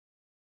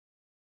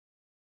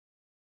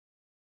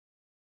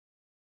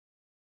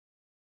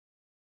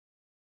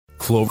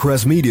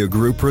Flowcrest Media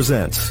Group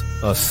presents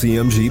a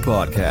CMG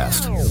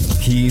podcast.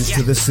 Keys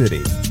to the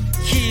City.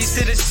 Keys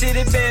to the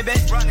city, baby.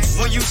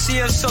 When you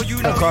see us, so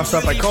you know. Crossed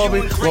up by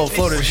Kobe, little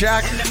floater to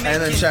Shaq,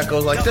 and then Shaq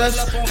goes like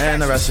this,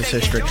 and the rest is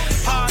history.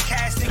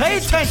 Pay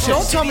attention.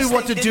 Don't tell me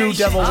what to do,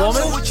 devil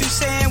woman. What you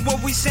saying,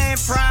 what we saying,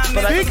 prime.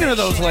 But speaking of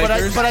those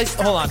Lakers, But I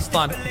hold on.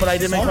 But I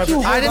didn't make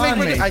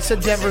my. I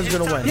said Denver's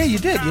gonna win. Yeah, you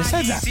did. You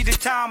said that. See the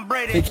Tom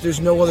Brady. There's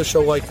no other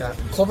show like that.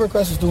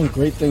 Clovercrest is doing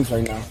great things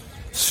right now.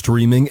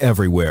 Streaming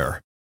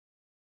everywhere.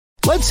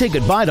 Let's say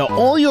goodbye to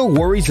all your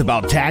worries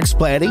about tax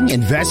planning,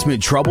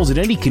 investment troubles, and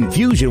any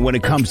confusion when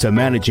it comes to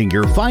managing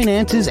your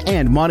finances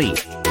and money.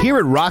 Here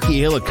at Rocky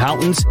Hill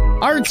Accountants,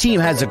 our team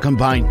has a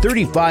combined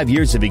 35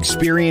 years of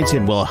experience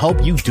and will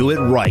help you do it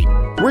right.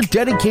 We're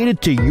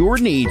dedicated to your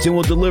needs and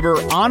will deliver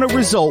on a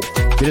result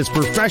that is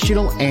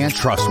professional and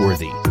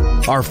trustworthy.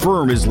 Our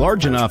firm is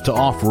large enough to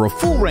offer a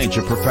full range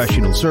of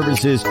professional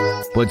services,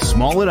 but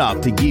small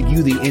enough to give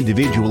you the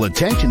individual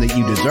attention that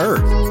you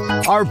deserve.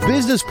 Our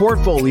business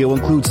portfolio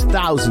includes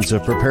thousands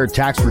of prepared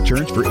tax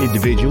returns for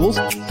individuals,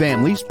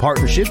 families,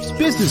 partnerships,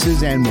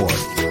 businesses, and more.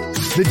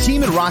 The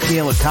team at Rocky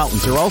Hill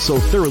Accountants are also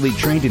thoroughly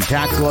trained in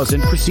tax laws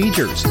and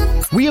procedures.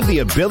 We have the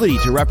ability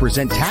to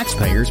represent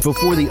taxpayers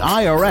before the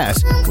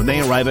IRS when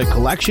they arrive at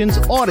collections,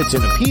 audits,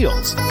 and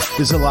appeals.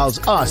 This allows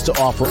us to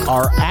offer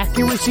our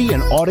accuracy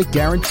and audit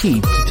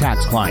guarantee to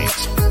tax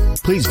clients.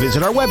 Please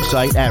visit our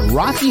website at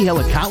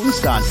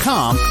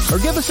rockyhillaccountants.com or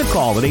give us a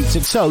call at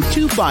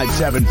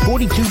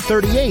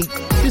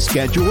 860-257-4238 to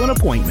schedule an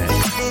appointment.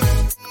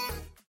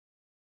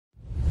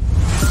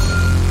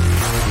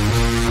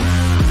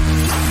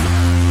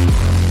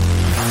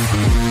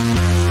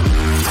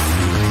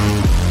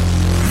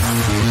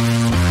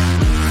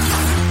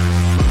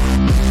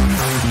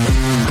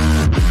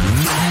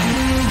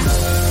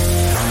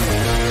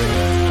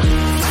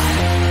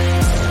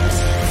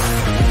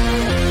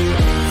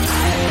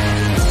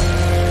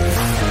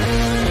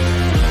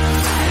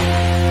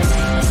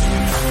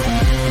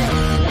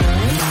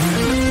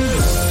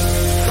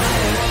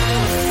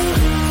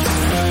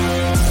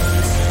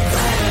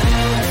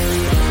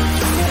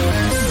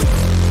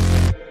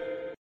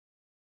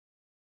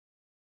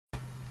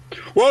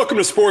 Welcome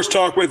to Sports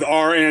Talk with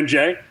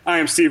R&J. I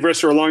am Steve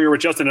Risser, along here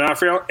with Justin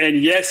D'Onofrio.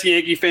 And yes,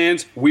 Yankee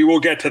fans, we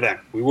will get to them.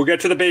 We will get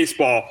to the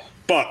baseball.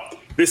 But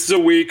this is a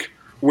week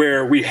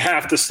where we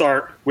have to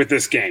start with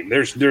this game.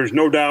 There's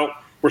no doubt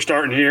we're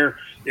starting here.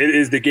 It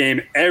is the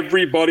game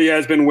everybody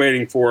has been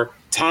waiting for.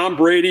 Tom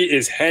Brady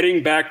is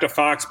heading back to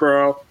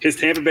Foxborough. His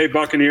Tampa Bay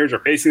Buccaneers are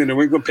facing the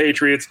New England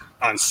Patriots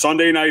on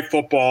Sunday Night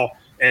Football.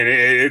 And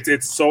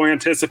it's so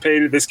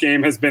anticipated. This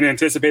game has been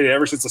anticipated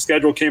ever since the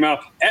schedule came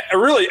out.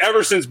 Really,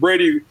 ever since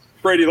Brady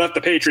left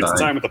the Patriots and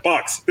signed with the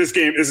Bucs. There's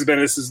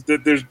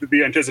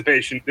the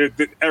anticipation.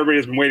 Everybody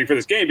has been waiting for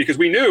this game because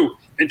we knew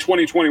in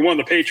 2021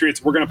 the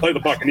Patriots were going to play the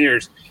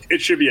Buccaneers.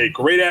 It should be a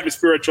great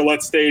atmosphere at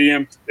Gillette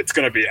Stadium. It's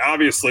going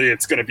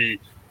to be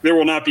there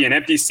will not be an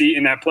empty seat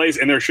in that place,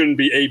 and there shouldn't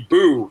be a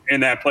boo in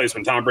that place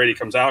when Tom Brady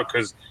comes out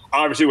because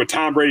obviously what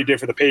Tom Brady did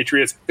for the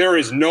Patriots, there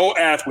is no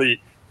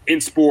athlete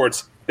in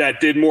sports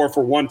that did more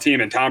for one team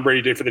than Tom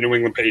Brady did for the New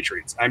England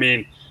Patriots. I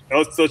mean,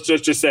 let's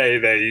just say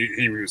that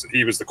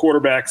he was the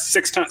quarterback,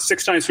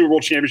 six-time Super Bowl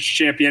championship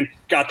champion,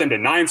 got them to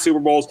 9 Super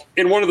Bowls.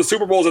 In one of the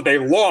Super Bowls that they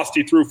lost,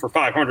 he threw for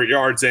 500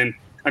 yards. And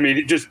I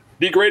mean, just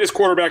the greatest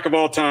quarterback of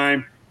all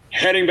time,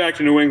 heading back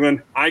to New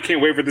England. I can't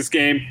wait for this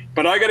game.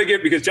 But I got to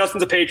because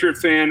Justin's a Patriot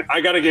fan,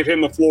 I got to give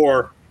him the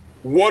floor.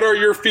 What are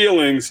your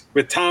feelings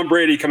with Tom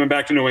Brady coming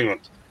back to New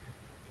England?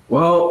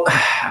 Well,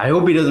 I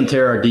hope he doesn't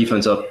tear our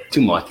defense up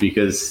too much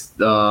because,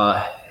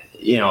 right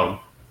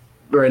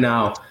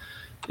now,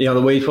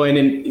 the way he's playing.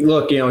 And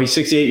look, he's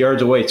 68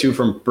 yards away, too,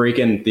 from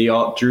breaking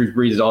Drew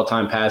Brees'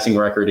 all-time passing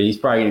record.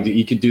 And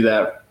he could do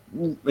that,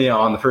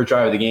 on the first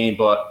drive of the game.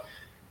 But,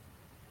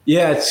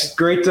 yeah, it's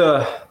great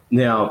to,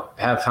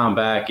 have Tom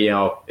back.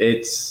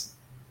 It's,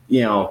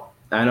 I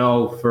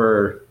know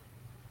for,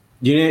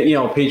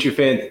 Patriot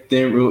fans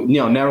didn't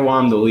really, never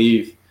want him to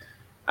leave.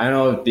 I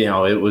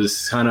know, it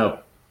was kind of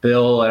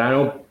Bill,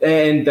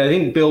 and I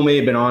think Bill may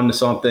have been on to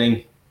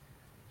something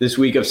this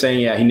week of saying,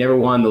 he never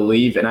wanted to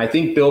leave. And I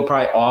think Bill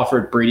probably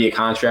offered Brady a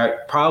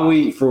contract,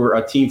 probably for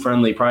a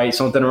team-friendly price,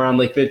 something around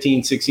like $15,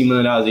 $16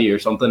 million a year,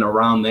 something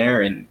around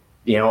there. And,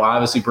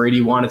 obviously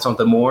Brady wanted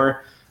something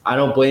more. I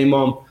don't blame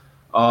him.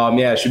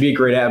 It should be a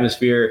great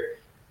atmosphere.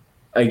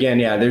 Again,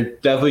 there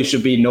definitely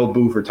should be no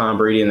boo for Tom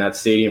Brady in that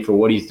stadium for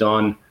what he's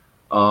done.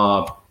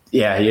 You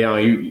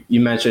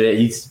mentioned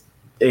it.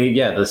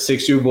 The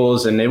 6 Super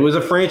Bowls, and it was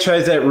a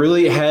franchise that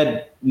really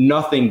had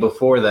nothing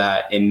before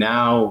that. And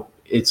now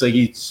it's like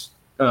you think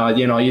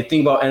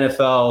about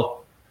NFL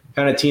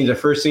kind of teams. The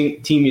first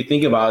team you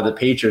think about are the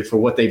Patriots for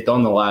what they've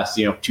done the last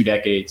 2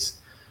 decades.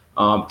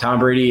 Tom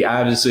Brady,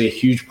 obviously a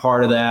huge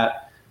part of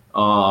that.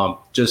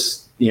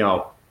 He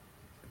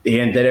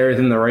did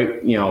everything the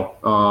right.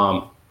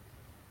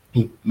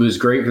 He was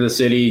great for the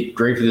city,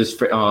 great for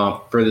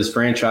this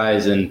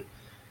franchise, and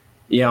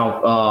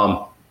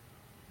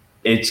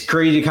it's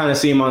crazy to kind of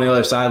see him on the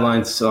other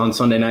sidelines on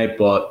Sunday night,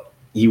 but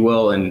he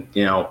will, and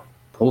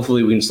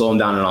hopefully we can slow him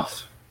down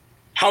enough.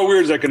 How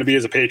weird is that going to be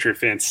as a Patriot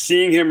fan?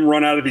 Seeing him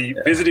run out of the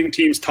visiting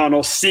team's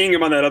tunnel, seeing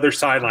him on that other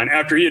sideline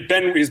after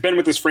he's been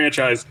with this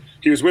franchise.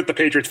 He was with the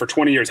Patriots for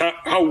 20 years.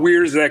 How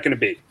weird is that going to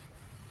be?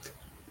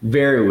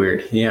 Very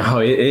weird.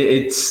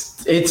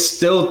 It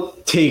still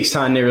takes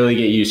time to really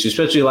get used to,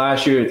 especially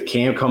last year with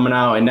Cam coming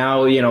out, and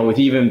now with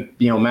even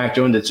Mac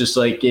Jones. It's just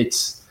like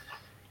it's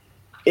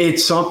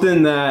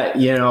something that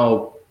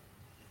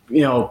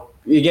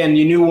again,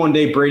 you knew one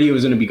day Brady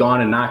was going to be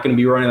gone and not going to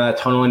be running that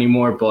tunnel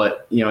anymore.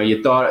 But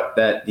you thought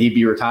that he'd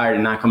be retired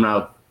and not coming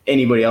out of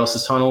anybody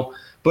else's tunnel.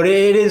 But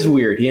it is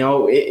weird.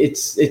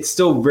 It's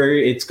still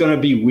it's going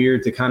to be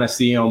weird to kind of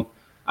see him.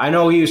 I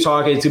know he was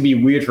talking to be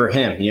weird for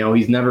him.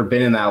 He's never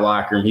been in that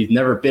locker room. He's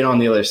never been on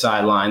the other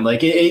sideline. Like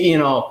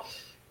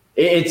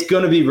it's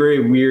going to be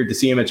very weird to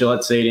see him at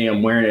Gillette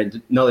Stadium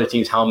wearing another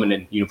team's helmet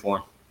and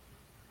uniform.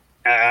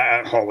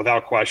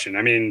 Without question.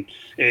 I mean,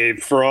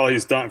 for all he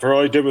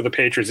did with the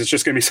Patriots, it's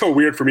just going to be so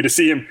weird for me to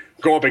see him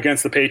go up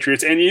against the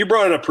Patriots. And you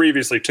brought it up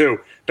previously, too.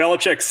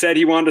 Belichick said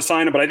he wanted to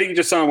sign him, but I think he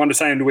just wanted to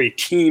sign him to a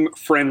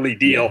team-friendly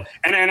deal.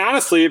 Yeah. And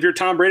honestly, if you're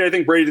Tom Brady, I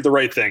think Brady did the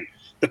right thing.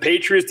 The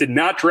Patriots did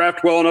not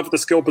draft well enough at the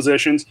skill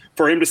positions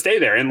for him to stay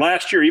there. And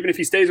last year, even if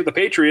he stays with the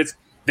Patriots,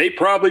 they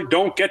probably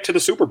don't get to the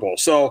Super Bowl.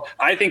 So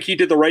I think he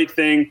did the right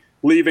thing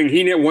leaving.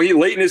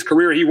 Late in his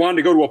career, he wanted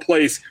to go to a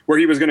place where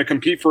he was going to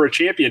compete for a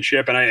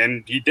championship,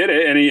 and he did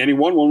it, and he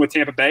won one with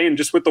Tampa Bay. And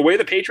just with the way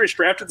the Patriots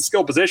drafted the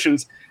skill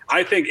positions,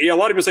 I think a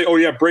lot of people say, "Oh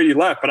yeah, Brady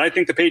left," but I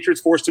think the Patriots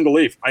forced him to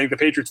leave. I think the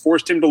Patriots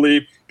forced him to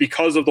leave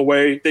because of the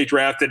way they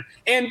drafted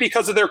and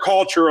because of their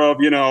culture of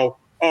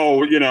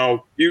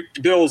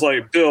Bill's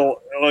like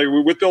Bill, like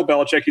with Bill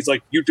Belichick, he's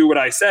like, you do what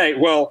I say.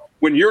 Well,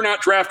 when you're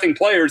not drafting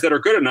players that are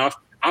good enough,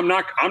 I'm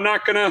not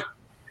gonna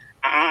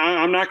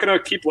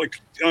keep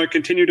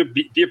continue to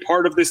be a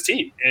part of this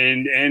team.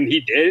 And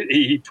he did.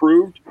 He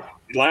proved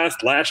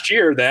last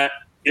year that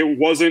it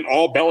wasn't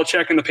all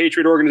Belichick and the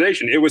Patriot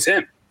organization. It was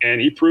him.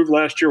 And he proved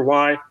last year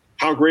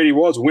how great he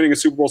was winning a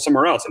Super Bowl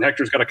somewhere else. And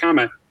Hector's got a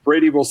comment.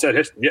 Brady will set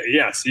history.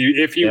 Yes,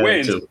 if he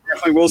wins, he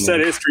definitely will set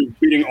history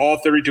beating all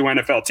 32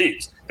 NFL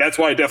teams. That's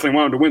why I definitely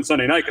want him to win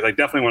Sunday night, because I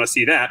definitely want to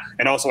see that.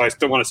 And also, I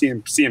still want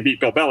to see him beat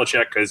Bill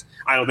Belichick, because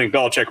I don't think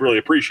Belichick really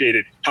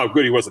appreciated how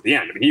good he was at the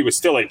end. I mean, he was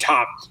still a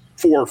top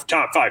 4,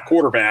 top 5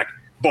 quarterback,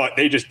 but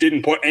they just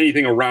didn't put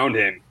anything around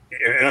him,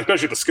 and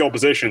especially the skill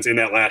positions in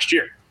that last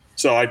year.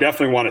 So I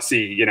definitely want to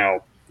see,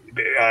 I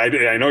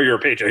know you're a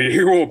Patriot.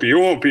 You won't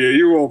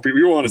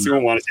want to see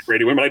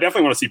Brady win, but I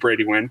definitely want to see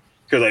Brady win,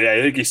 because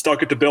I think he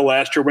stuck it to Bill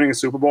last year winning a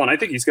Super Bowl, and I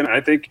think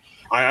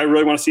I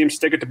really want to see him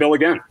stick it to Bill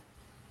again.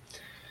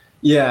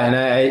 Yeah, and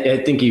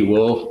I think he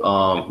will.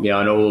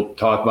 I know we'll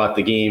talk about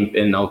the game,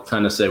 and I'll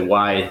kind of say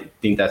why I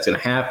think that's going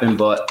to happen.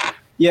 But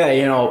yeah,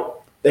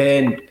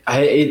 and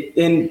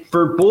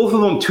for both of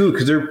them too,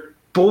 because they're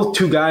both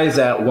two guys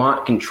that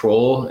want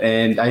control,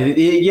 and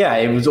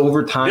it was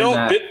over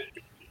time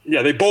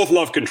they both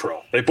love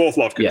control. Yeah,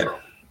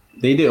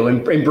 they do,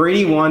 and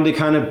Brady wanted to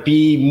kind of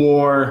be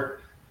more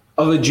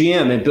of a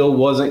GM, and Bill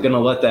wasn't going to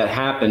let that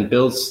happen.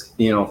 Bill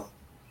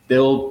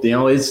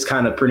is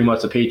kind of pretty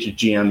much a Patriot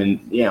GM, and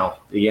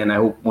again, I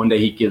hope one day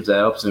he gives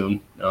that up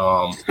soon.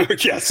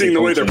 Seeing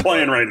the way they're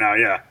playing right now,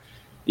 yeah.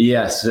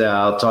 Yes,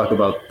 I'll talk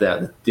about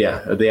that.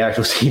 Yeah, the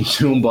actual team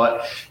soon,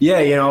 but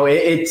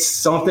it's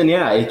something.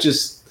 Yeah, it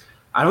just.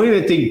 I don't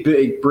even think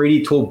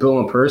Brady told Bill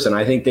in person.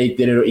 I think they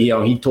did it.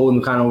 He told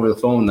him kind of over the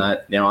phone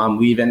that I'm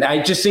leaving.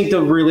 I just think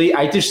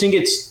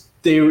it's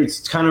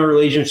kind of a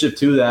relationship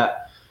too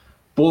that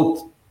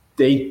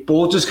they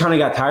both just kind of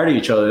got tired of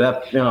each other.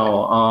 That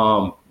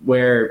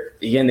where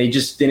again they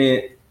just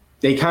didn't.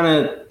 They kind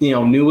of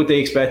knew what they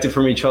expected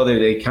from each other.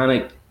 They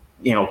kind of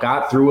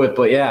got through it.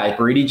 But yeah,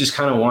 Brady just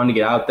kind of wanted to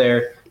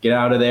get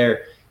out of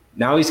there.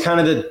 Now he's kind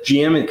of the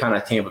GM in kind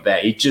of Tampa Bay.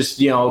 He just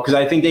because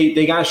I think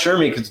they got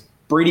Sherman because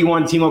Brady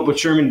wanted to team up with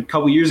Sherman a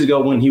couple years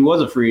ago when he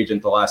was a free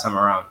agent the last time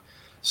around.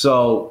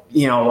 So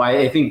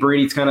I think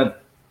Brady's kind of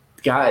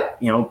got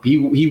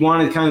he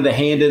wanted kind of the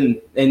hand in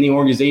the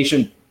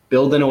organization.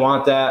 Bill didn't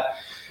want that.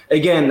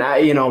 Again, I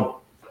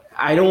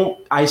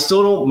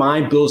still don't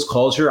mind Bill's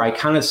culture. I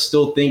kind of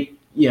still think,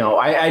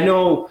 I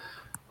know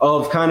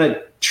of kind of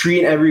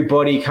treating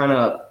everybody kind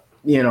of,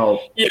 Yeah,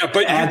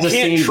 but you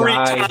can't treat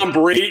Tom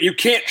Brady. You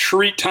can't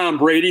treat Tom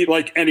Brady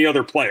like any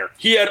other player.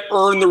 He had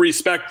earned the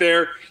respect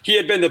there. He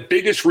had been the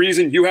biggest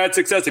reason you had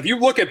success. If you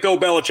look at Bill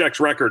Belichick's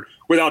record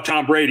without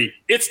Tom Brady,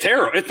 it's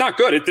terrible. It's not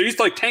good. He's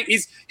like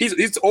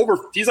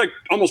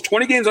almost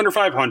 20 games under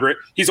 500.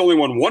 He's only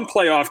won one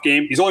playoff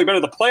game. He's only been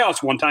to the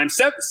playoffs one time.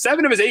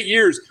 Seven of his 8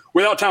 years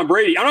without Tom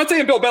Brady. I'm not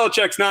saying Bill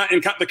Belichick's not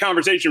in the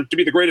conversation to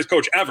be the greatest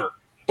coach ever.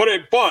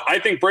 But I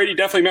think Brady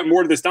definitely meant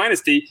more to this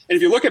dynasty. And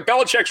if you look at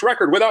Belichick's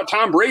record without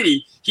Tom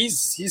Brady,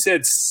 he's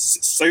had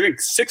I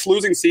think 6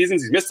 losing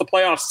seasons. He's missed the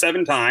playoffs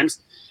 7 times,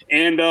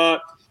 and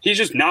he's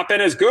just not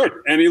been as good.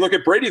 And you look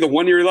at Brady, the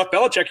 1 year he left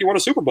Belichick, he won a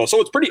Super Bowl. So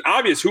it's pretty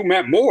obvious who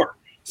meant more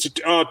to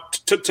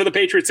the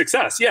Patriots'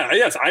 success. Yeah,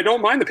 yes, I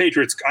don't mind the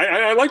Patriots.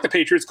 I like the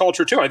Patriots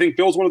culture too. I think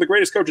Bill's one of the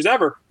greatest coaches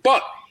ever.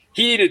 But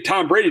he needed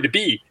Tom Brady to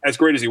be as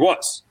great as he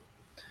was.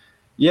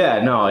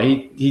 Yeah, no,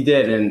 he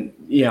did. And,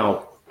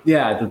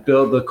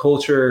 the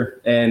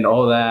culture and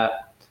all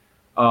that.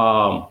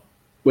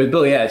 With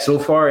Bill, so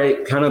far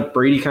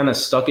Brady kind of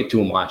stuck it to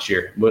him last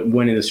year,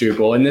 winning the Super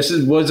Bowl. And this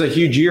was a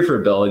huge year for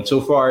Bill. And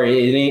so far it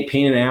ain't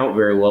panning out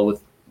very well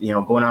with,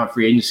 going out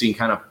free agency and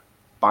kind of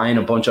buying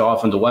a bunch of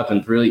offensive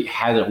weapons. Really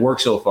hasn't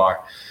worked so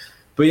far.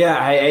 But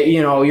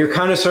you're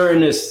kind of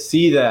starting to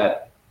see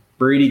that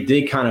Brady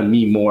did kind of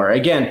mean more.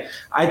 Again,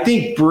 I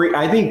think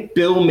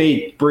Bill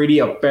made Brady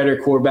a better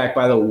quarterback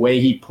by the way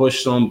he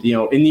pushed him,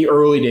 in the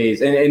early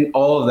days and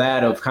all of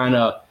that of kind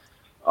of,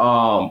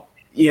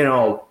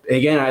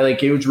 again,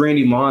 it was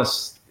Randy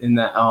Moss in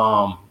that,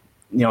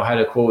 had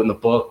a quote in the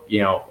book,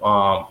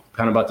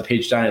 kind of about the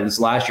Patriots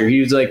Dynasty last year.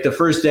 He was like, the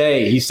first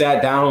day he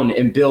sat down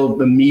and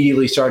Bill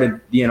immediately started,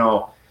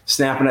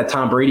 snapping at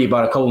Tom Brady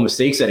about a couple of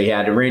mistakes that he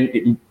had.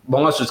 And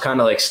Moss was kind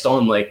of like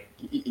stunned, like,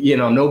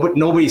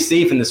 nobody's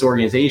safe in this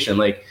organization.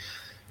 Like,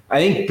 I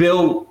think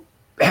Bill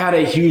had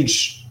a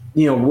huge,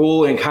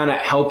 role in kind of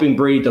helping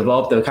Brady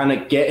develop to kind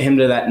of get him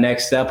to that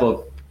next step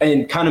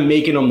and kind of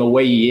making him the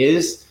way he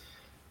is.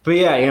 But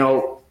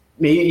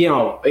maybe,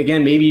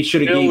 again, maybe you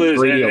should have given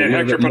Brady a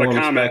little bit more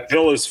respect.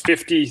 Bill is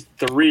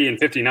 53 and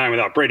 59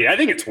 without Brady. I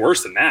think it's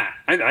worse than that.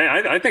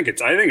 I think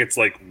it's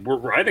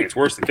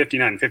worse than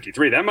 59 and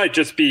 53. That might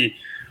just be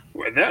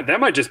with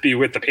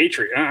the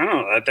Patriots. I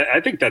don't know. I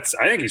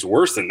think he's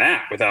worse than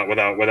that without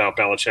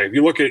Belichick. If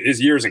you look at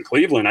his years in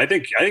Cleveland, I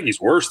think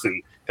he's worse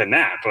than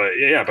that.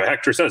 But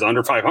Hector says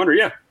under 500.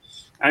 Yeah.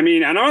 I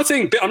mean, and I'm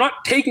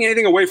not taking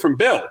anything away from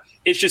Bill.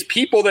 It's just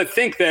people that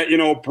think that,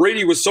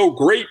 Brady was so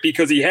great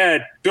because he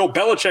had Bill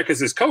Belichick as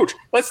his coach.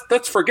 Let's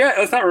not forget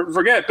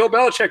Bill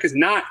Belichick is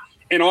not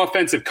an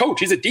offensive coach.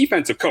 He's a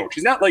defensive coach.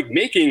 He's not like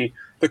making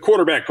the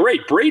quarterback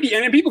great. Brady,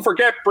 and people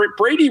forget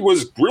Brady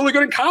was really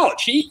good in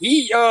college.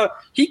 He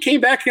came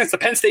back against the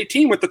Penn State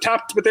team with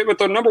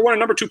the number 1 and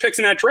number 2 picks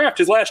in that draft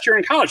his last year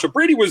in college. So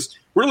Brady was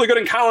really good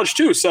in college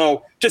too.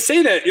 So to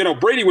say that,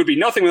 Brady would be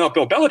nothing without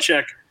Bill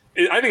Belichick,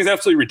 I think is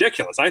absolutely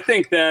ridiculous. I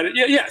think that,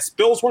 yes,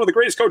 Bill's one of the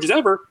greatest coaches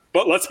ever,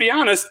 but let's be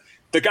honest,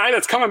 the guy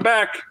that's coming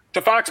back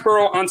to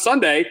Foxborough on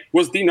Sunday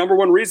was the number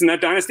one reason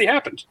that dynasty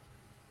happened.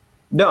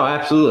 No,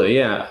 absolutely,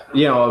 yeah.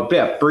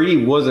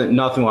 Brady wasn't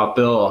nothing without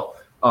Bill.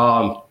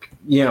 I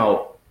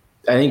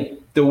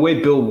think the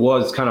way Bill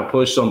was kind of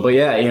pushed him, but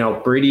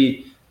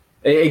Brady,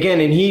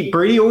 again, and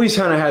Brady always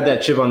kind of had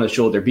that chip on the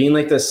shoulder, being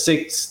like the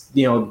sixth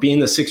round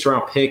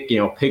pick,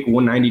 pick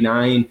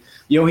 199.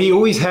 He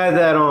always had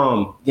that,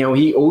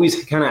 he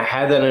always kind of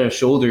had that on his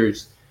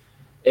shoulders.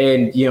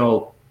 And,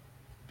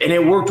 and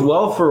it worked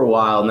well for a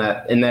while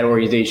in that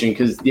organization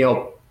because,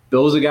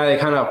 Bill's a guy that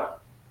kind of,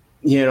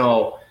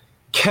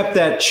 kept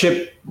that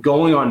chip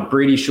going on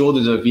Brady's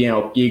shoulders of,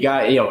 you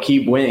got,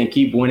 keep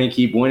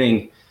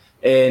winning.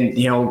 And,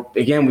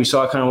 again, we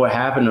saw kind of what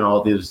happened in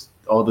all those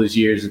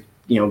years,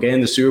 getting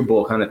the Super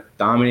Bowl, kind of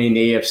dominating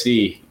the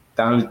AFC.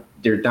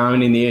 They're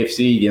dominating the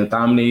AFC,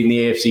 dominating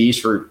the AFC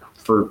East for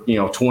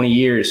 20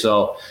 years.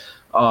 So,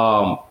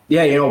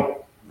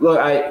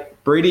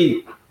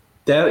 Brady,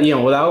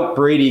 without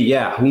Brady,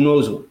 who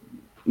knows,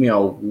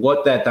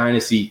 what that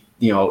dynasty,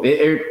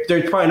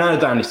 there's probably not a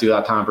dynasty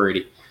without Tom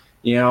Brady.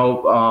 Who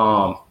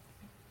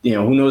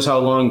knows how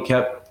long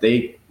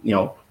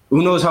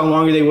who knows how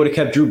longer they would have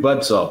kept Drew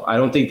Bledsoe. I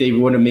don't think they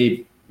would have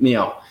made,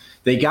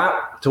 they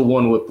got to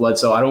one with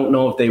Bledsoe. I don't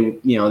know if they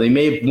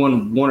may have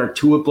won 1 or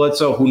 2 with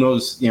Bledsoe. Who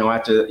knows,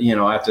 after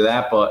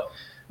that. But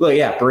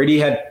look, Brady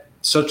had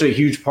such a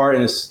huge part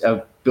in this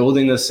of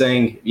building this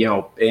thing,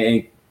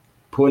 and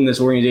putting this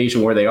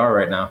organization where they are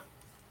right now.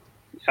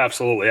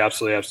 Absolutely.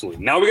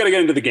 Now we got to get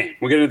into the game.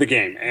 We'll get into the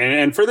game,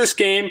 and for this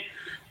game,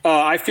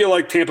 I feel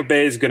like Tampa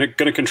Bay is going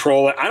to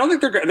control it. I don't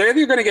think they're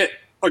going to get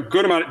a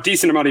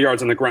decent amount of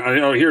yards on the ground.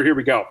 Oh, here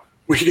we go.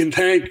 We can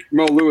thank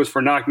Mo Lewis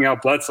for knocking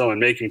out Bledsoe and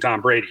making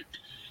Tom Brady.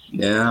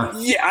 Yeah,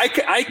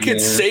 I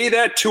could say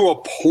that to a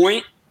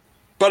point.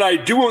 But I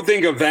do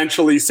think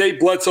eventually, say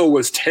Bledsoe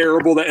was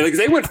terrible because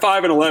they went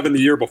 5-11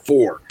 the year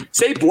before.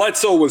 Say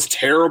Bledsoe was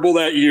terrible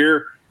that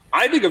year.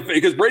 I think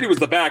because Brady was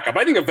the backup,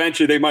 I think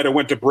eventually they might have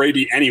went to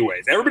Brady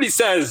anyways. Everybody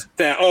says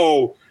that,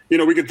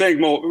 we could thank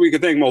Mo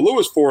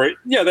Lewis for it.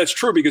 Yeah, that's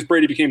true because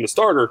Brady became the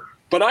starter.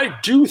 But I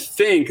do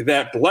think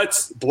that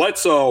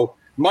Bledsoe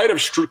could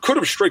have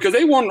struggled because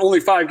they won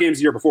only 5 games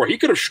the year before. He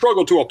could have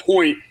struggled to a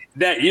point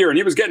that year, and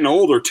he was getting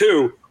older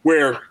too,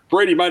 where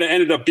Brady might have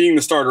ended up being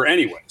the starter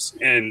anyways.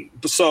 And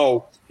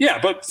so,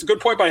 but it's a good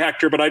point by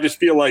Hector, but I just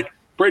feel like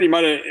Brady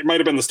might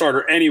have been the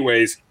starter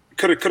anyways.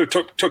 Could have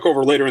took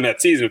over later in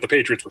that season if the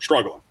Patriots were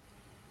struggling.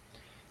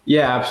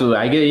 Yeah, absolutely.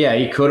 I get,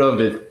 he could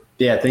have.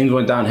 Things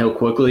went downhill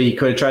quickly. He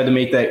could have tried to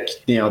make that,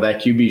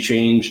 that QB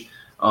change,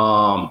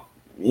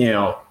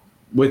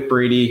 with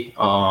Brady.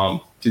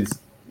 The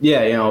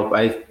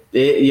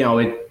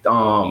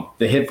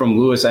hit from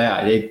Lewis,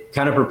 it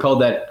kind of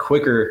propelled that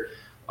quicker.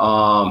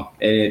 And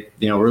it,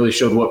 really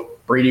showed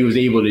what Brady was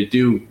able to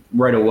do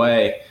right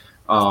away.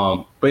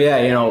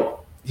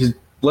 His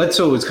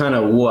Bledsoe was kind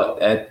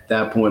of at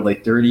that point,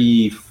 like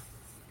 30,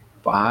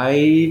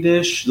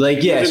 35-ish.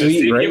 Like, yeah, so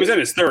he was in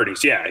his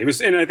 30s. Yeah, he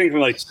was in, I think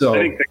 31,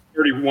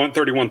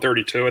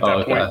 32 at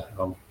that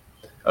point.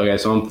 Okay,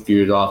 so I'm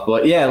confused off.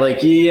 But yeah,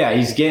 he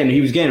was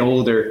getting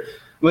older.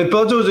 But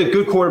Bledsoe was a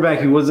good quarterback.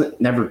 He wasn't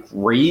never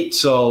great.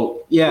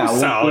 So yeah,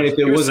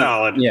 he was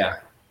solid. Yeah.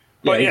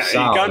 But he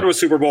got into a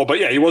Super Bowl. But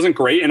yeah, he wasn't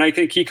great, and I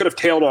think he could have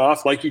tailed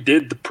off like he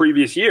did the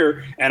previous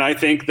year. And I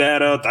think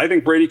that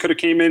Brady could have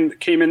came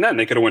in then.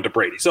 They could have went to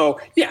Brady. So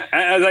yeah,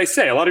 as I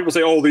say, a lot of people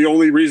say, oh, the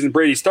only reason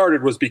Brady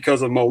started was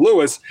because of Mo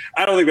Lewis.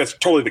 I don't think that's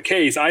totally the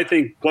case. I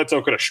think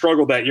Bledsoe could have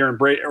struggled that year, and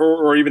Brady,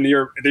 or even the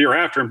year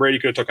after, and Brady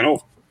could have taken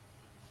over.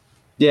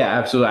 Yeah,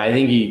 absolutely. I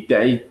think he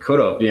could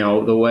have.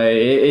 The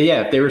way,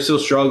 if they were still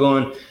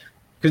struggling.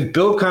 Because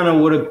Bill kind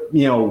of would have,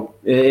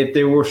 if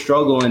they were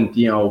struggling,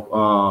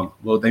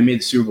 they made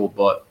the Super Bowl,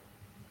 but,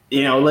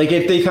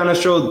 if they kind of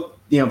struggled,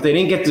 if they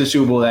didn't get to the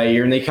Super Bowl that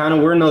year and they kind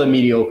of were another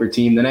mediocre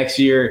team the next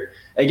year,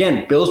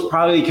 again, Bill's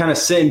probably kind of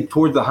sitting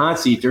towards the hot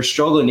seat. They're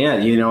struggling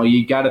yet.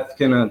 You got to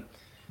kind of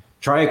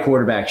try a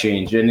quarterback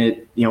change, and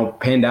it,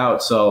 panned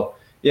out. So,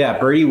 yeah,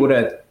 Brady would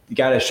have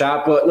got a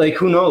shot, but,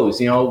 who knows?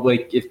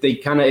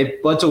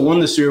 If Bledsoe won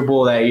the Super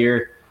Bowl that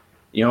year,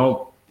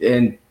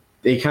 and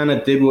they kind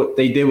of did what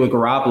they did with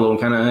Garoppolo and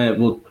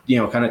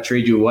kind of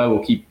trade you away.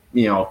 We'll keep,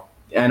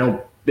 I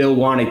know Bill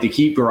wanted to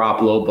keep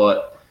Garoppolo,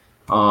 but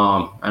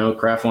I know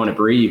Kraft wanted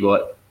Brady,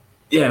 but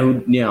yeah,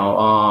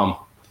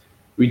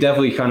 we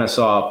definitely kind of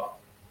saw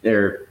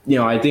there,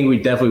 I think we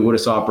definitely would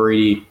have saw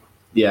Brady.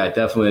 Yeah,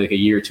 definitely like a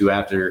year or two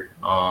after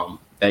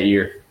that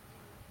year.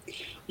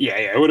 Yeah.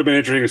 It would have been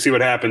interesting to see what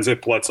happens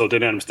if Bledsoe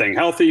did end up staying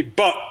healthy,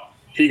 but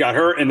he got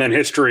hurt, and then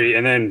history,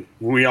 and then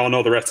we all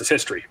know the rest is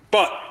history.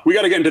 But we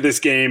got to get into this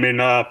game. And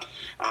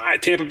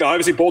Tampa Bay,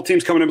 obviously both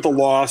teams coming in with a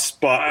loss.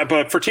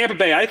 But for Tampa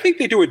Bay, I think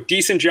they do a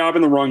decent job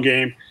in the run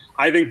game.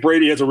 I think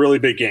Brady has a really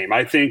big game.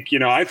 I think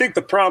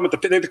the problem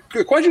with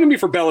the question to me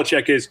for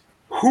Belichick is,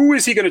 who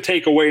is he going to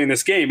take away in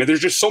this game? And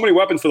there's just so many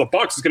weapons for the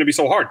Bucs. It's going to be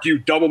so hard. Do you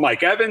double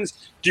Mike Evans?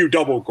 Do you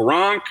double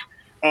Gronk?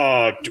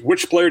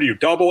 Which player do you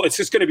double? It's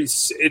going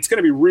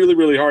to be really,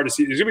 really hard to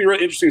see. It's going to be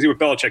really interesting to see what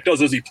Belichick does.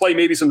 Does he play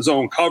maybe some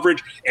zone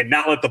coverage and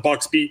not let the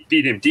Bucs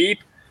beat him deep?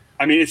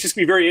 I mean, it's just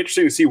going to be very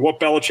interesting to see what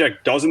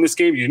Belichick does in this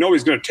game.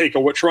 He's going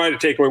to try to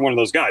take away one of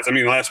those guys. I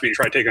mean, last week he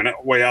tried taking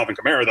away Alvin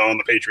Kamara, though, and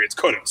the Patriots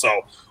couldn't.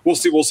 So we'll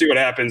see what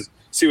happens.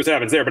 See what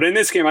happens there. But in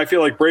this game, I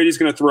feel like Brady's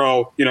going to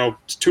throw 2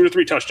 to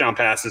 3 touchdown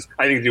passes.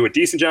 I think they do a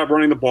decent job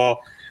running the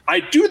ball. I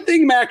do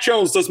think Mac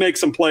Jones does make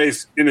some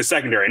plays in the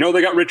secondary. I know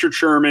they got Richard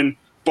Sherman,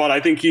 but I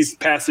think he's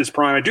past his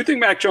prime. I do think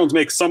Mac Jones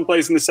makes some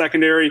plays in the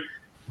secondary,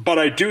 but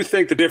I do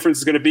think the difference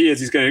is going to be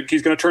he's going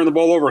to turn the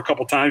ball over a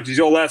couple times. He's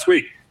last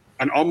week.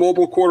 An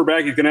immobile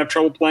quarterback, he's going to have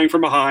trouble playing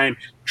from behind.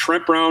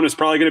 Trent Brown is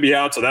probably going to be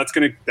out, so that's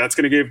going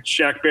to give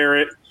Shaq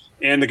Barrett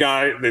and the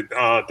guy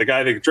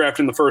they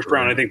drafted in the first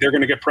round. I think they're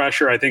going to get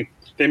pressure. I think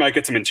they might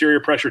get some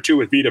interior pressure too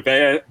with Vita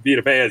Vea,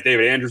 as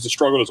David Andrews has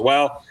struggled as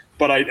well.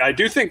 But I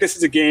do think this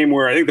is a game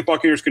where I think the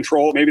Buccaneers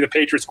control it. Maybe the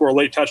Patriots score a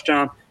late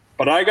touchdown.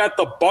 But I got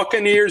the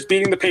Buccaneers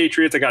beating the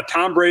Patriots. I got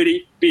Tom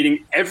Brady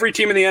beating every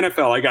team in the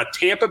NFL. I got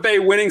Tampa Bay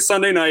winning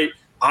Sunday night.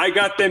 I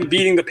got them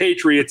beating the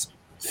Patriots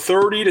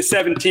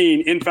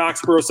 30-17 in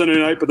Foxborough Sunday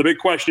night. But the big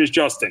question is,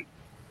 Justin,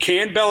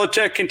 can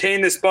Belichick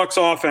contain this Bucs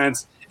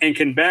offense, and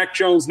can Mac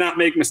Jones not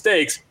make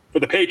mistakes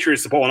for the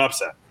Patriots to pull an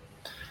upset?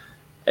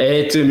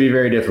 It's going to be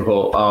very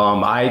difficult.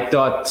 I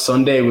thought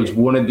Sunday was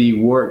one of the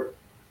worst.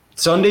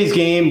 Sunday's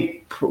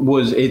game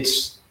was,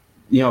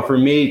 for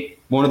me,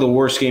 one of the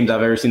worst games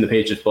I've ever seen the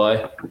Patriots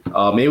play.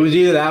 It was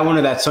either that one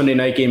or that Sunday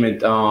night game at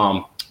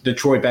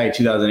Detroit back in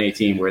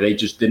 2018 where they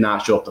just did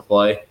not show up to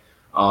play.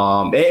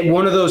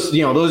 One of those,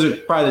 those are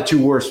probably the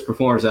two worst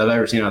performances I've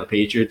ever seen out of the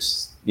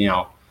Patriots, in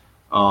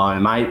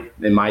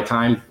my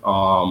time.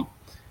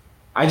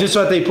 I just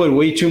thought they put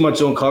way too much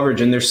zone coverage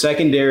in their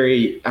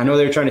secondary. I know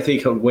they're trying to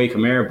take away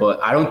Kamara,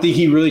 but I don't think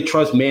he really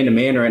trusts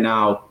man-to-man right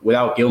now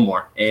without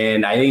Gilmore.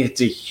 And I think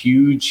it's a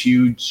huge,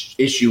 huge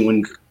issue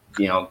when,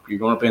 you're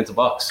going up against the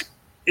Bucs.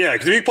 Yeah,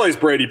 because if he plays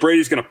Brady,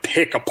 Brady's going to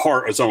pick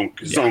apart his own,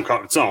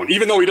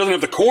 even though he doesn't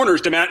have the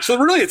corners to match. So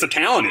really it's a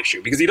talent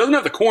issue because he doesn't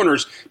have the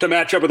corners to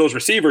match up with those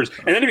receivers.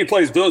 And then if he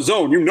plays the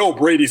zone,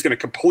 Brady's going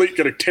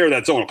to tear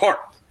that zone apart.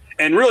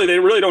 And really, they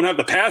really don't have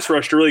the pass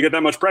rush to really get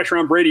that much pressure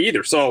on Brady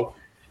either. So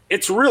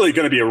it's really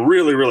going to be a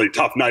really, really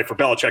tough night for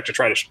Belichick to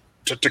try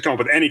to come up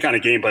with any kind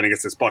of game plan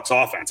against this Bucs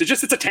offense.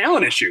 It's a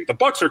talent issue. The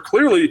Bucs are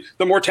clearly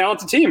the more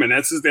talented team, and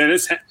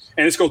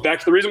this goes back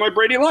to the reason why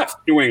Brady left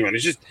New England.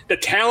 It's just the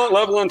talent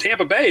level on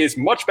Tampa Bay is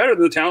much better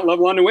than the talent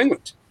level on New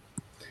England.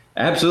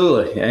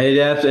 Absolutely, it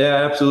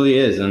absolutely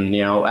is, and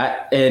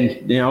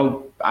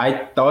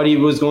I thought he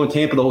was going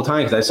Tampa the whole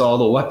time because I saw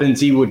the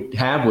weapons he would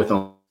have with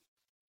him.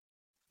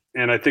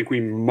 And I think we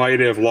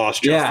might have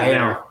lost Justin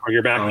there. Oh,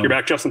 you're back. You're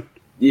back, Justin.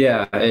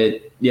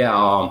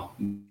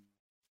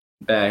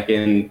 Back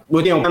and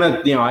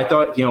I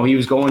thought he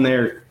was going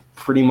there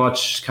pretty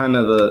much kind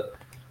of the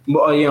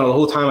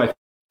whole time. I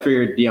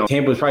figured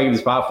Tampa was probably the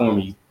spot for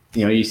him.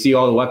 You see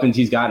all the weapons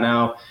he's got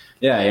now.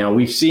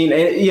 We've seen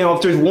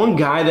if there's one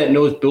guy that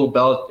knows Bill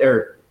Belichick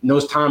or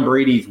knows Tom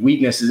Brady's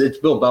weaknesses. It's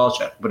Bill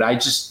Belichick. But I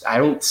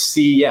don't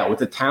see, with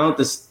the talent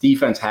this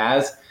defense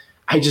has,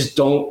 I just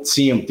don't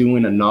see him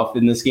doing enough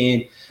in this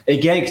game.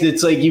 Again, because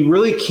it's like you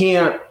really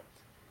can't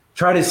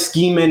try to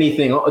scheme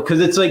anything, because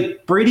it's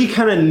like Brady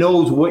kind of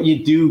knows what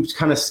you do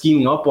kind of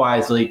scheming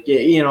up-wise, like,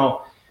 you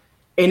know,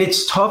 and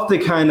it's tough to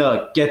kind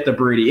of get the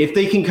Brady. If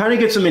they can kind of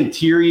get some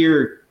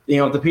interior, you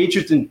know, if the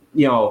Patriots, you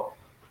know,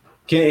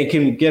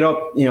 can get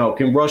up, you know,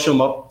 can rush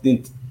them up,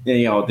 you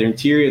know, the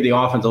interior of the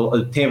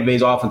offensive, Tampa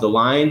Bay's offensive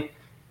line,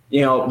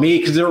 you know,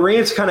 because the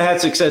Rams kind of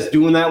had success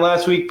doing that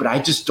last week, but I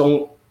just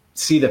don't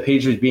see the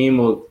Patriots being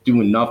able to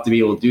do enough to be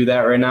able to do that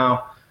right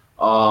now.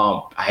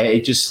 I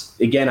just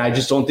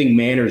don't think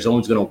man or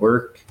zone's going to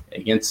work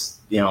against,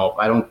 you know,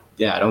 I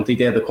don't think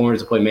they have the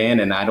corners to play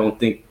man, and I don't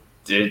think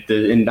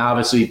and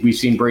obviously we've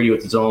seen Brady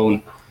with his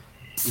zone.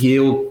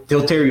 He'll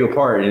tear you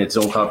apart in its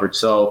zone coverage.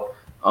 So,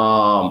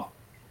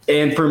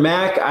 and for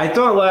Mac, I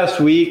thought last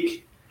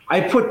week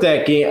I put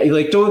that game,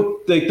 like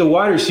the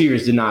wide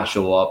receivers did not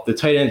show up. The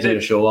tight ends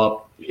didn't show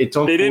up. It's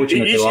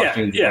unfortunate.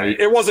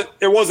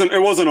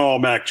 It wasn't all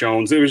Mac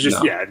Jones. It was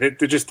just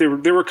there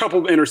were a couple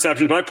of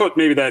interceptions, but I put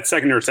maybe that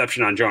second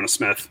interception on Jonas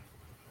Smith.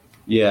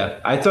 Yeah,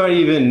 I thought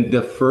even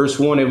the first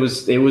one it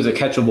was a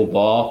catchable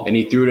ball, and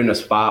he threw it in a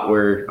spot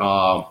where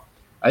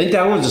I think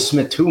that one was a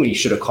Smith too, and he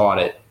should have caught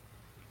it.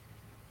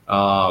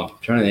 Trying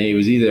to think, it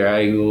was either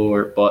Aguilar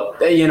or, but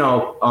you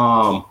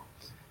know,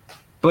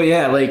 but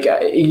yeah, like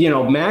you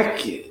know,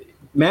 Mac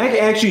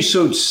actually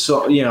showed,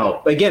 so, you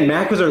know, again,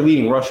 Mac was our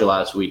leading rusher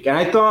last week. And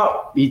I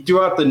thought he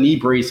threw out the knee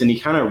brace and he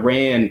kind of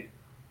ran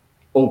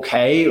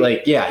okay.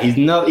 Like, yeah, he's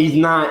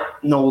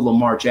not no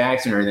Lamar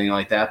Jackson or anything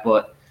like that.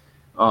 But,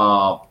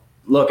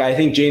 look, I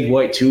think James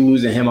White, too,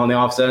 losing him on the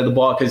offside of the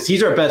ball, because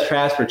he's our best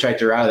pass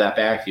protector out of that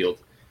backfield.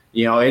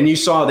 You know, and you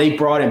saw they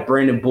brought in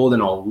Brandon Bolden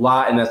a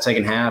lot in that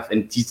second half,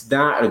 and he's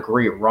not a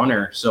great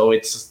runner. So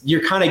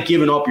you're kind of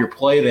giving up your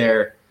play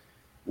there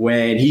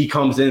when he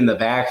comes in the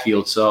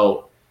backfield.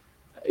 So,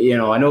 you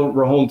know, I know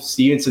Raheem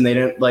Stevenson, they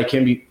didn't like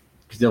him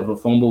because of a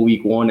fumble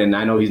week 1, and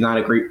I know he's not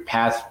a great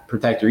pass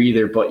protector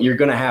either, but you're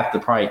going to have to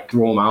probably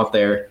throw him out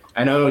there.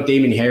 I know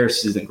Damien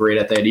Harris isn't great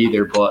at that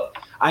either, but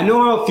I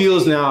know how it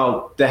feels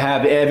now to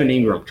have Evan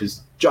Ingram,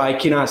 because I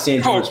cannot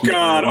stand Jonas Smith.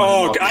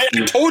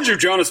 I told you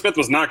Jonas Smith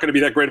was not going to be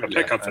that great of a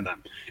pickup for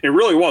them. It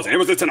really wasn't.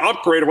 It's an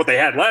upgrade of what they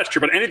had last year,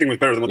 but anything was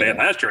better than what they had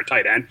last year at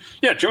tight end.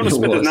 Yeah, Jonas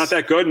Smith is not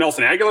that good.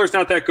 Nelson Aguilar is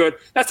not that good.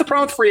 That's the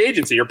problem with free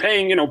agency. You're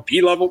paying, you know,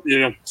 B-level, you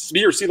know,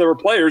 B or C-level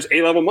players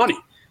A-level money.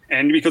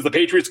 And because the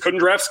Patriots couldn't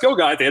draft skill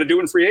guys, they had to do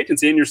it in free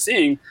agency, and you're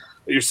seeing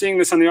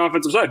this on the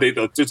offensive side.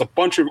 There's a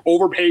bunch of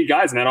overpaid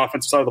guys in that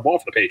offensive side of the ball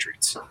for the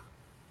Patriots.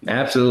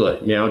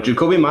 Absolutely. You know,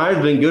 Jacoby Myers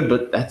has been good,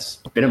 but that's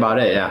been about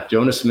it. Yeah.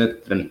 Jonas Smith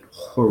has been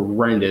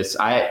horrendous.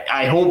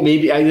 I hope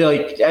maybe and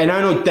I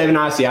know Devin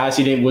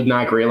Asiasi was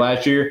not great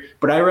last year,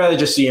 but I'd rather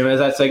just see him as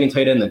that second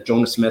tight end than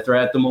Jonas Smith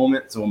right at the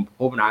moment. So I'm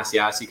hoping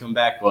Asiasi come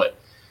back. But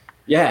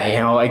yeah, you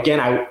know,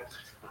 again,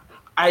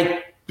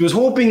 I was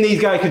hoping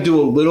these guys could do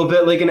a little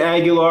bit like an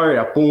Aguilar,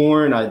 a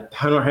Bourne, a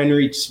Hunter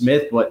Henry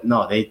Smith, but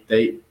no,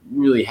 they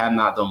really have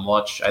not done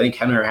much. I think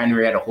Hunter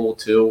Henry had a hold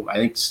too. I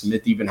think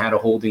Smith even had a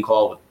holding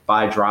call with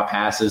 5 drop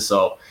passes.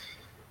 So,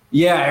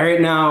 yeah, right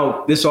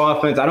now, this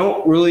offense, I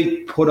don't really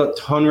put a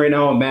ton right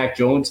now on Mac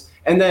Jones.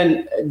 And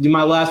then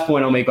my last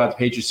point I'll make about the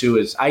Patriots, too,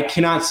 is I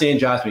cannot stand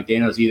Josh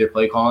McDaniels either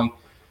play calling.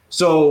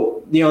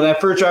 So, you know,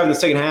 that first drive in the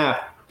second half,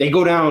 they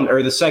go down,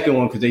 or the second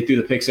one because they threw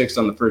the pick six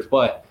on the first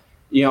play.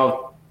 You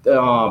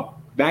know,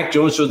 Mac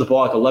Jones throws the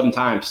ball like 11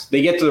 times.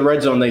 They get to the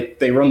red zone,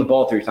 they run the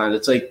ball 3 times.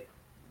 It's like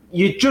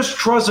you just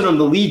trusted them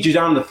to lead you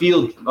down the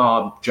field,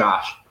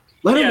 Josh.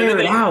 Let him air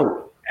it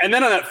out. And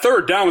then on that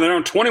third down, when they're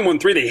on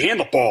 21-3, they hand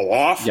the ball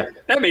off. Yeah.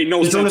 That made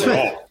no sense at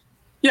all.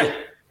 Yeah.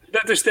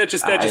 That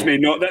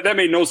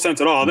made no sense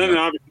at all. And then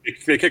obviously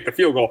they kicked the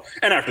field goal,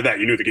 and after that,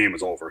 you knew the game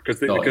was over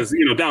because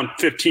you know, down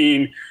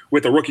 15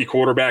 with a rookie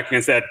quarterback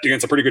against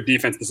a pretty good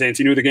defense, the Saints,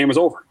 you knew the game was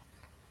over.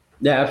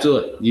 Yeah,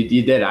 absolutely.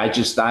 You did.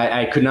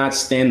 I could not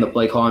stand the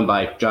play calling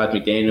by Josh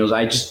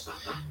McDaniels.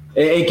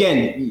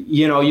 Again,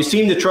 you know, you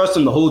seem to trust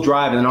him the whole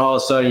drive, and then all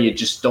of a sudden you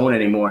just don't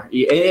anymore.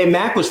 And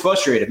Mac was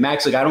frustrated.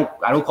 Mac's like, I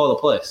don't call the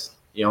plays.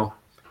 You know,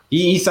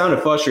 he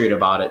sounded frustrated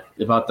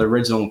about the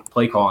red zone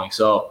play calling.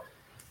 So,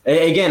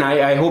 again,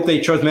 I hope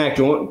they trust Mac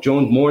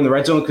Jones more in the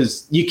red zone,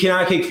 because you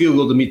cannot kick field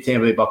goals to meet the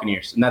Tampa Bay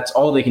Buccaneers, and that's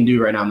all they can do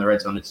right now in the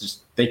red zone. It's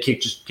just they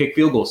kick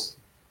field goals.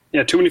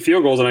 Yeah, too many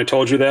field goals, and I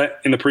told you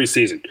that in the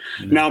preseason.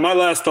 Mm-hmm. Now, my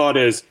last thought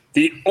is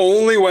the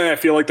only way I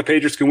feel like the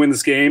Patriots can win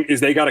this game is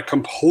they got to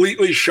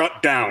completely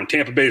shut down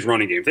Tampa Bay's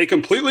running game. If they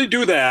completely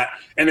do that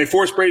and they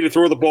force Brady to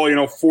throw the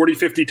ball, 40,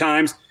 50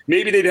 times,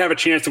 maybe they'd have a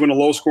chance to win a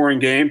low-scoring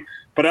game.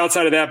 But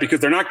outside of that, because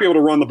they're not going to be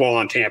able to run the ball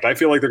on Tampa, I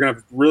feel like they're going to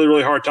have a really,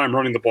 really hard time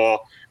running the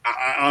ball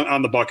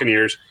on the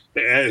Buccaneers.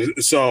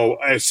 So,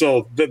 and I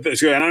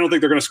don't think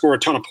they're going to score a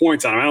ton of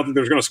points on them. I don't think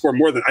they're going to score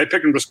more than – I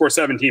picked them to score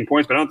 17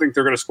 points, but I don't think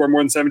they're going to score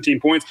more than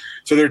 17 points.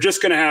 So they're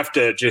just going to have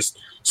to just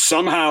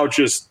somehow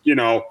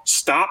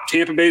stop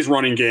Tampa Bay's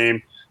running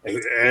game.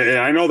 And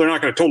I know they're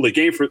not going to totally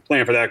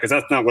plan for that because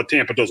that's not what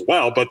Tampa does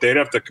well, but they'd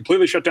have to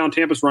completely shut down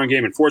Tampa's run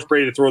game and force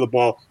Brady to throw the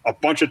ball a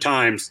bunch of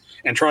times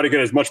and try to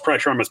get as much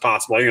pressure on him as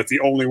possible. I think that's the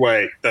only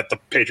way that the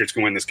Patriots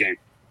can win this game.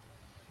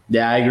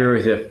 Yeah, I agree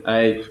with you.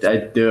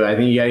 I do. I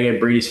think you got to get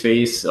Brady's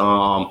face. He's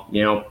not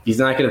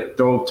going to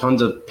throw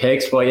tons of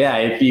picks, but yeah,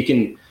 if you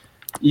can,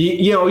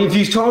 if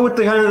you saw what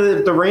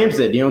the Rams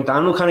did,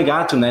 Donald kind of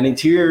got to him. That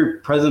interior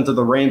presence of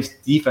the Rams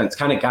defense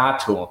kind of got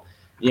to him.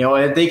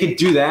 If they could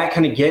do that,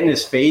 kind of get in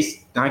his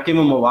face, not give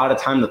him a lot of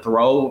time to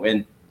throw,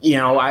 and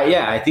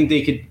I think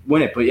they could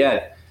win it. But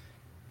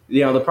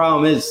the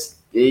problem is,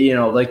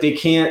 they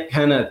can't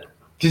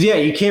because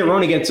you can't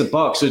run against the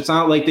Bucs, so it's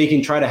not like they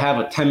can try to have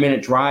a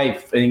 10-minute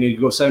drive and you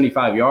go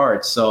 75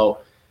 yards. So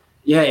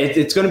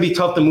it's going to be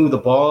tough to move the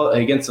ball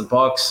against the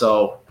Bucs.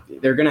 So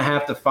they're going to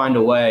have to find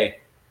a way.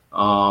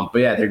 They're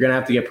going to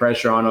have to get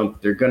pressure on them.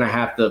 They're going to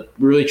have to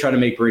really try to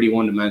make Brady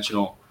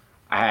one-dimensional.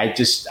 I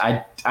just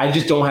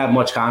don't have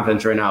much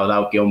confidence right now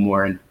without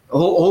Gilmore, and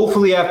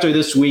hopefully after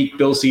this week,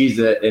 Bill sees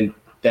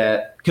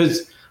that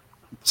because it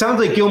sounds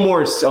like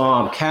Gilmore's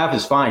calf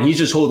is fine. He's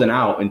just holding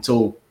out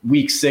until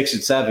week 6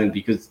 and 7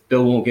 because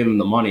Bill won't give him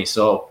the money.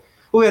 So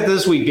after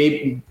this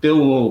week, Bill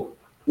will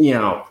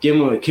give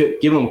him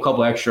a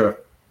couple extra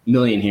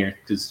million here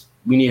because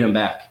we need him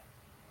back.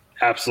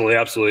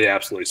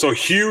 Absolutely. So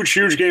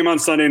huge game on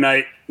Sunday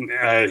night.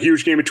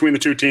 Huge game between the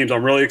two teams.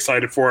 I'm really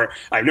excited for it.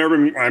 I've never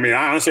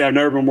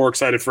been more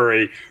excited for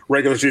a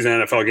regular season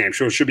NFL game.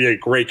 So it should be a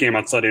great game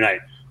on Sunday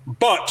night.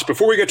 But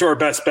before we get to our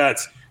best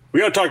bets, we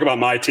got to talk about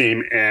my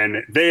team,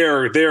 and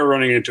they're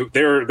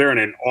in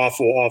an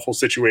awful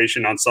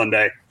situation on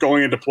Sunday.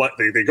 Going into play,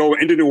 they go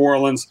into New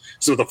Orleans.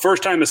 So the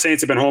first time the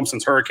Saints have been home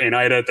since Hurricane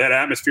Ida. That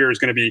atmosphere is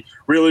going to be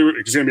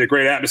a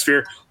great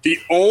atmosphere. The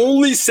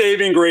only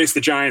saving grace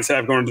the Giants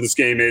have going into this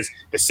game is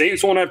the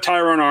Saints won't have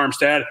Tyron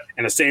Armstead,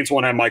 and the Saints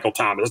won't have Michael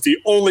Thomas. That's the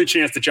only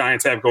chance the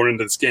Giants have going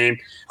into this game.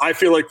 I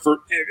feel like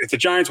if the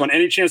Giants want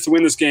any chance to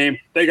win this game,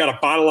 they got to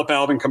bottle up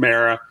Alvin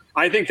Kamara.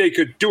 I think they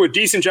could do a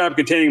decent job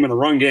containing him in the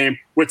run game.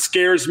 What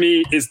scares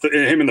me is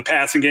him in the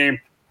passing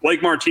game.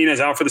 Blake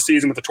Martinez out for the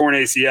season with a torn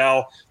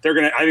ACL. I think they're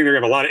going to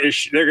have a lot of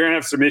issues. They're going to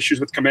have some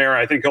issues with Kamara.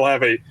 I think he'll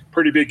have a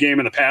pretty big game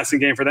in the passing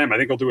game for them. I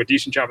think he'll do a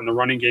decent job in the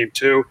running game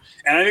too.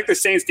 And I think the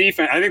Saints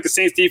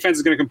defense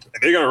is going to.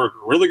 They got a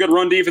really good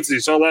run defense as you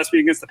saw last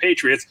week against the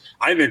Patriots.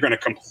 I think they're going to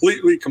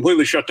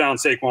completely shut down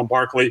Saquon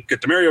Barkley.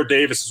 Demario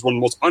Davis is one of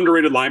the most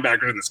underrated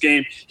linebackers in this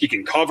game. He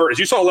can cover, as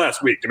you saw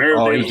last week.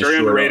 Demario Davis is very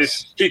underrated.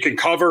 He can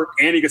cover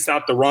and he can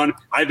stop the run.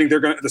 I think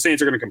the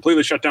Saints are going to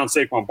completely shut down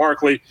Saquon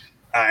Barkley.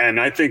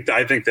 And I think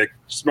that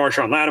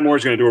Marshawn Lattimore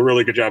is going to do a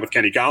really good job with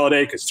Kenny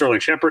Golladay because Sterling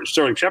Shepard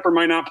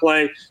might not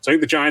play. So I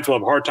think the Giants will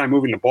have a hard time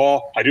moving the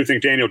ball. I do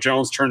think Daniel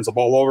Jones turns the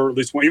ball over at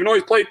least one. Even though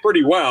he's played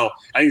pretty well,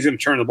 I think he's going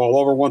to turn the ball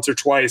over once or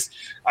twice.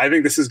 I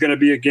think this is going to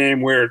be a game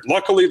where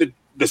luckily the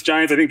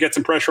Giants, I think, get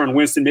some pressure on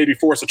Winston, maybe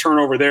force a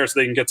turnover there so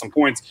they can get some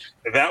points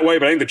that way.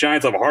 But I think the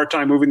Giants have a hard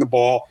time moving the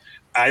ball.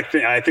 I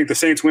think the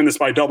Saints win this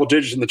by double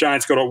digits and the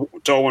Giants go to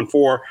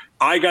 0-4.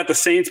 I got the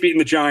Saints beating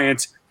the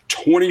Giants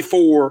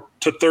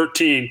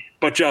 24-13.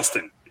 But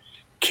Justin,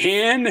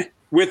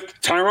 with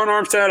Tyron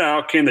Armstead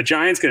out, can the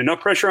Giants get enough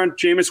pressure on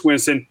Jameis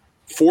Winston,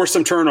 force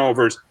some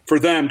turnovers for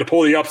them to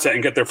pull the upset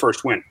and get their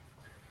first win?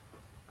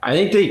 I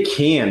think they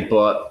can,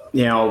 but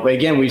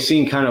again, we've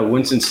seen kind of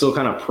Winston still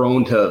kind of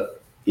prone to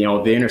the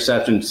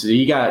interceptions.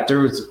 I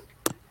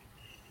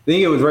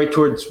think it was right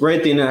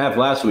at the end of the half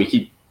last week.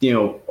 He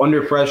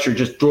under pressure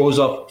just throws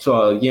up.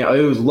 So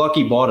it was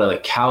lucky ball to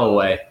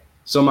Callaway.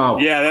 Somehow,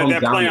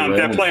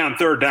 that play on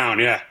third down,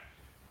 yeah.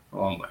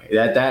 Oh my,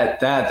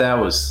 that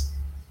was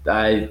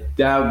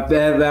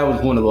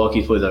one of the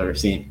luckiest plays I've ever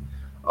seen.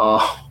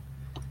 That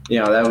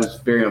was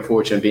very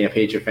unfortunate being a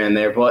Patriot fan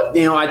there, but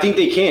I think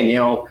they can.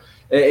 He'll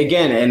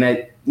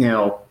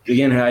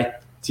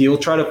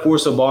try to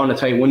force a ball in a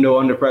tight window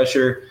under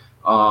pressure.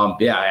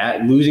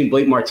 Losing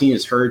Blake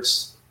Martinez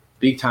hurts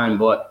big time,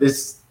 but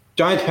this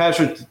Giants pass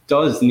rush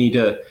does need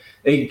to.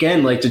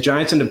 Again, like the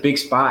Giants in a big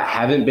spot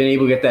haven't been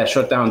able to get that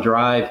shutdown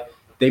drive.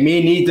 They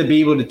may need to be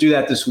able to do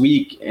that this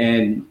week.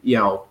 And,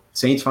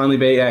 Saints finally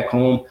back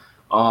home.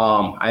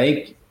 I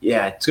think,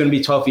 it's going to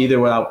be tough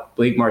either without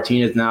Blake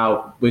Martinez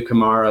now with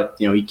Kamara.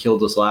 He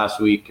killed us last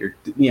week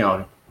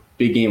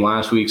big game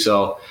last week.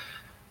 So,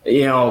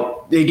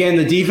 again,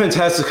 the defense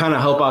has to kind of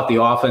help out the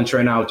offense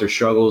right now with their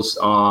struggles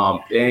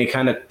and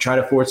kind of try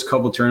to force a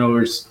couple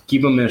turnovers,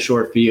 keep them in a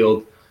short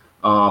field.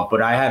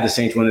 But I have the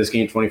Saints win this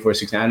game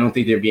 24-16. I don't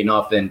think there'd be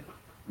enough. And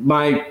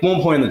my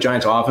one point in the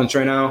Giants offense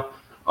right now,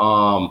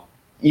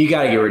 you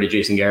got to get rid of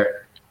Jason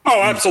Garrett. Oh,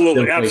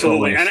 absolutely.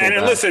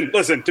 And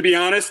listen, to be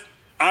honest,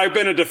 I've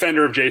been a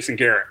defender of Jason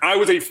Garrett. I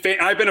was a fan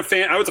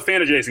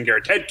of Jason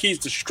Garrett. Ted Keys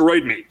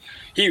destroyed me.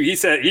 He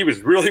said he was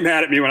really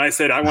mad at me when I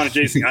said I like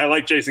Jason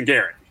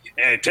Garrett.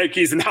 And Ted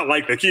Keys did not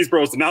like that. Keys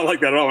Bros did not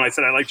like that at all when I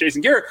said I like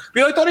Jason Garrett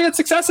because I thought he had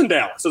success in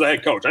Dallas as a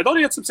head coach. I thought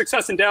he had some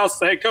success in Dallas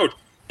as a head coach.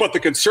 But the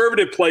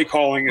conservative play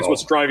calling is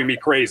what's driving me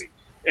crazy.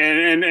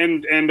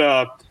 And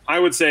I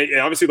would say,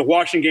 obviously, the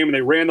Washington game when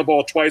they ran the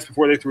ball twice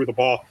before they threw the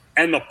ball,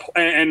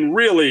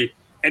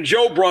 And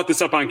Joe brought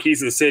this up on Keys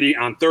to the City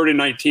on 3rd and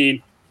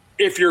 19.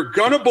 If you're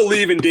going to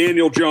believe in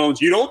Daniel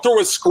Jones, you don't throw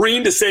a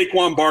screen to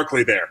Saquon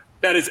Barkley there.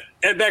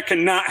 That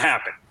cannot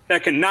happen.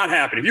 That cannot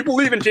happen. If you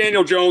believe in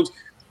Daniel Jones,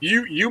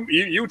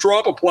 you draw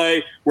up a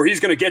play where he's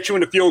going to get you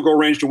into field goal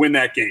range to win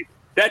that game.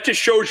 That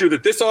just shows you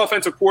that this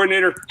offensive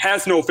coordinator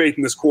has no faith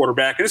in this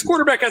quarterback. And this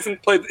quarterback hasn't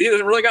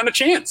really gotten a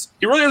chance.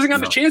 He really hasn't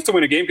gotten a chance to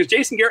win a game because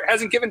Jason Garrett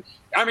hasn't given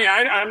 – I mean,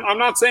 I'm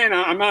not saying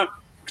I'm not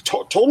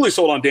totally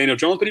sold on Daniel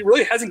Jones, but he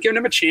really hasn't given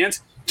him a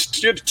chance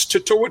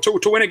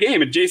to win a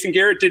game. And Jason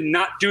Garrett did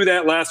not do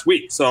that last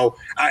week. So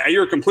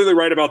you're completely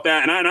right about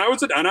that. And I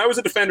was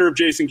a defender of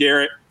Jason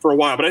Garrett for a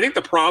while. But I think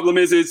the problem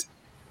is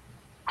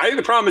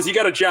he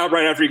got a job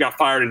right after he got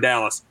fired in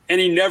Dallas, and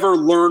he never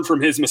learned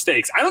from his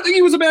mistakes. I don't think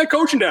he was a bad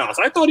coach in Dallas.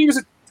 I thought he was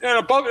a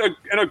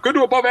good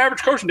to above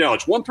average coach in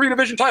Dallas. Won 3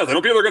 division titles. I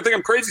know people are going to think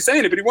I'm crazy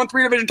saying it, but he won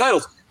 3 division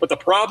titles. But the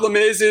problem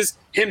is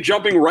him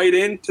jumping right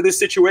into this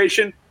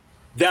situation.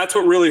 That's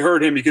what really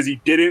hurt him because he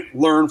didn't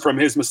learn from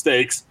his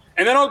mistakes.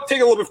 And then I'll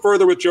take a little bit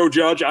further with Joe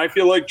Judge. I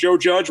feel like Joe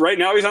Judge right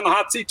now he's on the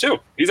hot seat too.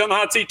 He's on the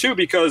hot seat too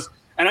because,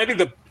 and I think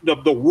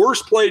the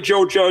worst play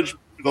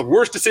the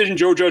worst decision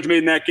Joe Judge made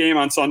in that game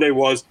on Sunday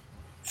was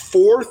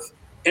 4th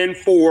and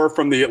 4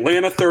 from the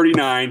Atlanta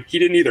 39. He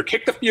didn't either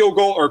kick the field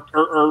goal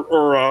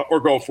or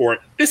go for it.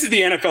 This is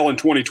the NFL in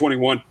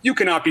 2021. You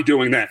cannot be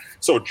doing that.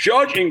 So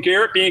Judge and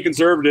Garrett being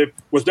conservative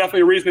was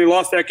definitely a reason they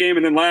lost that game.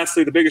 And then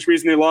lastly, the biggest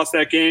reason they lost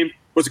that game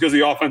was because of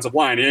the offensive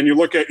line. And you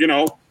look at,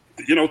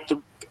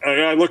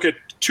 I look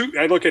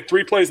at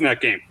 3 plays in that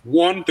game.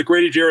 1, the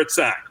Grady Jarrett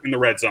sack in the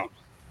red zone.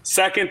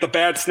 2nd, the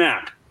bad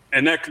snap.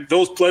 And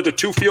those led to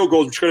 2 field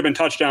goals, which could have been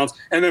touchdowns.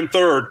 And then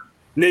 3rd,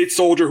 Nate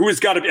Soldier, who has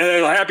got to be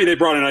happy they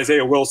brought in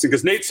Isaiah Wilson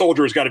because Nate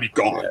Solder has got to be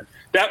gone. Yeah.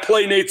 That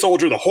play, Nate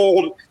Solder, the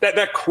hold,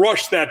 that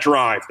crushed that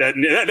drive.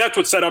 That's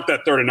what set up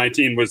that 3rd and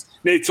 19 was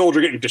Nate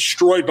Solder getting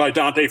destroyed by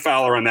Dante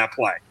Fowler on that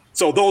play.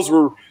 So those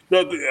were,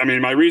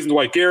 my reasons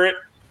why Garrett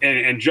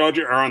and Judge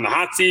are on the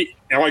hot seat,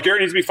 and why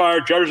Garrett needs to be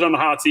fired, Judge is on the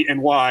hot seat,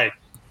 and why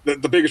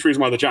the biggest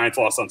reason why the Giants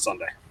lost on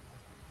Sunday.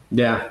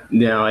 Yeah,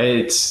 no,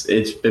 it's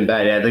been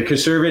bad. Yeah, the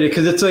conservative,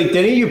 because it's like,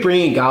 didn't you bring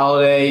in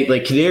Galladay?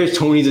 Like, Kadarius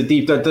Toney's a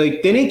deep threat.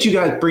 Like, didn't you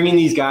guys bring in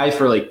these guys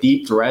for like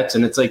deep threats?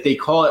 And it's like they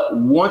call it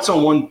once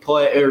on one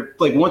play or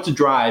like once a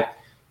drive,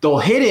 they'll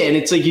hit it, and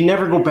it's like you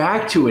never go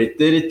back to it.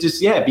 Then it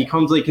just it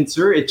becomes like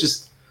conservative. It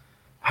just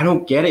I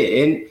don't get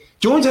it. And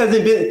Jones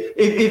hasn't been.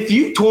 If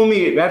you told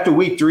me after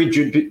week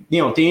 3,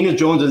 Daniel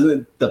Jones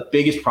isn't the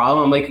biggest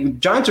problem, I'm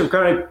like Giants are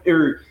kind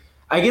of.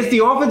 I guess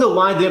the offensive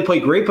line didn't play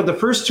great, but the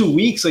first 2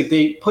 weeks, like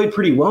they played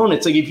pretty well. And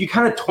it's like if you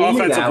kind of told me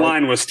that offensive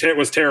line was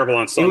terrible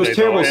on Sunday. It was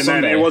terrible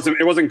Sunday. Then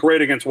it wasn't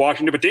great against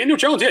Washington. But Daniel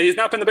Jones, he's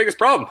not been the biggest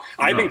problem.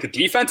 No. I think the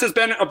defense has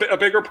been a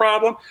bigger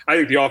problem. I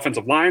think the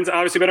offensive line's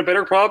obviously been a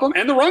bigger problem,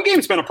 and the run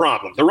game's been a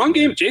problem. The run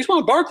game,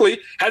 Jaquan Barkley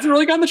hasn't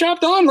really gotten the job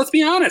done. Let's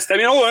be honest. I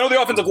know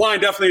the offensive line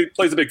definitely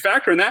plays a big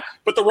factor in that,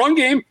 but the run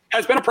game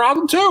has been a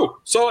problem too.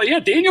 So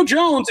Daniel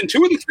Jones in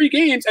 2 of the 3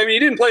 games. He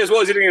didn't play as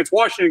well as he did against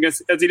Washington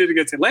as he did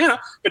against Atlanta,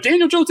 but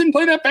Daniel Jones didn't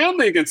play that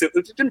badly against it.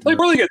 He didn't play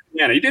poorly against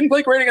Atlanta. He didn't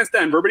play great against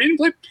Denver, but he didn't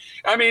play.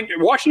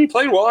 Washington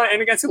played well,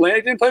 and against Atlanta,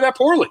 he didn't play that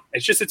poorly.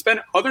 It's been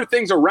other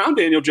things around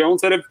Daniel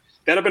Jones that have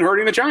been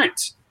hurting the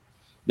Giants.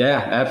 Yeah,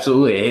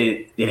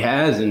 absolutely. It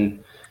has,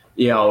 and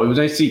it was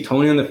nice to see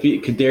Tony on the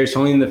field, Kadarius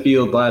Toney in the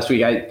field last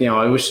week. I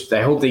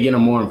hope they get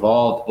him more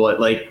involved, but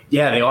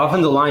the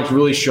offensive line's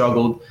really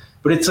struggled.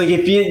 But it's like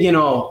if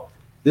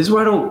this is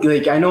why I don't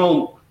like. I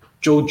know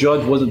Joe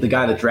Judge wasn't the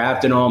guy that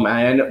drafted him,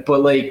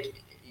 but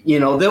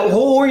the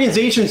whole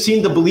organization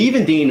seemed to believe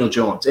in Daniel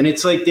Jones, and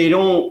it's like they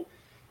don't.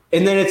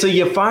 And then it's like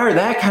you fire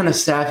that kind of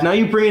staff. Now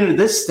you bring in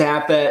this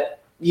staff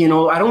that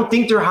I don't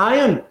think they're high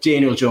on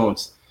Daniel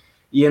Jones.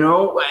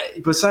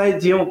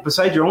 Besides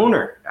your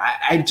owner,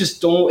 I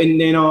just don't.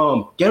 And then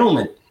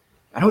Gettleman,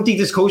 I don't think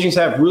this coaching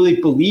staff really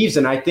believes,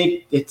 and I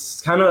think it's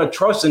kind of a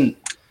trust. And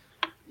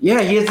he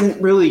hasn't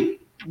really.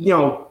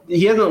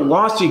 He hasn't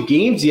lost you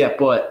games yet,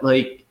 but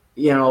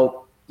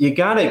you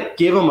got to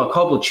give him a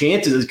couple of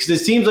chances because it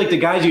seems like the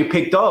guys you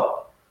picked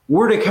up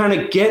were to kind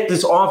of get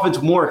this offense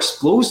more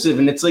explosive,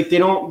 and it's like they're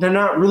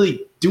not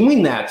really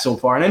doing that so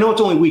far. And I know it's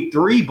only week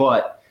 3,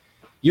 but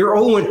you're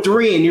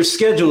 0-3 and your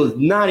schedule is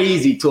not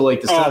easy till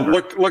December.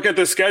 Look at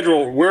the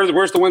schedule.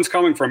 Where's the wins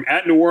coming from?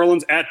 At New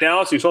Orleans, at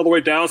Dallas. You saw the way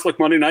Dallas looked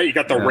Monday night. You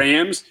got the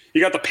Rams. You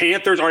got the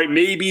Panthers. All right,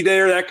 maybe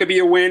that could be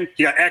a win.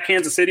 You got at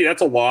Kansas City.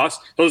 That's a loss.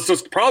 So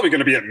it's probably going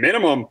to be at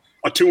minimum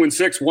a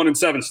 2-6,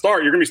 1-7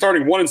 start. You're going to be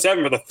starting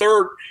 1-7 for the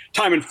 3rd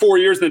time in 4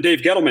 years in the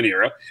Dave Gettleman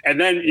era.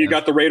 And then you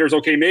got the Raiders.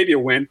 Okay, maybe a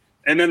win.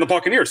 And then the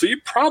Buccaneers. So you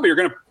probably are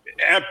going to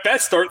at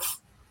best start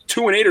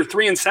 2-8 or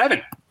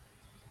 3-7.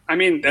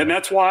 And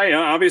that's why,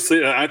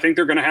 obviously, I think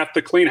they're going to have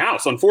to clean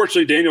house.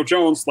 Unfortunately, Daniel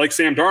Jones, like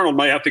Sam Darnold,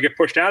 might have to get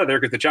pushed out of there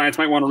because the Giants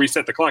might want to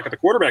reset the clock at the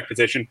quarterback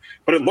position.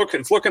 But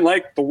it's looking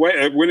like the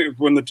way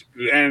with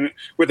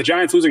the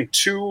Giants losing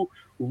two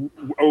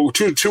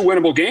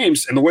winnable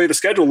games and the way the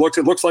schedule looks,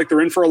 it looks like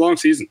they're in for a long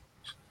season.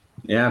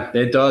 Yeah,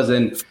 it does.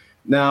 And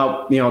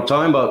Now,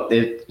 talking about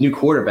the new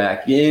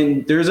quarterback,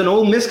 and there's an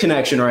old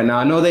misconnection right now.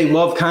 I know they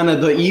love kind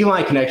of the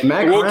Eli connection.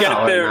 Matt we'll Corral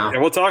get there, right now.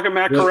 and we'll talk about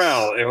Matt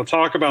Corral, and we'll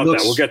talk about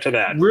that. We'll get to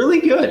that. Really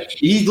good.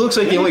 He looks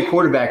like the only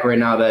quarterback right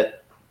now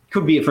that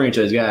could be a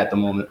franchise guy at the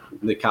moment,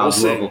 the college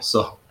level.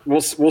 So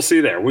we'll see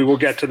there. We will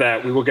get to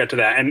that.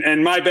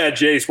 And my bad,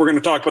 Jace. We're going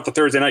to talk about the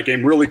Thursday night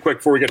game really quick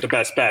before we get to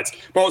best bets.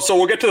 Well, so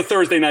we'll get to the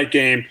Thursday night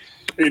game.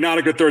 Not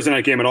a good Thursday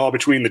night game at all.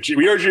 We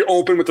usually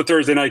open with the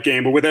Thursday night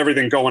game, but with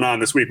everything going on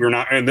this week, we're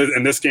not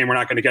in this game. We're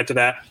not going to get to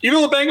that. Even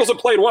though the Bengals have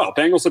played well,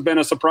 Bengals have been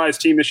a surprise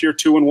team this year,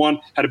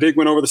 2-1, had a big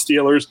win over the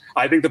Steelers.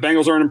 I think the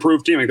Bengals are an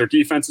improved team. I think their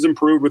defense has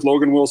improved with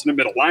Logan Wilson at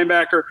middle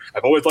linebacker.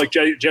 I've always liked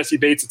Jesse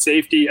Bates at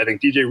safety. I think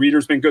DJ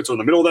Reader's been good. So in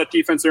the middle of that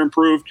defense, they're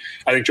improved.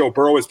 I think Joe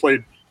Burrow has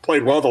played well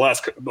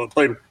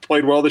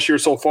played well this year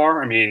so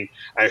far. I mean,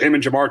 him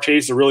and Jamar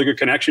Chase is a really good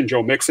connection.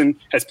 Joe Mixon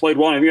has played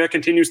well. And I think that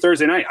continues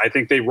Thursday night. I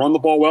think they run the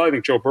ball well. I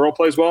think Joe Burrow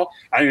plays well.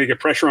 I think they get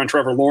pressure on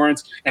Trevor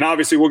Lawrence. And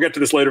obviously, we'll get to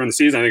this later in the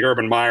season. I think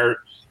Urban Meyer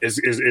is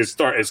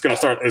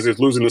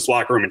losing this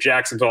locker room in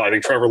Jacksonville. I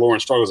think Trevor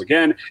Lawrence struggles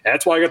again.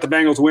 That's why I got the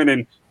Bengals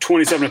winning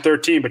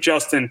 27-13. But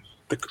Justin,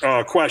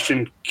 the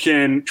question: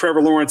 can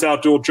Trevor Lawrence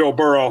outduel Joe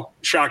Burrow,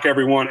 shock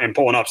everyone, and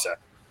pull an upset?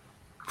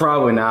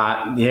 Probably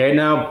not. Yeah.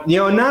 Now,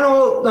 not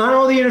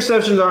all the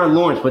interceptions are on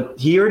Lawrence, but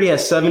he already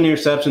has 7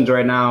 interceptions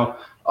right now.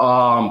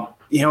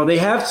 They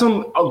have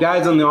some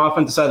guys on the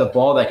offensive side of the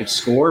ball that could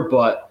score,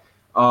 but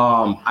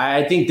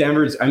I think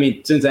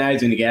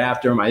Cincinnati's going to get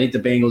after him. I think the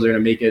Bengals are going to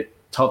make it a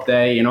tough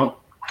day.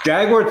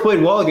 Jaguars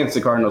played well against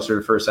the Cardinals for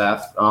the first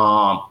half,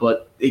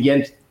 but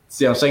again,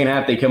 second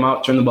half they come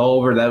out, turn the ball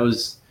over. That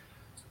was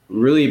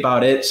really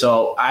about it.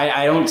 So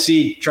I don't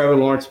see Trevor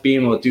Lawrence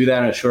being able to do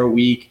that in a short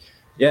week.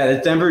 Yeah, the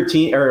Denver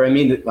team, I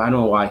don't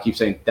know why I keep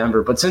saying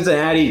Denver, but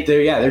Cincinnati,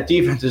 their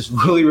defense is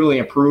really, really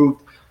improved.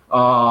 They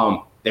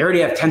already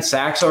have 10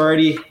 sacks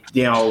already.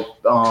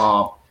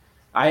 I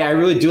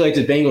really do like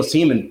the Bengals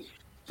team, and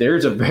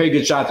there's a very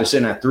good shot they're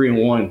sitting at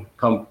 3-1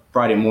 come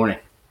Friday morning.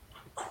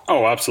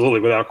 Oh, absolutely,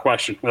 without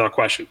question.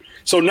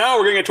 So now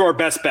we're going to get to our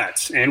best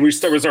bets, and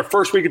it was our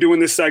first week of doing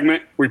this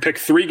segment. We pick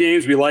 3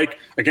 games we like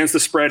against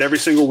the spread every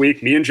single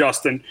week. Me and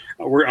Justin,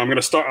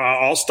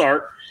 I'll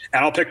start.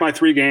 And I'll pick my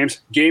 3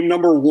 games. Game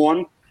number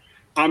 1,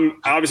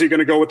 I'm obviously going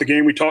to go with the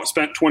game we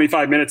spent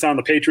 25 minutes on,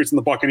 the Patriots and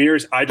the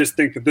Buccaneers. I just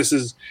think that this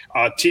is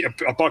a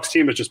Bucs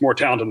team that's just more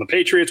talented than the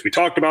Patriots. We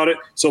talked about it.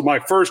 So my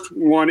first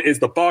one is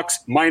the Bucs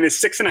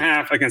minus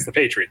 6.5 against the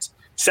Patriots.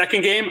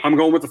 Second game, I'm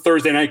going with the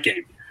Thursday night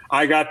game.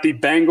 I got the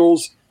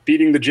Bengals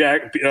beating the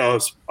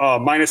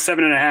minus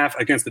 7.5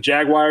 against the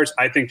Jaguars.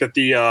 I think that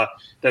the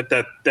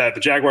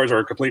Jaguars are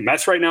a complete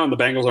mess right now, and the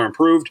Bengals are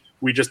improved.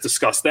 We just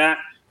discussed that.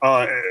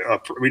 And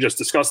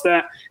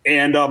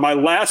my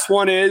last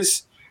one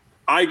is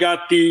I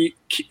got the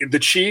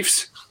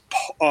Chiefs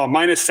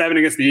minus 7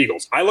 against the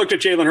Eagles. I looked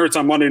at Jalen Hurts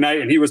on Monday night,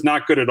 and he was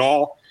not good at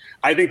all.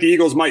 I think the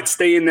Eagles might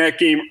stay in that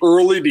game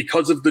early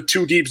because of the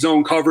 2 deep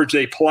zone coverage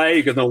they play,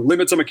 because they'll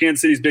limit some of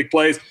Kansas City's big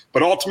plays.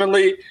 But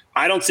ultimately,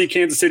 I don't see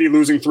Kansas City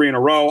losing 3 in a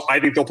row.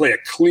 I think they'll play a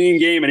clean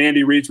game, and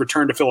Andy Reid's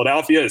return to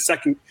Philadelphia. His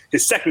second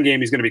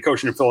game he's going to be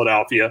coaching in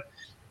Philadelphia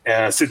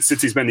since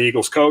he's been the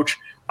Eagles coach.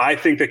 I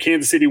think that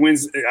Kansas City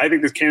wins. I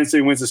think that Kansas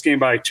City wins this game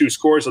by 2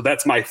 scores. So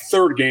that's my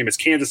third game is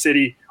Kansas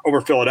City over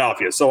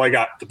Philadelphia. So I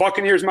got the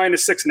Buccaneers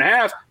minus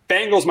 6.5,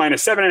 Bengals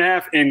minus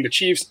 7.5, and the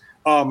Chiefs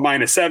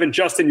minus 7.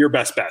 Justin, your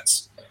best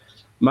bets.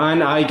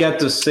 Mine, I got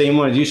the same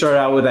one as you started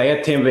out with. I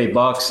got Tampa Bay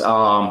Bucks.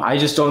 I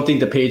just don't think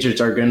the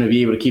Patriots are going to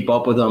be able to keep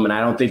up with them, and I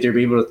don't think they'll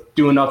be able to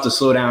do enough to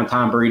slow down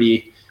Tom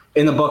Brady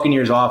in the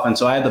Buccaneers offense.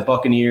 So I had the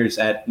Buccaneers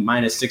at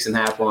minus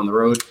 6.5 on the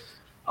road.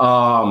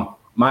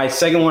 My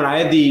second one, I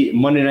had the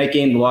Monday night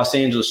game, the Los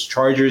Angeles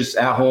Chargers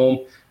at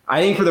home.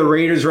 I think for the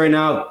Raiders right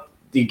now,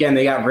 again,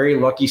 they got very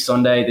lucky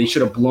Sunday. They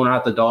should have blown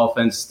out the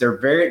Dolphins. They're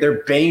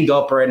banged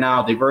up right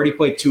now. They've already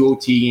played 2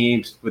 OT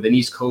games with an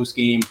East Coast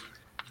game. They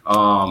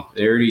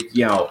already,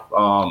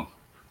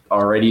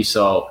 already.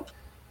 So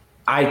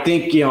I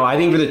think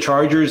for the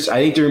Chargers,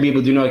 I think they're gonna be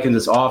able to do nothing in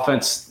this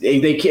offense.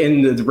 They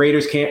can. The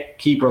Raiders can't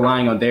keep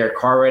relying on Derek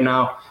Carr right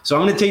now. So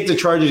I'm gonna take the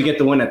Chargers to get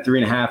the win at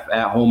 3.5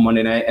 at home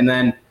Monday night, and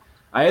then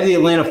I had the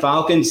Atlanta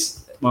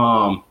Falcons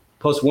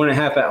plus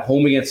 1.5 at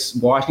home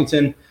against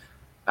Washington.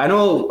 I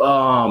know,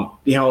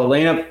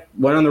 Atlanta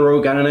went on the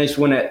road, got a nice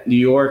win at New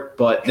York,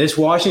 but this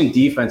Washington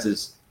defense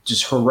is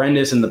just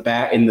horrendous in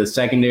the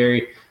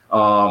secondary.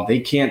 They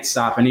can't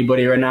stop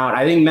anybody right now.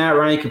 I think Matt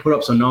Ryan can put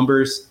up some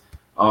numbers.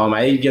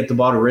 I think get the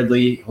ball to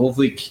Ridley,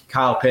 hopefully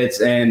Kyle Pitts,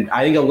 and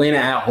I think Atlanta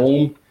at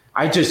home.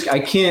 I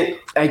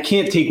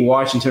can't take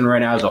Washington right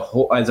now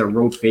as a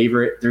road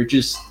favorite. They're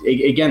just,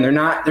 again, they're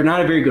not a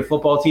very good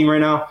football team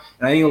right now,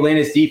 and I think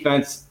Atlanta's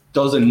defense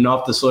does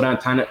enough to slow down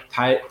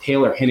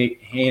Taylor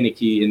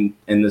Heinicke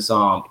in this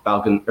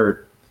Falcon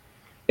or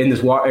in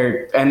this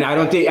water. And I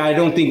don't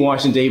think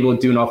Washington's able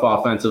to do enough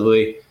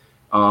offensively.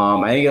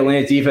 I think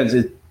Atlanta's defense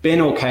has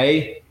been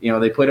okay.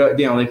 They played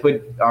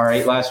all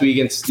right last week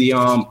against the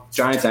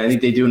Giants. I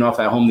think they do enough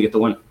at home to get the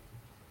win.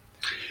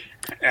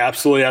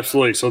 Absolutely,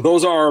 absolutely. So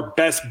those are our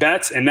best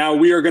bets, and now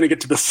we are going to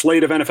get to the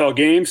slate of NFL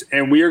games,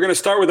 and we are going to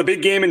start with a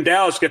big game in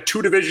Dallas. You got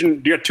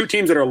two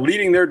teams that are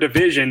leading their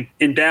division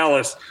in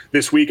Dallas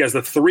this week as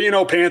the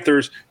 3-0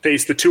 Panthers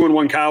face the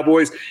 2-1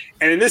 Cowboys.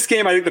 And in this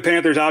game, I think the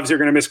Panthers obviously are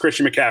going to miss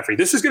Christian McCaffrey.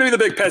 This is going to be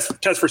the big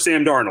test for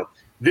Sam Darnold.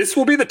 This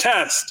will be the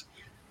test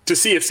to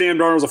see if Sam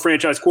Darnold is a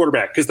franchise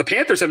quarterback, because the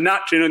Panthers have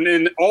not,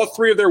 in all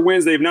 3 of their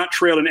wins, they have not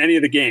trailed in any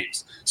of the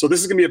games. So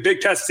this is going to be a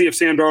big test to see if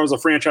Sam Darnold is a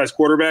franchise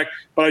quarterback.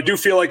 But I do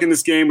feel like in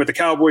this game with the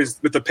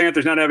Cowboys, with the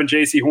Panthers not having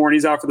J.C. Horn,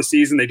 he's out for the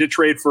season. They did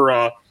trade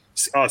for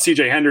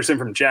C.J. Henderson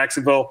from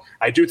Jacksonville.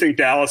 I do think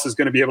Dallas is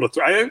going to be able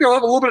to I think they'll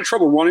have a little bit of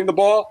trouble running the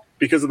ball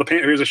because of the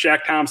Panthers. There's a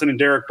Shaq Thompson and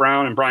Derek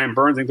Brown and Brian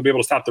Burns. I think they'll be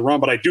able to stop the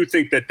run. But I do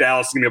think that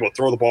Dallas is going to be able to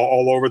throw the ball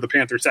all over the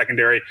Panthers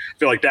secondary. I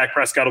feel like Dak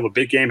Prescott will have a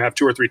big game, have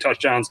 2 or 3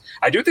 touchdowns.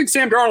 I do think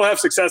Sam Darnold will have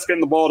success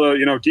getting the ball to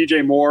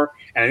DJ Moore,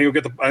 and I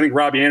think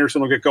Robbie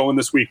Anderson will get going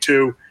this week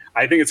too.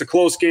 I think it's a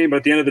close game, but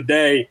at the end of the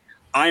day,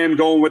 I am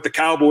going with the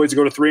Cowboys to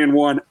go to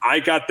 3-1. I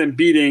got them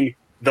beating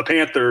the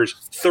Panthers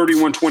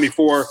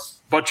 31-24.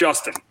 But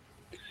Justin,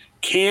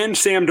 can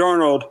Sam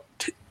Darnold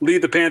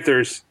lead the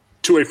Panthers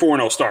to a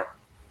 4-0 start?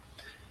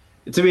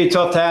 It's going to be a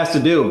tough task to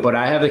do, but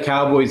I have the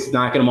Cowboys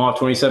knocking them off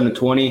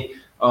 27-20.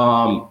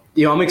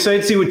 I'm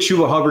excited to see what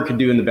Chuba Hubbard could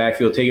do in the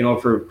backfield, taking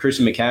over for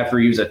Christian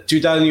McCaffrey. He was a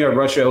 2,000-yard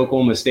rusher at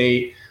Oklahoma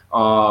State.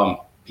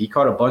 He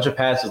caught a bunch of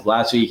passes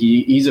last week.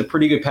 He's a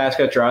pretty good pass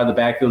catcher out of the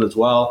backfield as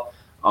well.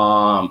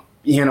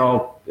 He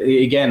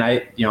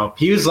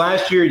was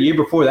last year, the year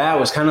before that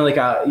was kind of like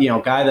a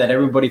guy that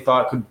everybody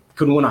thought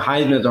could win a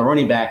Heisman as a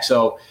running back.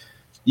 So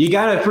you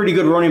got a pretty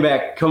good running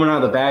back coming out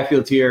of the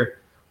backfield here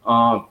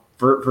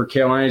for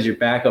Carolina as your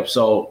backup.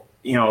 So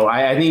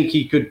I think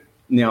he could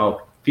if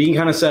he can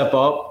kind of step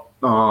up.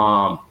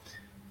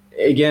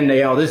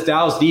 This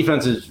Dallas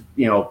defense is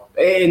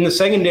in the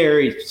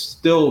secondary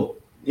still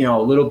a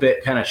little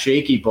bit kind of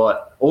shaky,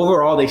 but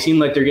overall they seem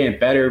like they're getting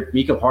better.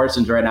 Micah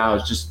Parsons right now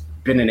has just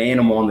been an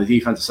animal on the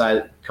defensive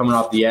side coming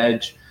off the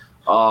edge.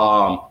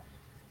 And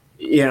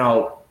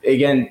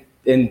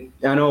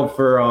I know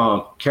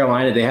for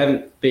Carolina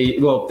they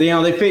played well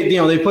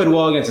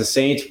against the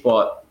Saints,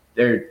 but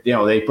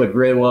they played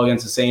really well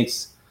against the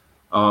Saints.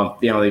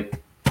 They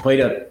played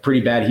a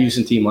pretty bad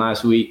Houston team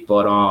last week,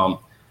 but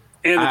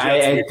and the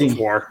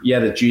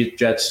Jets the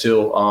Jets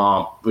too,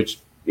 which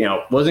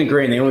wasn't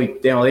great. And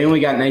they only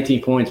got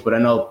 19 points, but I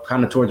know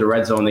kind of towards the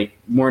red zone they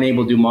weren't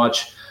able to do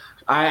much.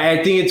 I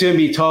think it's going to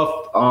be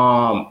tough.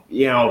 I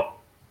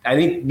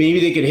think maybe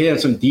they could hit on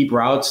some deep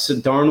routes to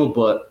Darnold,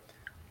 but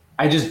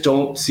I just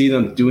don't see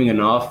them doing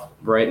enough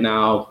right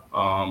now.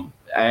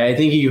 I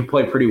think he could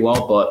play pretty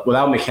well, but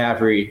without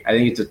McCaffrey, I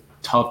think it's a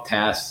tough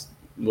task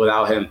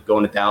without him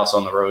going to Dallas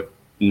on the road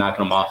and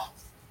knocking them off.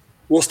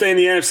 We'll stay in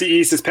the NFC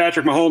East as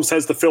Patrick Mahomes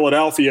heads to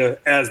Philadelphia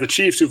as the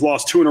Chiefs, who've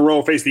lost 2 in a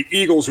row, face the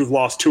Eagles, who've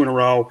lost 2 in a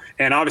row.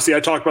 And obviously I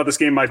talked about this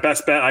game, my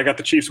best bet. I got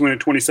the Chiefs winning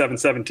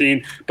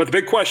 27-17. But the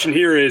big question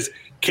here is,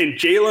 can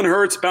Jalen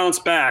Hurts bounce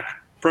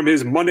back from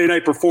his Monday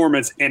night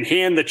performance and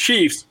hand the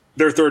Chiefs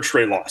their 3rd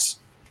straight loss?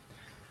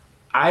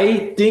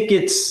 I think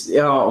it's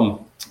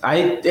I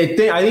think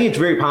it's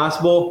very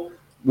possible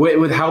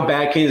with how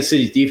bad Kansas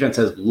City's defense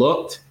has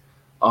looked.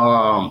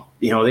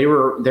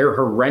 They're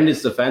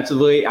horrendous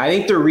defensively. I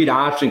think their read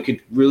option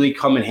could really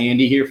come in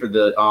handy here for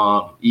the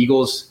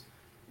Eagles.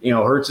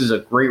 Hurts is a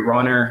great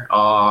runner.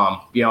 I'd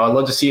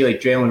love to see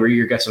like Jalen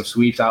Reagor get some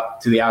sweeps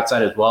out to the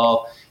outside as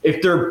well.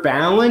 If they're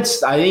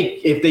balanced, I think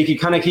if they could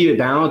kind of keep it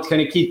balanced,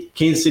 kind of keep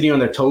Kansas City on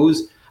their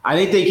toes, I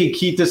think they could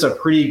keep this a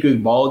pretty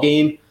good ball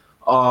game.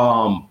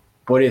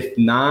 But if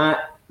not,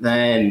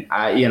 then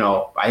I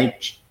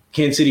think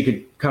Kansas City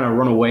could kind of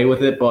run away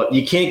with it. But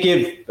you can't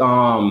give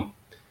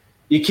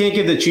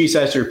the Chiefs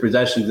extra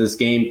possessions in this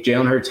game.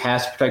 Jalen Hurts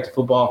has to protect the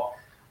football.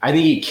 I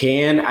think he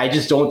can. I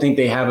just don't think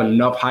they have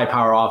enough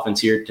high-power offense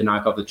here to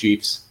knock off the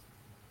Chiefs.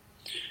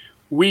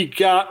 We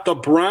got the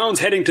Browns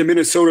heading to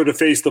Minnesota to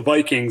face the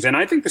Vikings, and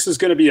I think this game's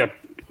going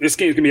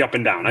to be up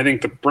and down. I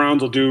think the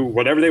Browns will do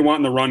whatever they want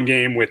in the run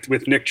game with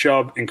Nick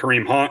Chubb and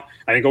Kareem Hunt.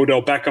 I think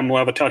Odell Beckham will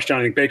have a touchdown.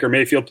 I think Baker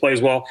Mayfield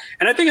plays well.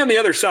 And I think on the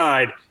other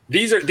side,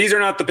 these are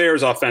not the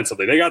Bears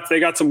offensively. They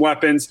got some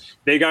weapons.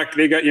 They got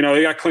Clint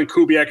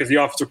Kubiak as the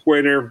offensive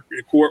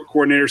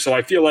coordinator. So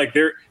I feel like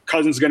their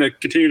Cousins going to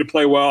continue to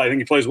play well. I think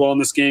he plays well in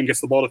this game. Gets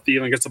the ball to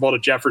Thielen, gets the ball to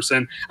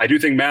Jefferson. I do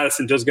think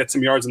Madison does get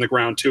some yards on the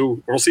ground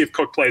too. We'll see if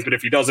Cook plays, but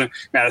if he doesn't,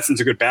 Madison's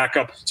a good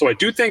backup. So I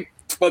do think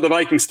the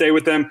Vikings stay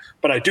with them,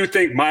 but I do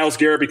think Myles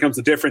Garrett becomes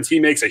the difference. He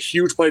makes a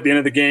huge play at the end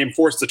of the game,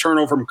 forces a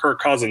turnover from Kirk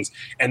Cousins,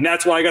 and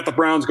that's why I got the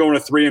Browns going to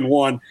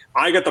 3-1.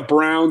 I got the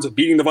Browns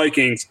beating the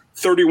Vikings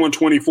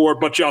 31-24.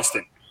 But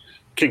Justin,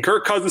 can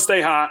Kirk Cousins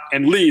stay hot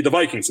and lead the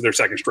Vikings to their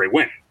 2nd straight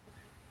win?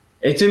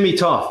 It's going to be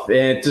tough.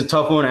 It's a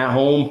tough one at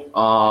home,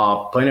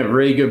 playing a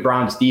really good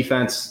Browns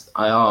defense.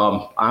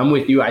 I'm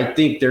with you. I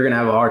think they're going to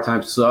have a hard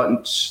time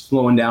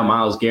slowing down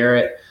Myles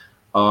Garrett.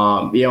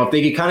 If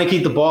they could kind of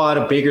keep the ball out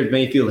of Baker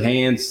Mayfield's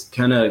hands,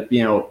 kind of,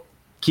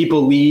 keep a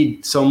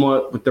lead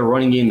somewhat with the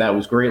running game that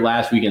was great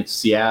last week against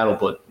Seattle,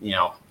 but,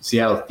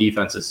 Seattle's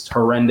defense is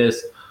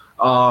horrendous.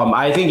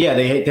 I think,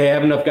 they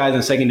have enough guys in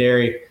the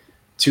secondary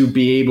to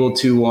be able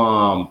to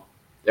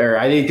or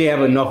I think they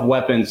have enough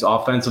weapons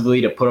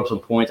offensively to put up some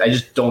points. I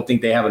just don't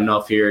think they have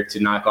enough here to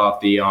knock off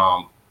the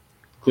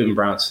Cleveland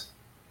Browns.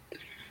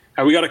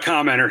 We got a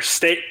commenter.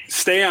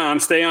 Stay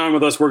on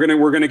with us. We're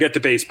gonna get to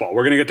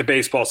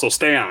baseball. So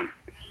stay on.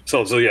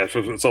 So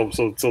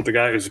the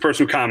guy, the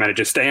person who commented,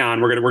 just stay on.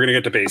 We're gonna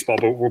get to baseball,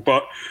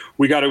 but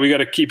we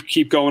gotta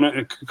keep going on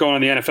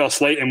the NFL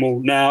slate,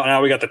 and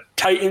now we got the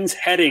Titans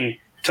heading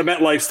to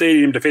MetLife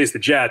Stadium to face the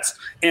Jets.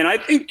 And I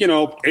think,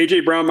 A.J.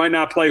 Brown might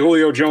not play.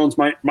 Julio Jones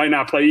might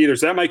not play either.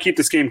 So that might keep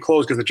this game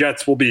close because the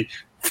Jets will be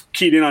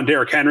keyed in on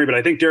Derrick Henry. But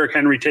I think Derrick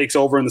Henry takes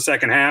over in the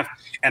second half.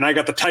 And I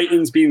got the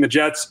Titans beating the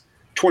Jets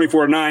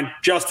 24-9.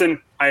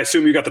 Justin, I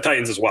assume you got the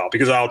Titans as well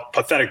because of how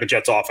pathetic the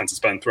Jets offense has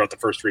been throughout the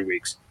first 3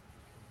 weeks.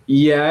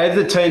 Yeah, I have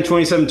the Titans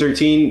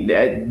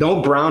 27-13.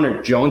 No Brown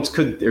or Jones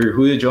or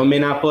Julio Jones may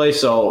not play.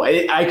 So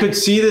I could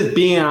see this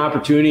being an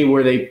opportunity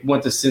where they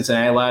went to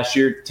Cincinnati last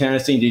year.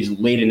 Tennessee just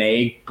laid an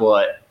egg,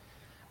 but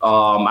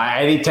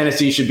I think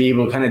Tennessee should be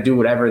able to kind of do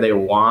whatever they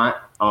want.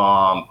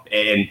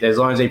 And as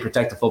long as they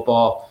protect the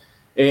football,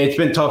 it's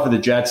been tough for the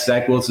Jets.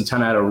 Zach Wilson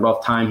kind of had a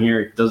rough time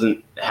here.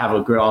 Doesn't have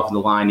a good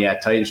offensive line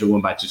yet. Titans should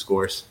win by 2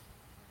 scores.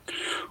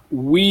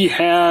 We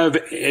have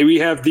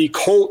the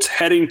Colts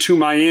heading to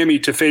Miami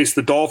to face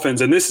the Dolphins,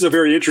 and this is a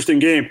very interesting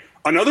game.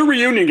 Another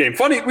reunion game.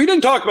 Funny, we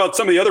didn't talk about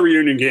some of the other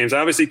reunion games.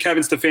 Obviously,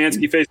 Kevin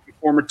Stefanski faced the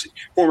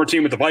former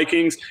team with the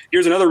Vikings.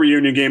 Here's another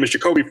reunion game as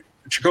Jacoby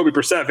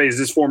Brissett faces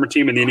his former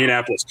team in the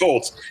Indianapolis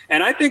Colts.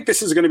 And I think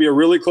this is going to be a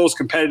really close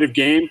competitive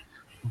game,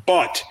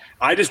 but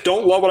I just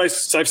don't love what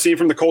I've seen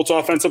from the Colts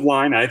offensive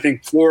line. I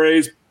think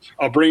Flores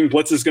bringing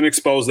blitz is going to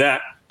expose that.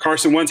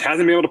 Carson Wentz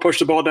hasn't been able to push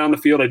the ball down the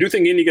field. I do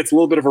think Indy gets a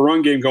little bit of a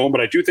run game going, but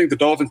I do think the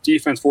Dolphins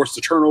defense forces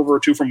a turnover or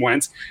 2 from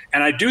Wentz.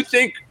 And I do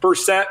think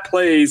Brissett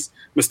plays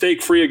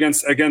mistake-free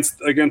against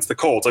the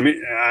Colts. I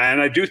mean,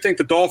 and I do think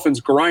the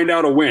Dolphins grind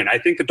out a win. I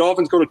think the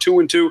Dolphins go to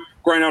 2-2,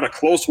 grind out a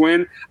close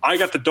win. I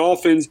got the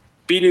Dolphins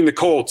beating the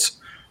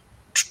Colts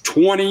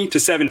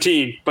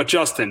 20-17. But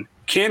Justin,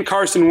 can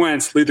Carson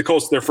Wentz lead the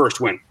Colts to their first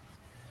win?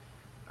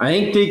 I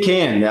think they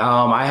can.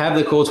 I have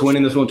the Colts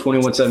winning this one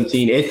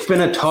 21-17. It's been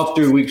a tough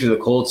 3 weeks for the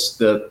Colts.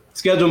 The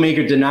schedule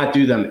maker did not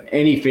do them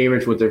any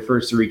favors with their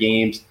first 3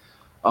 games.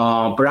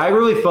 But I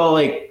really felt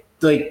like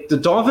the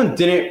Dolphins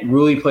didn't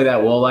really play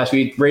that well last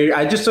week.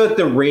 I just thought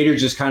the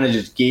Raiders just kind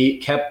of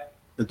kept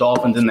the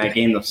Dolphins in that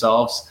game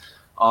themselves.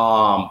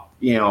 The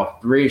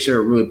Raiders should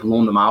have really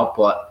blown them out.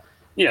 But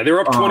yeah, they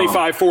were up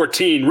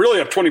 25-14, really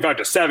up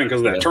 25-7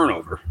 because of that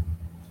turnover.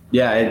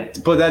 Yeah,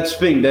 but that's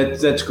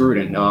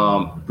Gruden.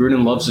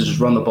 Gruden loves to just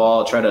run the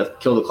ball, try to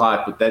kill the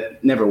clock, but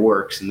that never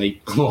works, and they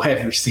blow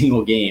every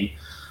single game.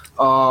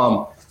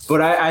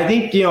 But I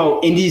think,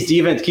 Indy's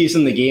defense keeps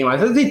them in the game. I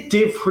thought they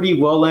did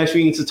pretty well last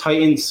week against the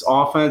Titans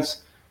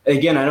offense.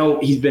 Again, I know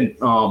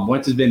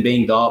Wentz has been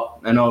banged up.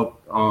 I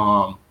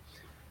know,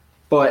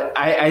 but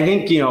I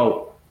think,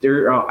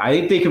 I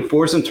think they can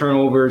force some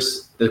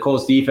turnovers, the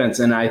Colts defense,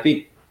 and I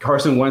think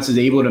Carson Wentz is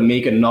able to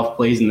make enough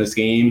plays in this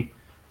game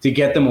to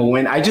get them a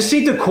win. I just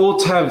think the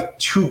Colts have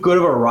too good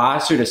of a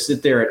roster to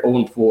sit there at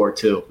 0-4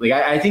 too. Like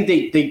I think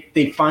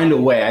they find a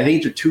way. I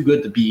think they're too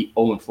good to be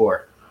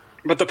 0-4.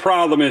 But the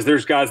problem is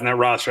there's guys in that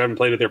roster who haven't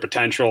played at their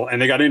potential, and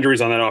they got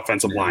injuries on that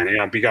offensive line.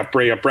 You got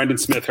Brendan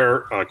Smith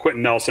hurt,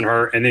 Quentin Nelson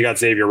hurt, and they got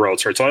Xavier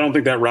Rhodes hurt. So I don't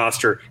think that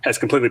roster has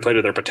completely played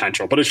to their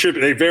potential. But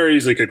they very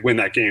easily could win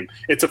that game.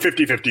 It's a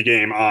 50-50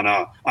 game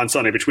on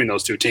Sunday between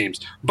those two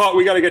teams. But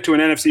we got to get to an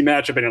NFC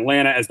matchup in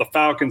Atlanta as the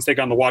Falcons take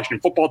on the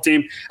Washington football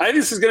team. I think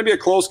this is going to be a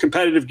close,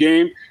 competitive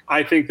game.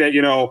 I think that,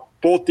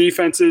 both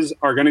defenses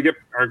are going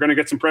to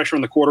get some pressure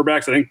on the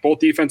quarterbacks. I think both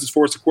defenses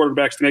force the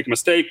quarterbacks to make a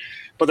mistake.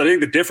 But I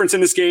think the difference in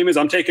this game is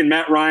I'm taking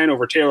Matt Ryan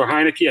over Taylor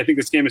Heineke. I think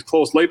this game is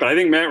close late, but I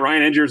think Matt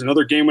Ryan engineers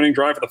another game-winning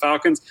drive for the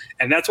Falcons,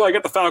 and that's why I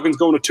got the Falcons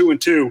going to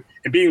 2-2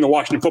 and beating the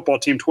Washington football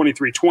team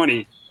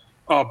 23-20.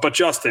 But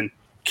Justin,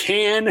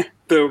 can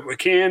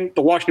the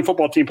Washington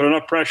football team put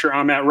enough pressure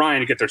on Matt Ryan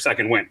to get their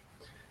second win?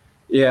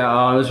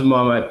 Yeah, this is one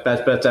of my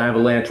best bets. I have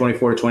Atlanta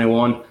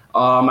 24-21.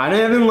 I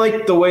didn't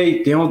like the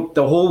way, the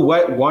whole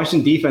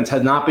Washington defense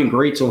has not been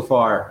great so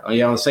far.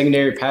 The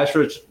secondary pass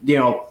rush,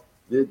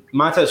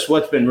 Montez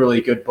Sweat's been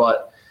really good,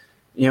 but,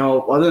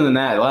 other than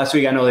that, last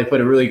week I know they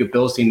put a really good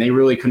Bills team. They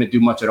really couldn't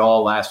do much at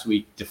all last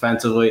week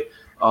defensively.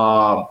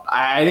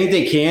 I think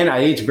they can. I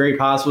think it's very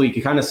possible. You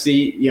can kind of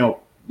see,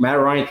 Matt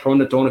Ryan's prone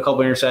to throwing a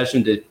couple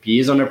interceptions. He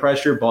is under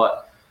pressure,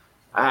 but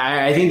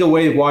I think the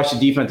way the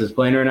Washington defense is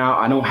playing right now,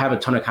 I don't have a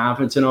ton of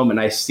confidence in them, and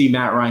I see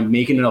Matt Ryan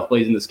making enough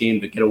plays in this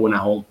game to get a win at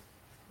home.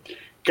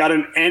 Got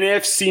an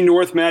NFC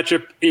North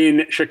matchup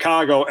in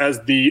Chicago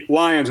as the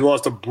Lions, who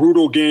lost a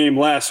brutal game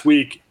last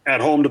week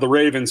at home to the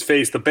Ravens,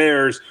 face the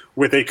Bears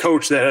with a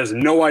coach that has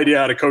no idea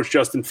how to coach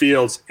Justin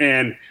Fields.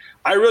 And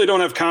I really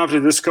don't have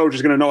confidence this coach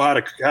is going to know how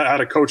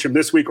to coach him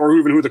this week or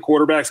even who the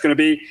quarterback's going to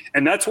be.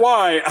 And that's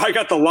why I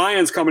got the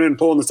Lions coming in and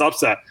pulling this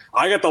upset.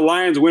 I got the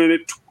Lions winning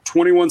it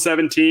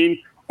 21-17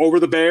 over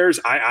the Bears.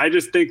 I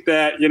just think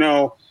that,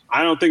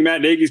 I don't think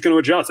Matt Nagy's going to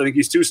adjust. I think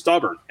he's too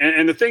stubborn.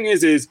 And the thing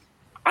is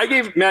I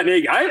gave Matt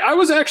Nagy – I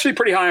was actually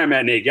pretty high on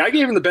Matt Nagy. I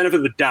gave him the benefit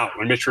of the doubt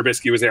when Mitch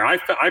Trubisky was there. I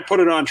put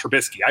it on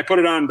Trubisky. I put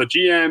it on the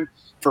GM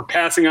for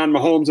passing on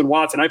Mahomes and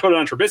Watson. I put it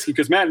on Trubisky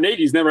because Matt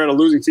Nagy's never had a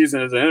losing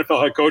season as an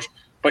NFL head coach.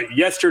 But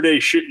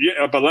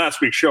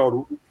last week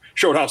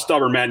showed how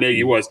stubborn Matt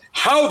Nagy was.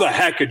 How the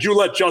heck could you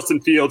let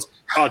Justin Fields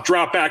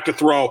drop back to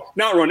throw,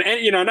 not run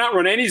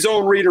any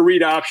zone read or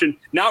read option,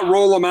 not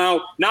roll him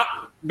out, not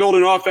build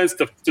an offense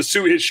to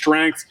suit his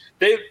strengths?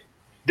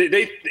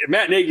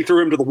 Matt Nagy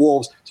threw him to the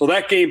wolves. So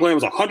that game plan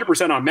was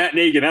 100% on Matt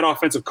Nagy, and that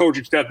offensive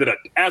coaching staff did an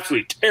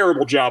absolutely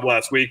terrible job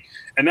last week.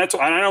 And I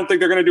don't think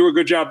they're going to do a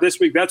good job this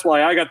week. That's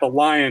why I got the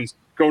Lions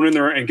going in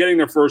there and getting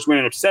their first win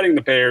and upsetting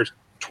the Bears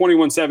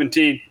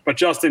 21-17. But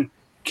Justin,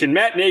 can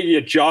Matt Nagy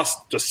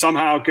adjust to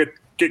somehow can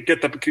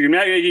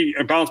Matt Nagy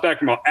bounce back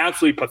from an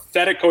absolutely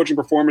pathetic coaching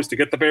performance to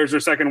get the Bears their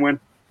second win?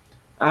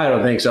 I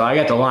don't think so. I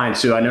got the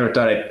Lions too. I never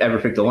thought I'd ever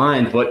pick the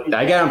Lions, but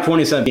I got them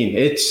 2017.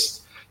 I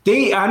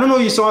don't know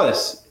if you saw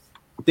this.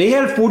 They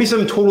had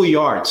 47 total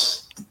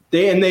yards.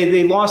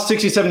 They lost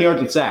 67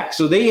 yards in sacks.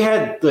 So they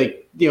had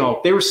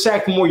they were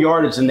sacked more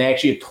yardage than they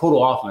actually had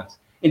total offense.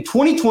 In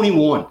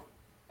 2021,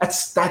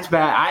 that's bad.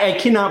 I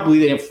cannot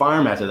believe they didn't fire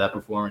him after that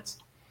performance.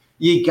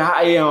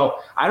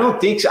 I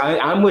don't think so.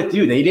 I'm with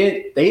you.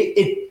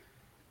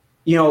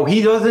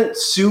 He doesn't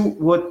suit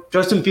what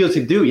Justin Fields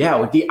can do. Yeah,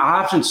 with the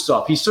option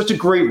stuff. He's such a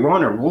great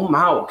runner. Roll him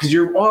out because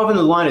your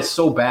offensive line is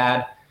so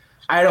bad.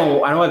 I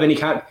don't have any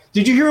kind.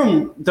 Did you hear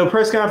him the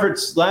press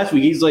conference last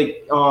week? He's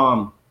like,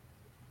 we're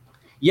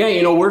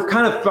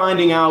kind of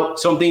finding out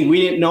something we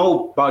didn't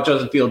know about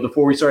Justin Fields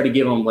before we started to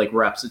give him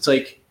reps. It's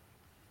like,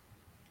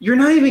 you're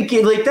not even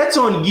getting, that's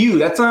on you.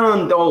 That's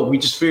not on, we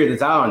just figured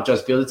this out on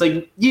Justin Fields. It's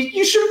like,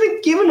 you should have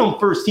been giving them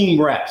first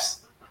team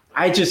reps.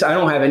 I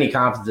don't have any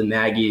confidence in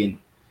Nagy. And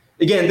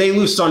again, they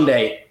lose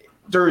Sunday.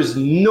 There is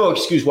no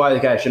excuse why the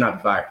guy should not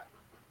be fired.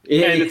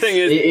 The thing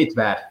is, it's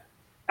bad.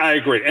 I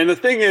agree. And the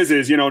thing is,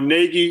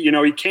 Nagy,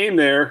 he came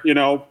there,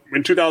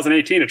 in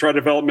 2018 to try to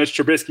develop Mitch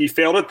Trubisky,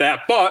 failed at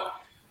that. But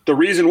the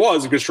reason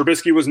was because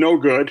Trubisky was no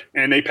good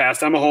and they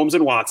passed on Mahomes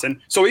and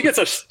Watson. So he gets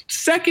a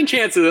second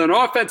chance as an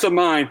offensive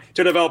mind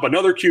to develop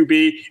another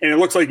QB, and it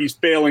looks like he's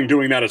failing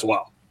doing that as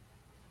well.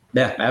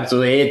 Yeah,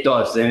 absolutely. It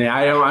does. And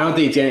I don't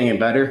think it's getting any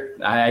better.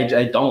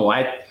 I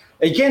don't.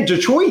 Again,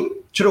 Detroit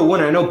should have won.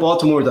 I know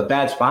Baltimore was a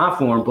bad spot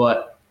for him,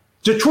 but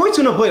Detroit's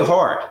going to play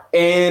hard.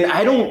 And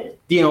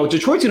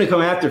Detroit's going to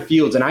come after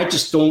Fields, and I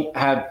just don't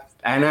have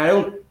 – and I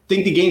don't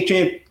think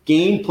the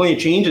game plan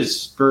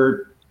changes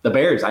for the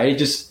Bears.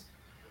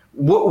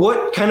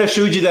 What kind of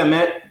showed you that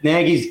Matt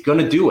Nagy's going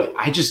to do it?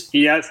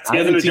 He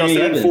hasn't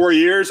adjusted in 4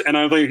 years, and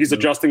I don't think he's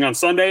adjusting on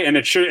Sunday. And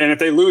if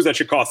they lose, that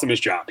should cost him his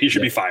job. He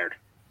should be fired.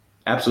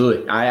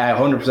 Absolutely, I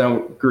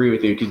 100% agree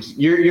with you because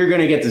you're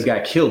going to get this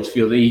guy killed.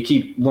 Field, you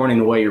keep running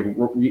the way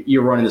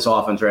you're running this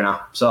offense right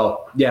now.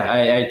 So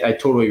yeah, I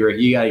totally agree.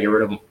 You got to get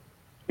rid of him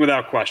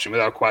without question.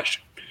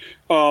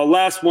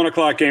 Last 1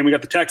 o'clock game, we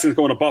got the Texans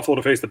going to Buffalo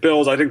to face the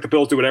Bills. I think the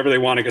Bills do whatever they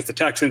want against the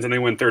Texans, and they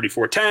win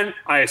 34-10.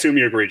 I assume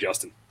you agree,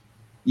 Justin.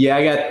 Yeah,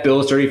 I got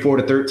Bills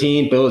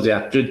 34-13. Bills,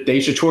 they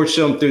should torch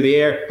them through the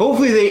air.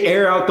 Hopefully, they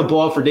air out the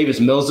ball for Davis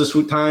Mills this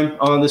week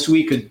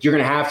because you're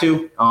going to have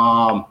to.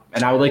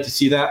 And I would like to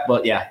see that.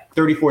 But yeah,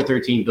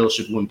 34-13, Bills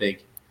should win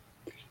big.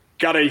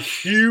 Got a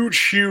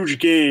huge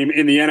game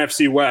in the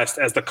NFC West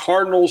as the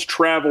Cardinals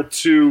travel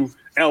to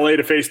LA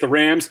to face the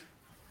Rams.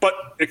 But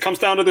it comes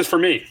down to this for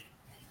me.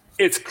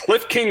 It's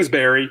Cliff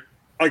Kingsbury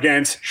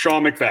against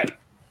Sean McVay.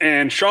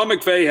 And Sean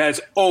McVay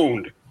has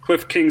owned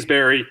Cliff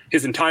Kingsbury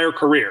his entire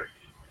career.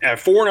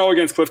 4-0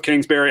 against Cliff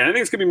Kingsbury. And I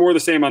think it's going to be more of the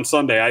same on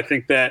Sunday. I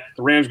think that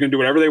the Rams are going to do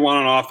whatever they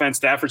want on offense.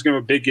 Stafford's going to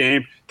have a big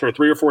game, throw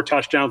 3 or 4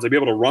 touchdowns. They'll be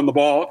able to run the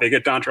ball. They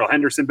get Dontrell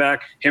Henderson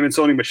back. Him and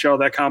Sony Michel,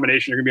 that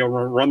combination, are going to be able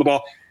to run the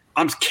ball.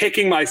 I'm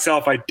kicking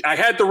myself. I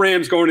had the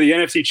Rams going to the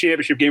NFC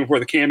Championship game before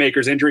the Cam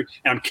Akers injury,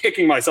 and I'm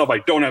kicking myself I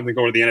don't have them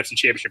going to the NFC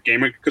Championship game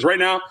because right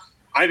now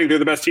I think they're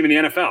the best team in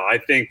the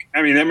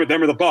NFL.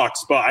 Them are the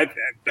Bucks, but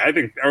I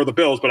think or the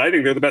Bills, but I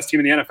think they're the best team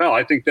in the NFL.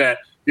 I think that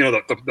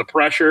the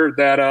pressure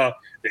that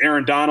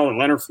Aaron Donald and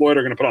Leonard Floyd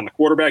are going to put on the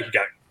quarterback. You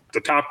got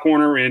the top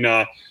corner in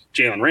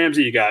Jalen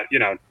Ramsey. You got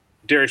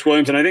Darius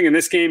Williams, and I think in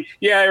this game,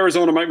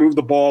 Arizona might move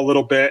the ball a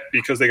little bit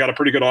because they got a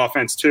pretty good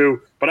offense too.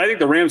 But I think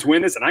the Rams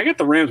win this, and I got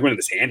the Rams winning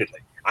this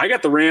handedly. I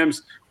got the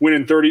Rams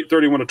winning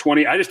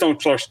 31-20. I just don't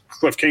trust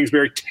Cliff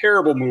Kingsbury.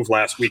 Terrible move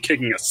last week,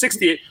 kicking a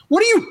 68.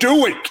 What are you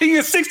doing? Kicking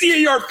a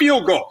 68-yard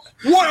field goal.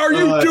 What are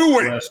you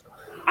doing?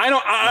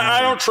 I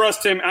don't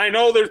trust him. I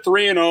know they're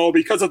 3-0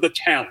 because of the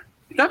talent.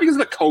 It's not because of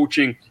the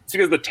coaching. It's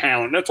because of the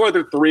talent. That's why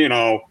they're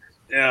 3-0.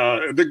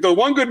 The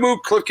one good move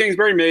Cliff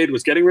Kingsbury made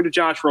was getting rid of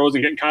Josh Rosen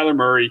and getting Kyler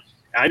Murray.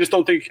 I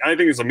think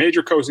it's a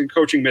major coaching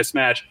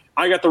mismatch.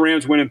 I got the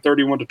Rams winning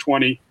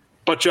 31-20.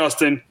 But,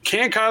 Justin,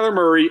 can Kyler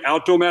Murray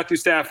outdo Matthew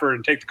Stafford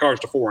and take the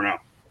Cards to 4-0?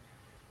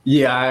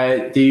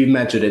 Yeah, you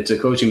mentioned it's a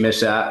coaching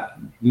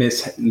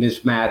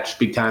mismatch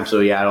big time. So,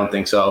 yeah, I don't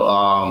think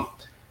so.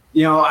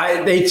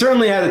 They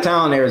certainly have the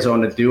talent in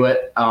Arizona to do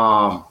it.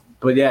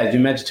 But yeah, as you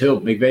mentioned too,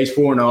 McVay's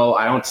 4-0.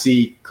 I don't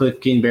see Cliff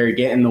Kingsbury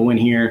getting the win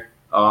here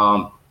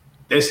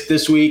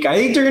this week. I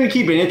think they're going to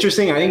keep it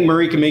interesting. I think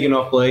Murray can make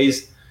enough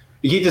plays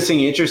to keep this thing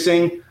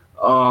interesting.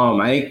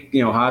 I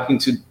think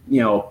Hopkins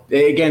could,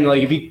 again,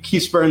 like if he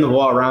keeps spreading the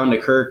ball around to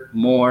Kirk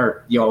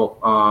Moore,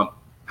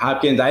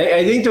 Hopkins,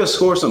 I think they'll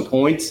score some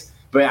points,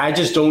 but I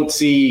just don't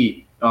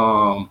see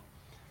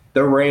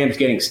the Rams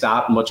getting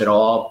stopped much at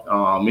all.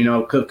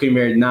 Cliff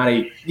Kingsbury,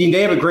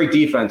 they have a great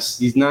defense.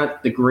 He's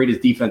not the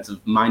greatest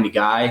defensive-minded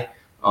guy.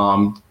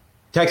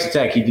 Texas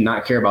Tech, he did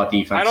not care about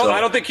defense. I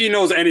don't think he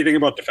knows anything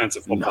about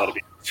defensive football. No.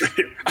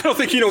 I don't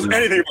think he knows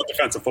anything about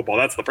defensive football.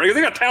 That's the problem.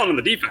 They got talent in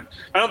the defense.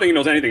 I don't think he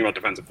knows anything about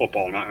defensive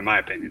football, in my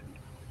opinion.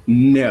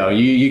 No,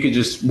 you could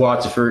just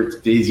watch it for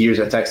these years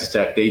at Texas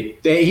Tech.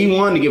 He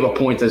wanted to give up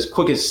points as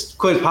quick as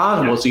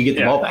possible so you get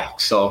the ball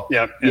back. So,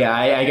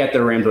 I got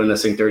the Rams winning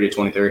this thing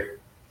 30-23.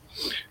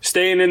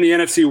 Staying in the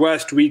NFC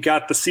West, we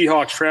got the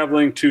Seahawks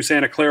traveling to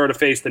Santa Clara to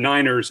face the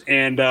Niners.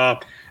 And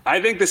I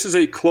think this is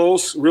a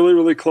close, really,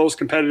 really close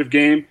competitive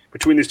game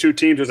between these two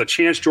teams. There's a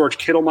chance George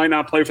Kittle might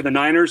not play for the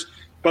Niners,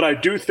 but I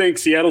do think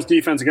Seattle's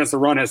defense against the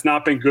run has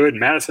not been good.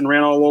 Madison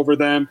ran all over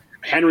them.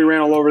 Henry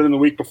ran all over them the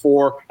week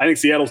before. I think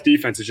Seattle's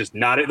defense is just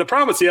not it. The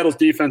problem with Seattle's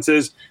defense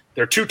is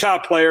their two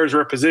top players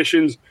are at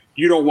positions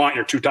you don't want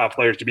your two top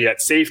players to be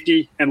at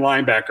safety and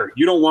linebacker.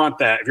 You don't want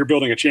that if you're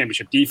building a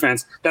championship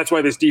defense. That's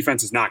why this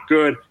defense is not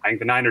good. I think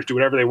the Niners do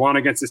whatever they want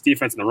against this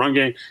defense in the run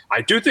game.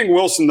 I do think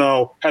Wilson,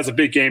 though, has a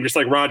big game, just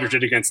like Rodgers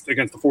did against the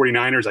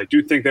 49ers. I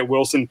do think that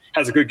Wilson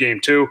has a good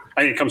game, too.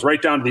 I think it comes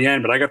right down to the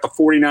end, but I got the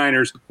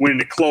 49ers winning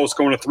it close,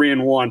 going to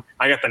 3-1.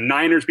 I got the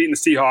Niners beating the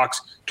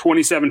Seahawks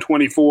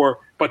 27-24.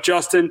 But,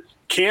 Justin,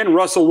 can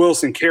Russell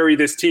Wilson carry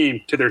this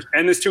team to their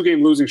end this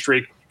two-game losing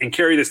streak and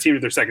carry this team to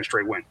their second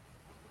straight win?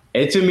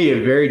 It's going to be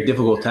a very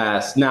difficult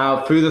task.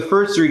 Now, through the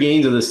first 3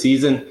 games of the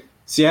season,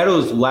 Seattle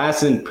is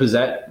last in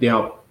percentage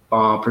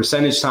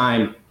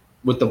time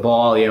with the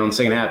ball, in the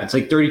second half. It's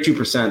like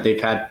 32% they've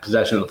had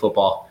possession of the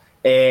football.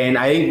 And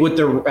I think with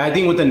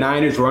the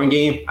Niners run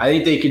game, I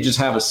think they could just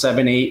have a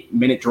 7-8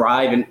 minute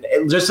drive, and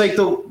just like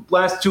the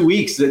last 2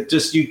 weeks, that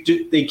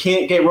they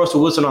can't get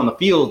Russell Wilson on the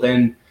field,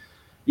 and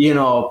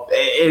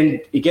and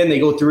again they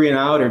go 3 and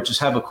out or just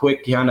have a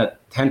quick kind of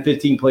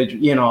 10-15 play.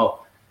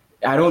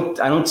 I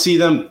don't see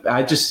them.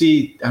 I don't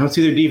see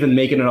their defense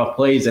making enough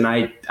plays, and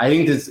I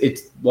think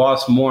it's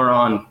lost more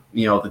on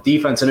the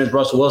defense and it's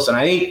Russell Wilson.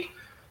 I think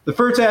the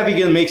first half he's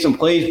gonna make some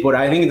plays, but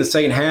I think in the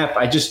second half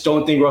I just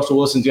don't think Russell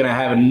Wilson's gonna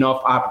have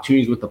enough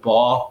opportunities with the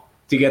ball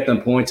to get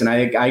them points. And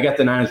I got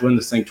the Niners win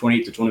this thing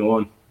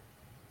 28-21.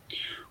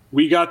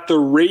 We got the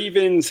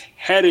Ravens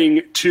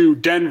heading to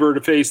Denver to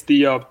face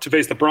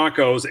the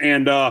Broncos,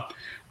 and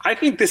I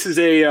think this is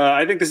going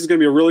to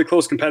be a really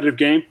close competitive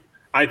game.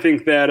 I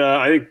think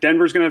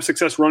Denver's going to have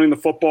success running the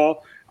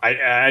football.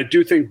 I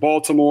do think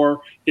Baltimore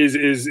is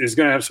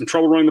going to have some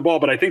trouble running the ball,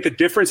 but I think the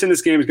difference in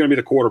this game is going to be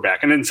the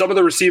quarterback, and then some of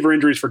the receiver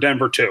injuries for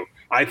Denver too.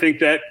 I think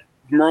that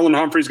Marlon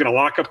Humphrey is going to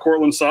lock up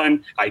Cortland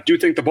Sutton. I do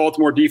think the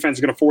Baltimore defense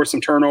is going to force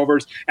some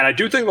turnovers, and I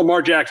do think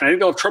Lamar Jackson, I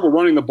think they'll have trouble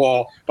running the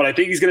ball, but I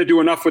think he's going to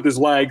do enough with his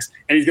legs,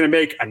 and he's going to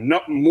make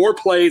enough more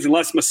plays and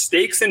less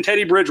mistakes than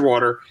Teddy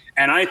Bridgewater.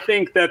 And I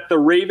think that the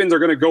Ravens are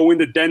going to go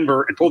into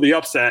Denver and pull the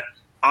upset.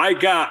 I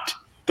got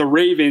the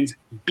Ravens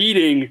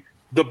beating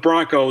the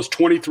Broncos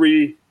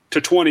 23-20.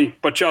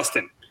 But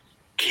Justin,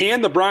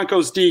 can the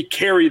Broncos D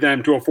carry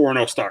them to a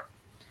 4-0 start?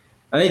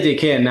 I think they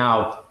can.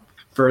 Now,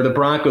 for the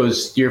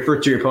Broncos, your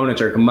first 2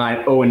 opponents are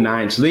combined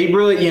 0-9. So they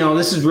really,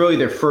 this is really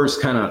their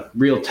first kind of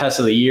real test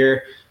of the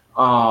year.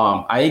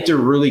 I think they're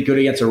really good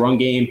against the run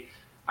game.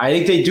 I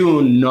think they do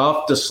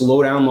enough to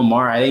slow down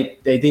Lamar. I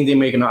think they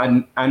make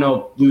enough. I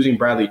know losing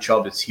Bradley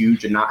Chubb is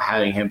huge, and not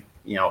having him,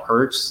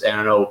 hurts. And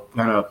I know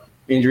kind of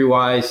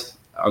injury-wise,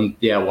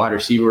 wide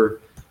receiver,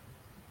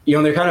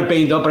 they're kind of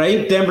banged up, but I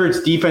think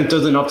Denver's defense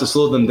does enough to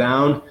slow them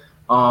down.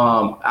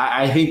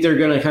 I think they're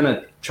going to kind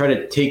of try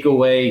to take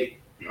away,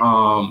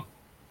 I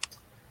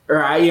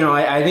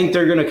think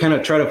they're going to kind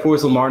of try to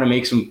force Lamar to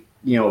make some,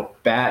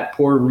 bad,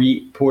 poor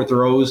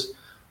throws,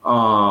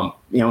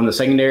 in the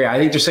secondary. I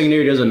think their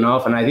secondary does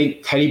enough, and I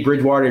think Teddy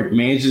Bridgewater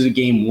manages the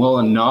game well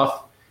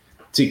enough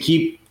to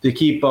keep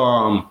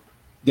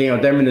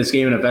Denver in this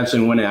game and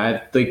eventually win it. I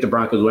think the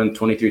Broncos win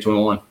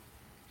 23-21.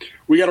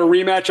 We got a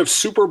rematch of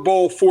Super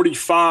Bowl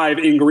 45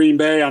 in Green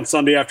Bay on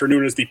Sunday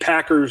afternoon as the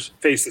Packers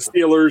face the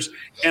Steelers.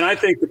 And I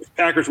think the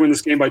Packers win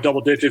this game by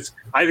double digits.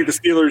 I think the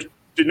Steelers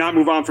did not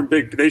move on from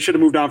they should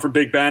have moved on from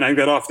Big Ben. I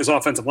think this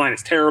offensive line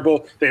is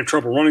terrible. They have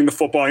trouble running the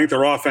football. I think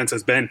their offense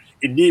has been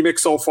anemic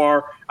so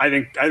far. I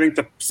think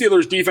the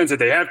Steelers defense, if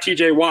they have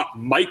TJ Watt,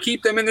 might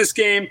keep them in this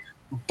game.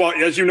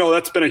 But as you know,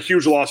 that's been a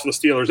huge loss for the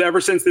Steelers.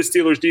 Ever since this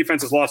Steelers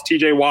defense has lost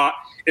TJ Watt,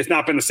 it's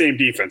not been the same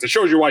defense. It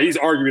shows you why he's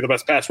arguably the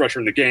best pass rusher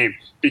in the game,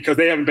 because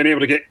they haven't been able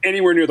to get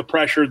anywhere near the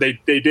pressure they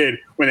did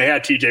when they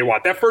had TJ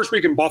Watt. That first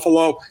week in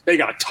Buffalo, they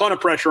got a ton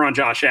of pressure on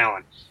Josh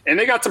Allen. And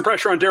they got some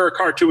pressure on Derek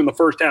Carr, too, in the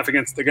first half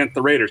against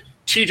the Raiders.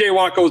 TJ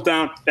Watt goes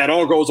down. That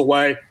all goes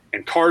away.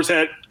 and Carr's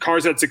had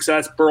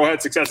success. Burrow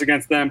had success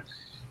against them.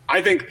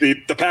 I think the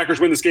Packers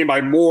win this game by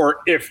more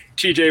if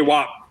TJ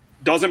Watt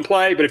doesn't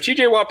play. But if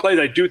TJ Watt plays,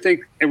 I do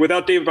think, and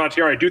without David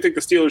Bakhtiari, I do think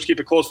the Steelers keep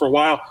it close for a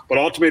while. But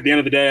ultimately, at the end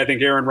of the day, I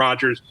think Aaron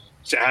Rodgers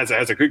has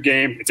a good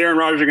game. It's Aaron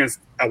Rodgers against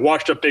a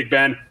washed-up Big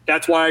Ben.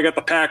 That's why I got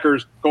the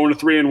Packers going to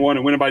 3-1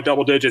 and winning by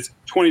double digits,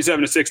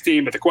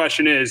 27-16. But the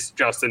question is,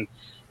 Justin,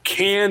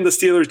 can the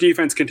Steelers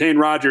defense contain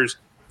Rodgers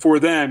for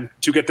them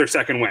to get their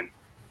second win?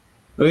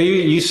 Well,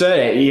 you said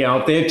it.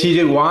 If they have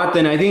TJ Watt,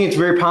 then I think it's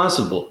very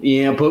possible.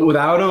 But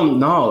without him,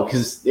 no.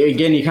 Because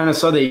again, you kind of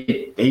saw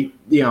they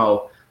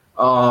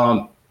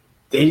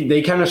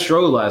kind of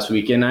struggled last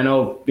week, and I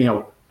know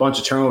a bunch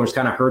of turnovers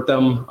kind of hurt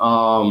them.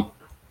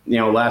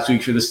 Last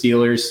week for the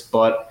Steelers,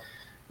 but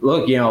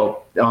look,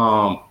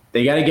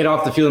 they got to get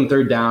off the field in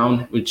third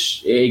down,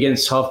 which again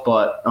is tough.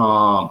 But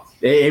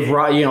if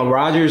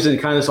Rodgers and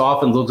kind of this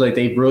offense looks like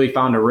they've really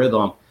found a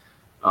rhythm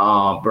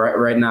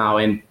right now,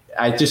 and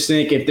I just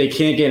think if they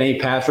can't get any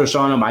pass rush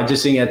on them, I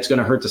just think that's going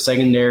to hurt the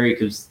secondary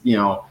because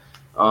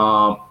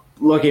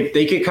look, if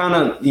they could kind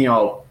of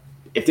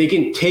if they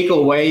can take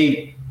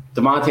away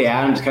Devontae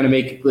Adams, kind of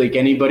make like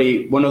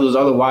anybody, one of those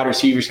other wide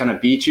receivers kind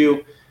of beat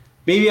you,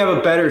 maybe have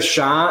a better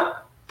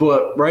shot.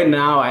 But right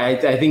now,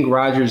 I think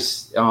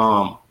Rodgers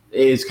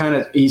is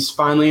he's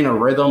finally in a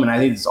rhythm, and I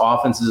think his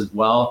offense is as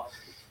well.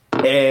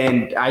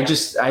 And I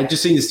just think the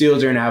Steelers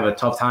are going to have a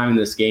tough time in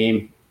this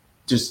game,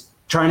 just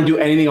trying to do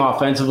anything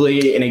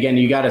offensively. And again,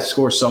 you got to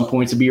score some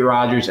points to beat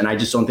Rodgers, and I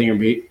just don't think you're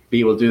going to be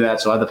able to do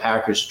that. So I have the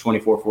Packers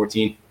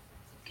 24-14.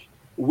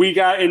 We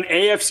got an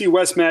AFC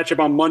West matchup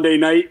on Monday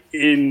night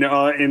in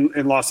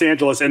Los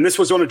Angeles, and this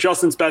was one of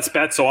Justin's best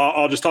bets, so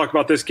I'll just talk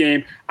about this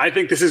game. I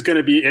think this is going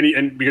to be,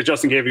 and because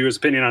Justin gave you his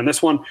opinion on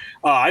this one,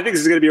 I think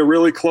this is going to be a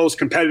really close,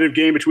 competitive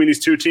game between these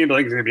two teams. I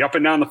think it's going to be up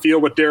and down the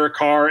field with Derek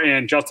Carr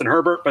and Justin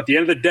Herbert, but at the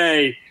end of the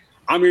day,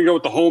 I'm going to go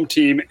with the home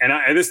team, and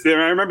I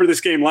remember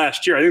this game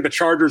last year. I think the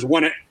Chargers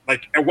won it,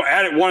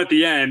 had it won at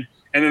the end,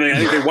 and then I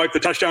think they wiped the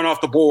touchdown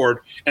off the board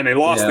and they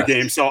lost the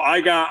game. So I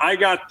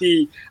got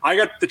the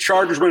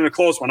Chargers winning a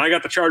close one. I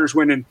got the Chargers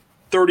winning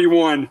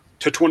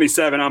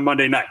 31-27 on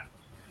Monday night.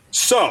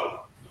 So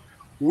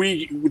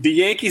the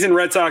Yankees and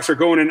Red Sox are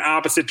going in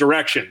opposite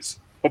directions.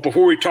 But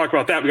before we talk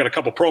about that, we got a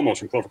couple promos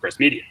from Clovercrest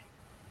Media.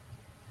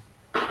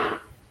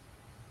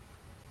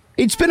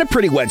 It's been a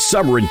pretty wet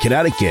summer in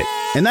Connecticut,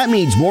 and that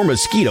means more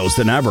mosquitoes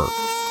than ever.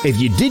 If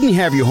you didn't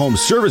have your home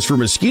service for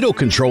mosquito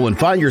control and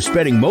find you're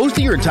spending most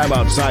of your time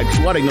outside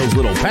flooding those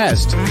little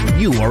pests,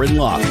 you are in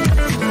luck.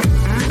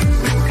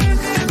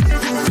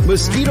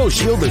 Mosquito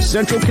Shield of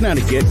Central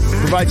Connecticut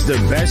provides the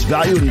best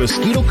value in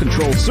mosquito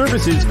control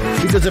services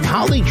because of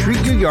how they treat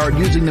your yard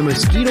using the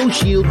Mosquito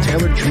Shield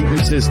tailored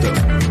treatment system.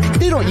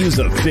 They don't use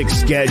a fixed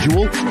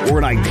schedule or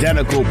an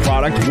identical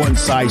product,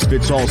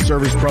 one-size-fits-all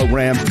service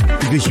program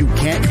because you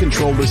can't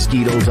control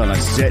mosquitoes on a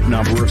set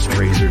number of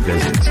sprays or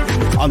visits.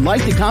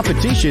 Unlike the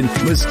competition,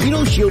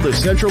 Mosquito Shield of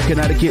Central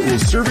Connecticut will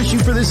service you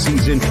for the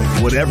season,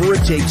 whatever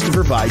it takes to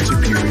provide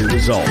superior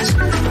results.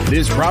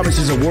 This promise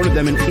has awarded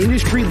them an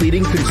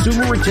industry-leading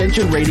consumer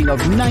retention rating of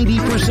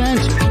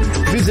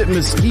 90%. Visit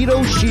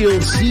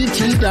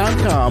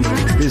MosquitoShieldCT.com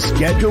to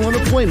schedule an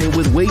appointment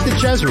with Wade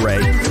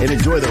DeCesare and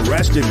enjoy the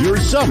rest of your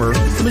summer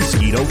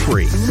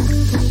mosquito-free.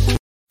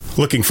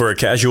 Looking for a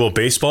casual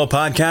baseball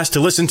podcast to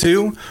listen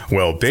to?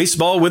 Well,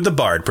 Baseball with the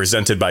Bard,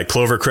 presented by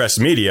Clovercrest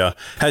Media,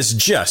 has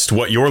just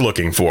what you're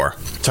looking for.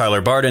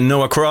 Tyler Bard and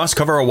Noah Cross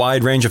cover a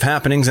wide range of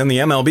happenings in the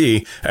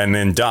MLB and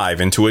then dive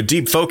into a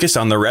deep focus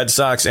on the Red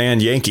Sox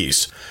and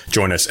Yankees.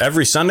 Join us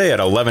every Sunday at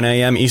 11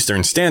 a.m.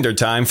 Eastern Standard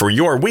Time for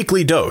your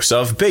weekly dose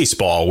of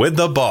Baseball with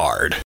the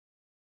Bard.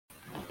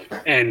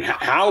 And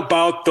how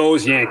about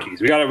those Yankees?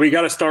 We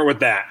got to start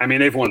with that. I mean,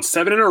 they've won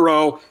 7 in a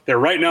row.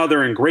 They're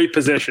in great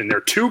position. They're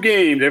 2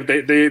 games.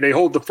 They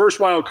hold the first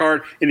wild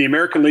card in the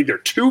American League. They're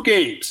 2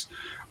 games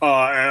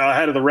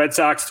ahead of the Red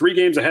Sox, 3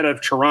 games ahead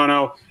of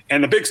Toronto.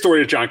 And the big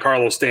story is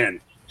Giancarlo Stanton.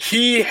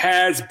 He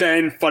has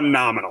been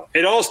phenomenal.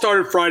 It all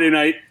started Friday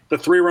night, the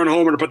 3-run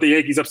homer to put the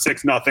Yankees up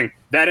 6-0.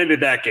 That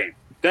ended that game.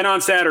 Then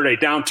on Saturday,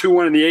 down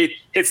 2-1 in the 8th,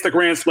 hits the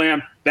grand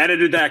slam. That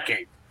ended that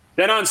game.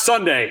 Then on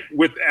Sunday,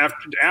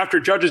 after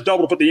Judge's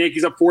double to put the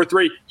Yankees up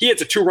 4-3, he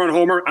hits a 2-run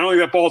homer. I don't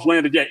think that ball's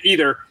landed yet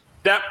either.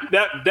 That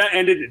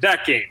ended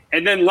that game.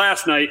 And then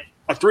last night,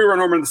 a 3-run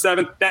homer in the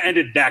 7th, that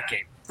ended that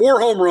game. 4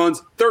 home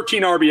runs,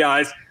 13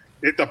 RBIs,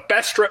 the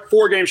best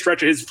 4-game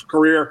stretch of his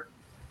career.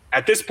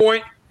 At this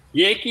point,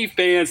 Yankee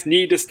fans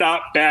need to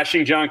stop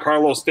bashing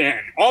Giancarlo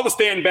Stanton. All the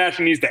Stanton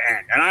bashing needs to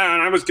end, and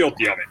I was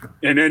guilty of it.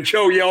 And then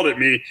Joe yelled at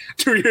me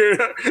 2 years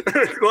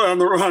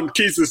on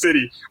Keys to the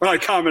City when I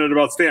commented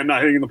about Stanton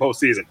not hitting in the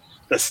postseason.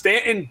 The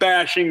Stanton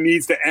bashing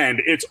needs to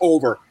end. It's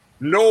over.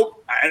 No,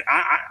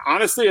 I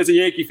honestly, as a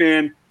Yankee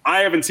fan,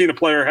 I haven't seen a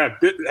player have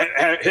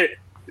hit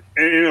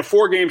in a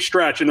 4-game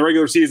stretch in the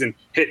regular season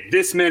hit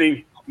this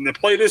many,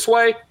 play this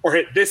way, or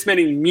hit this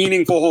many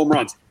meaningful home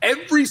runs.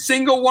 Every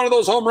single one of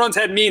those home runs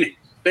had meaning.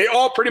 They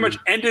all pretty much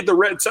ended the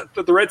Red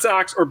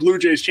Sox or Blue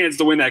Jays' chances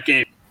to win that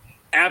game.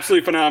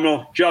 Absolutely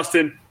phenomenal.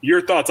 Justin,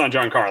 your thoughts on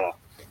Giancarlo?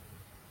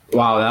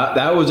 Wow,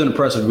 that was an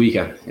impressive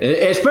weekend.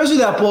 Especially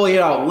that ball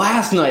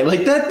last night.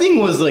 Like, that thing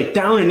was, like,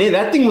 down and in.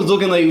 That thing was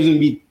looking like it was going to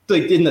be,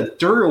 like, in the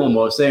dirt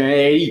almost. And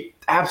he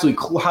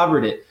absolutely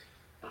clobbered it.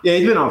 Yeah,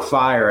 he's been on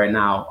fire right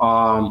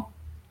now.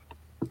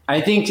 I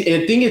think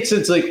it's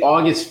since, like,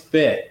 August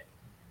 5th.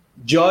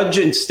 Judge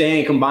and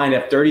Stan combined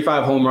have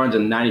 35 home runs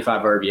and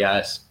 95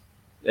 RBIs.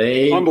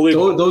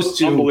 Unbelievable. Those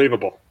two.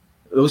 Unbelievable.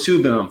 Those two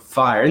have been on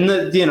fire. And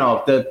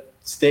the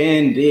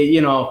Stan,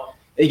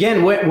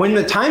 again, when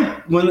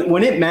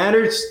it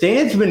matters,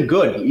 Stan's been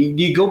good.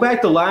 You go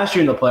back to last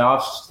year in the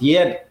playoffs, he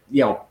had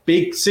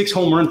big 6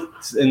 home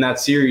runs in that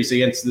series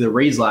against the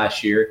Rays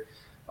last year.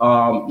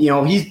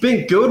 He's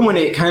been good when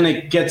it kind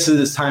of gets to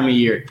this time of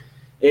year,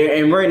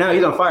 and right now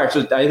he's on fire.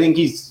 So I think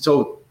he's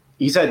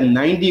had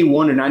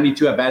 91 or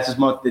 92 at bats this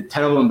month.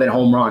 10 of them have been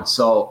home runs.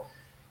 So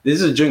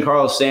this is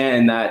Giancarlo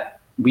Stanton that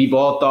we've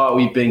all thought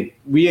we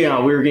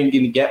were going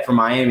to get from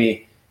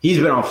Miami. He's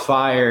been on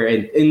fire,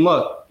 and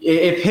look.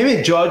 If him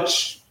and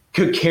Judge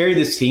could carry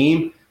this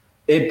team,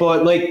 if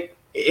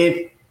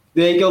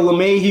they go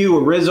LeMahieu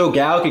or Rizzo,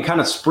 Gallo could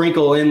kind of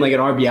sprinkle in like an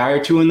RBI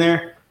or two in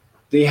there,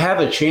 they have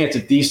a chance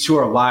if these two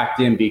are locked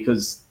in.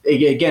 Because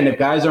again, if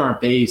guys are on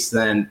base,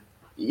 then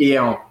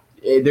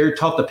they're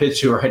tough to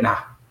pitch to right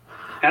now.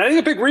 And I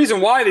think a big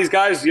reason why these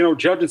guys,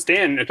 Judge and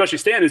Stan, especially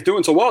Stan, is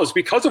doing so well is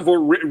because of what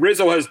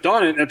Rizzo has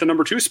done at the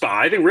number 2 spot.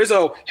 I think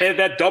Rizzo had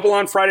that double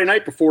on Friday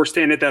night before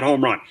Stan hit that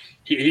home run.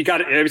 He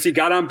got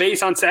on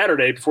base on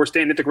Saturday before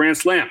Stan hit the grand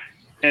slam.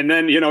 And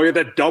then, he had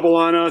that double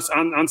on us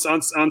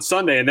on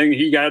Sunday. And then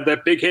he got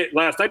that big hit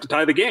last night to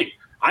tie the game.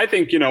 I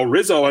think,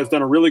 Rizzo has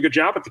done a really good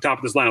job at the top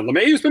of this lineup.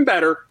 LeMahieu's been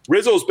better.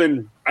 Rizzo's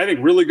been, I think,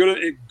 really good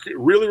in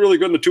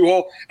the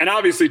 2-hole. And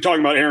obviously talking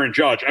about Aaron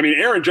Judge. I mean,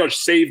 Aaron Judge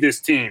saved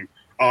this team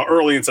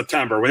early in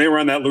September when they were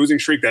on that losing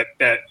streak. That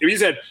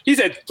he's had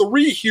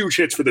 3 huge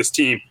hits for this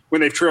team when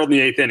they've trailed in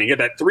the 8th inning. He had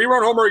that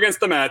 3-run homer against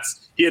the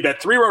Mets. He had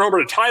that 3-run homer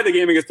to tie the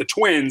game against the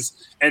Twins,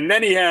 and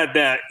then he had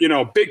that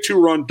big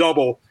 2-run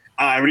double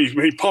when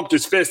he pumped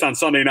his fist on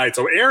Sunday night.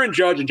 So Aaron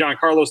Judge and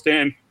Giancarlo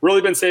Stanton really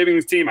been saving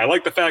this team. I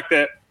like the fact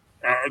that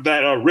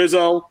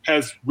Rizzo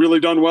has really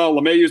done well.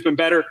 LeMahieu's been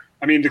better.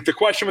 I mean, the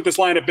question with this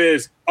lineup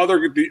is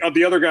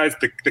the other guys,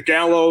 the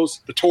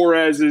Gallos, the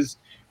Torreses,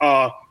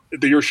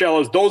 the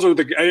Urshela's, those are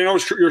I know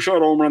Urshela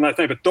home run that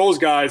thing, but those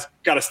guys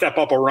got to step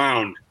up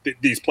around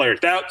these players.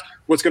 That's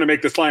what's going to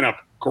make this lineup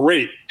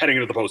great heading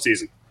into the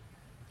postseason.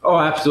 Oh,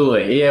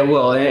 absolutely. Yeah,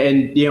 well,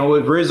 and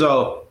with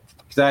Rizzo,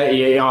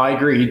 I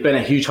agree. He's been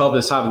a huge help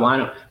this top of the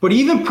lineup. But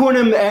even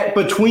putting him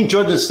between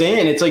Judge and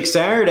Stan, it's like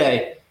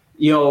Saturday,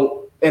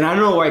 and I don't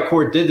know why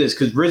Court did this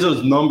because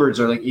Rizzo's numbers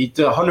are like it's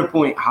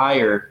 100-point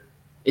higher.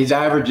 His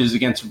averages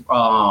against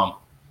lefties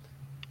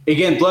than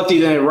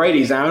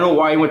righties. And I don't know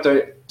why he went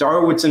to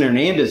Darwitz and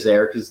Hernandez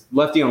there because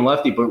lefty on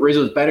lefty, but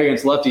Rizzo's better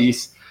against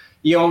lefties.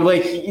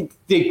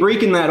 They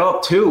breaking that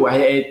up too.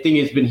 I think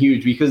it's been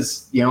huge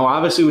because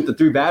obviously with the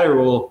 3-batter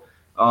rule,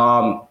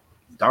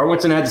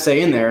 Darwinson had to stay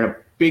in there in a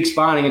big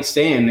spot against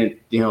Stan,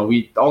 and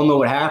we all know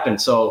what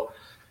happened. So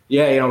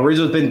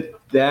Rizzo's been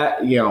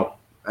that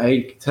I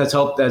think has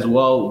helped as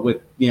well with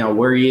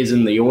where he is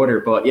in the order.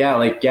 But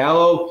like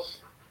Gallo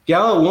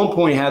at one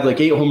point had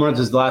like 8 home runs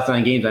his last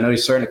 9 games. I know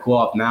he's starting to cool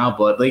off now,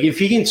 but like if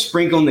he can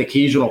sprinkle an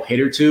occasional hit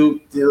or two,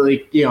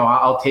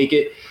 I'll take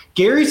it.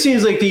 Gary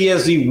seems like he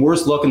has the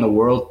worst luck in the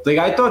world. Like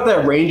I thought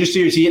that Rangers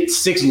series, he hit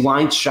 6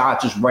 line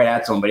shots just right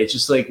at somebody. It's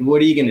just like, what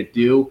are you going to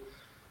do?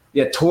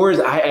 Yeah, Torres,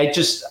 I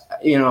just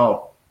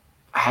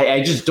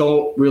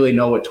don't really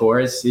know what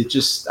Torres. It's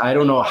just, I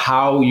don't know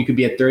how you could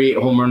be a 38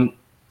 home run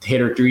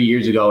hitter 3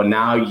 years ago, and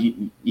now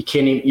you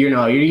can't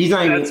even, he's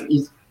not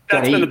even.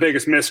 That's been the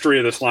biggest mystery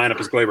of this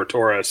lineup is Gleyber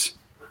Torres.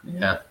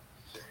 Yeah.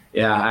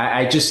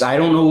 I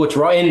don't know what's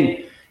wrong.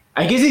 And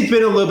I guess he's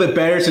been a little bit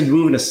better since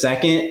moving to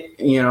second,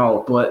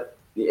 but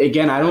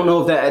again, I don't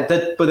know if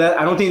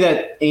I don't think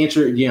that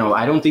answer,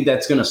 I don't think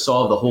that's going to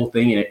solve the whole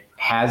thing, and it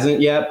hasn't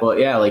yet. But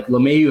like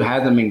LeMahieu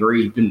hasn't been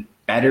great. He's been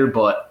better,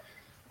 but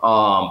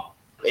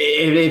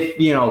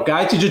if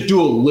guys could just do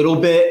a little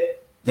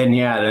bit, then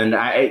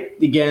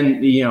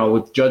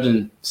with Judge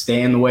and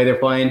Stan the way they're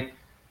playing,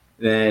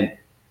 then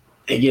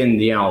again,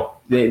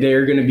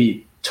 they're going to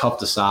be tough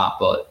to stop.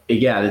 But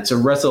again, it's the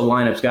rest of the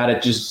lineup's got to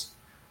just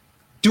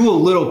do a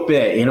little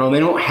bit. They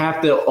don't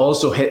have to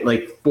also hit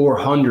like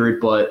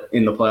 400, but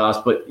in the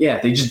playoffs. But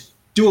they just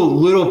do a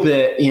little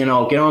bit. Get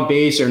on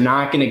base or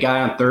knocking a guy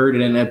on third,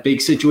 and in a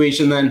big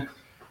situation, then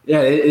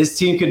his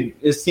team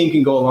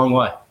can go a long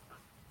way.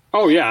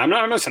 Oh yeah, I'm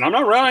not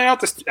ruling out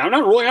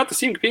this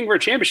team competing for a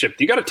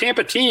championship. You got a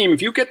Tampa team. If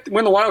you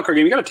win the wild card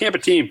game, you got a Tampa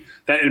team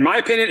that, in my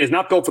opinion, is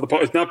not built for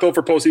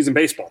postseason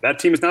baseball. That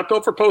team is not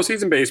built for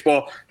postseason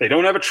baseball. They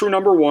don't have a true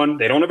number one.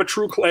 They don't have a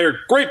true player.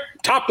 Great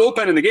top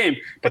bullpen in the game,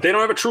 but they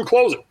don't have a true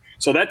closer.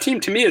 So that team,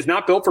 to me, is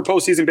not built for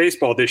postseason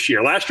baseball this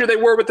year. Last year they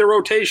were with their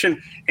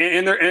rotation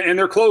and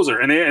their closer,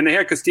 and they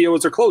had Castillo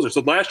as their closer.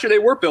 So last year they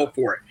were built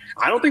for it.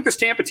 I don't think this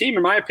Tampa team,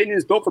 in my opinion,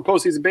 is built for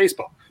postseason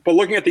baseball. But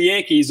looking at the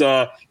Yankees,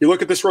 you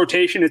look at this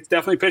rotation, it's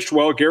definitely pitched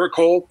well. Garrett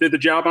Cole did the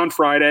job on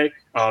Friday.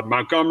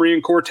 Montgomery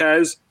and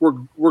Cortez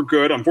were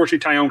good.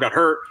 Unfortunately, Tyone got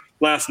hurt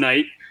last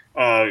night.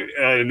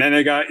 And then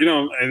they got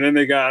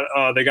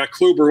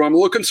Kluber, who I'm a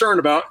little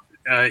concerned about.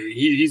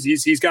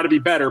 He's got to be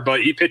better,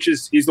 but he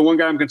pitches. He's the one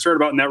guy I'm concerned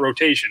about in that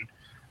rotation.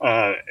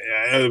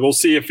 We'll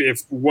see if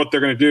what they're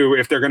going to do,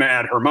 if they're going to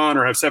add Herman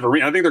or have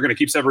Severino. I think they're going to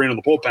keep Severino in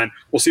the bullpen.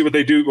 We'll see what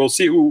they do. We'll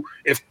see who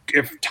if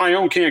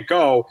Tyone can't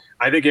go.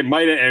 I think they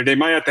might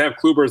have to have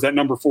Kluber as that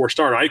number 4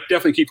 starter. I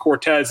definitely keep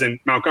Cortez and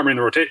Montgomery in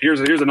the rotation.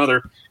 Here's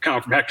another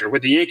comment from Hector.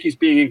 With the Yankees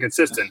being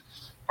inconsistent,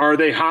 are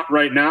they hot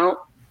right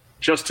now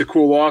just to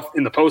cool off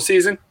in the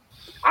postseason?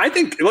 I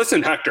think.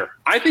 Listen, Hector.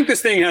 I think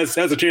this thing has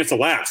a chance to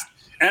last.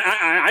 And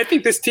I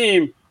think this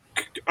team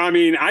 – I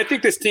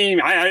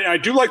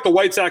do like the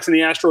White Sox and the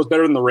Astros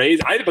better than the Rays,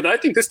 but I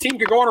think this team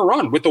could go on a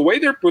run with the way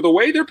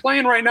they're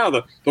playing right now,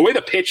 the way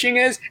the pitching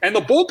is, and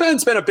the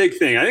bullpen's been a big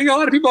thing. I think a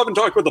lot of people haven't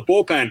talked about the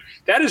bullpen.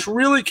 That has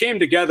really came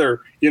together,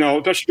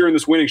 especially during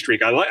this winning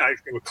streak.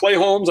 With Clay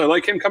Holmes, I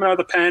like him coming out of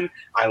the pen.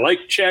 I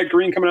like Chad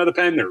Green coming out of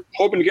the pen. They're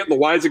hoping to get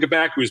Loaizaga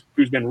back, who's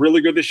been really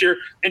good this year.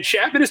 And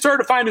Chapman has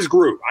started to find his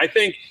groove. I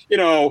think,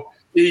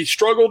 he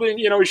struggled in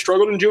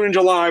June and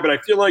July, but I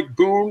feel like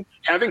Boone,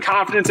 having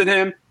confidence in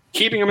him,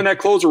 keeping him in that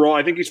closer role,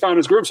 I think he's found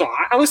his groove. So,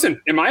 listen,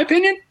 in my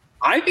opinion,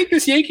 I think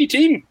this Yankee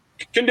team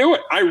can do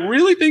it. I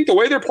really think the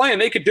way they're playing,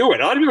 they could do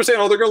it. A lot of people are saying,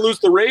 they're going to lose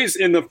the Rays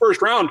in the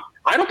first round.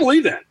 I don't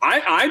believe that.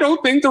 I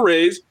don't think the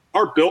Rays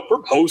are built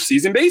for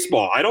postseason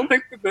baseball. I don't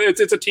think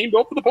it's a team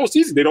built for the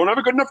postseason. They don't have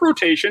a good enough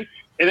rotation,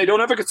 and they don't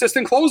have a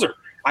consistent closer.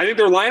 I think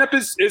their lineup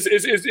is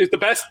the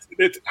best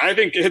I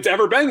think it's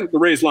ever been, the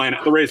Rays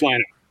lineup.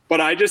 But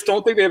I just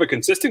don't think they have a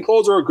consistent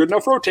closer or a good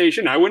enough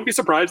rotation. I wouldn't be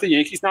surprised the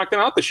Yankees knock them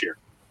out this year.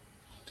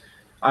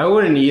 I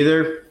wouldn't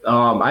either.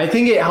 I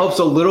think it helps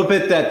a little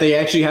bit that they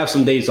actually have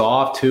some days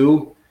off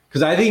too,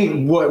 because I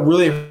think what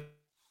really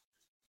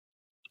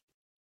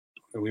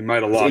we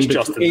might have lost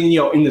Justin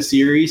in the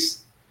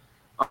series.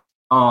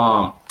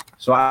 So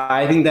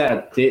I think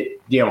that did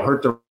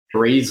hurt the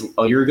Rays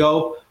a year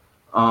ago.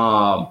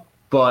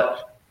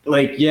 But their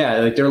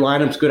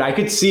lineup's good. I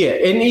could see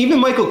it, and even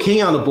Michael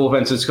King on the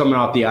bullpen is coming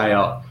off the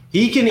IL.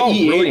 He can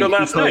eat really good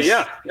last night.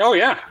 Yeah. Oh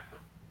yeah.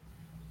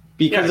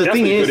 Because the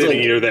thing is,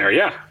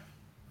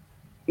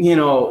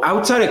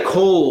 outside of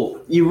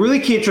Cole, you really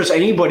can't trust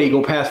anybody to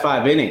go past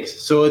 5 innings.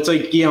 So it's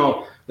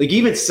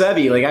even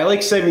Sevy. I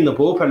like Sevy in the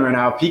bullpen right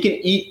now. If he can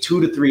eat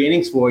 2 to 3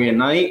 innings for you a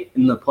night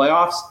in the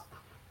playoffs,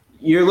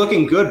 you're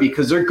looking good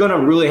because they're going to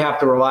really have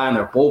to rely on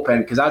their bullpen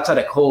because outside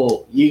of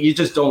Cole, you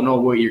just don't know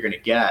what you're going to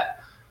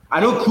get.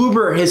 I know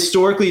Kluber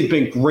historically has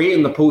been great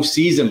in the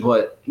postseason,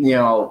 but,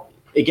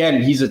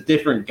 again, he's a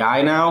different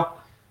guy now.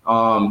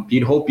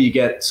 You'd hope you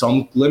get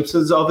some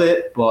glimpses of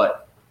it,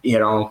 but,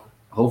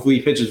 hopefully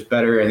he pitches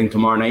better. I think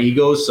tomorrow night he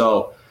goes.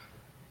 So,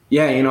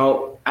 yeah,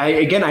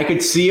 I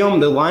could see him.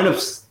 The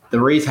lineups the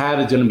Rays have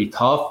is going to be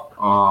tough.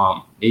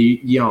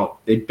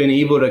 They've been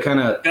able to kind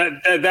of.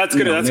 That's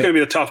going to be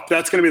the tough.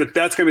 That's going to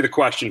be the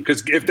question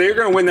because if they're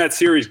going to win that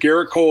series,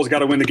 Garrett Cole's got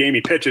to win the game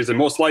he pitches, and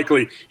most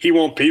likely he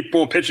won't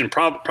pitch in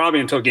probably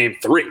until Game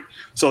 3.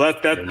 So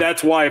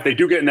that's why if they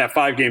do get in that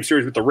 5-game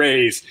series with the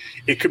Rays,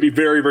 it could be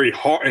very, very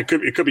hard. It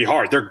could be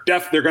hard. They're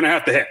going to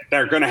have to hit.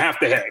 They're going to have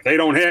to hit. If they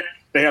don't hit,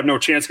 they have no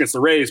chance against the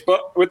Rays.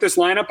 But with this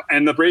lineup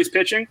and the Rays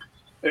pitching,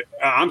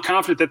 I'm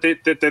confident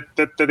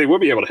that they will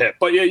be able to hit.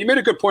 But yeah, you made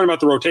a good point about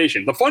the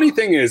rotation. The funny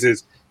thing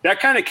is that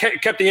kind of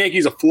kept the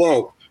Yankees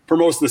afloat for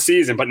most of the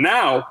season. But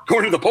now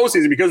going to the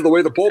postseason, because of the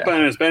way the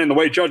bullpen has been and the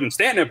way Judge and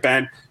Stanton have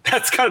been,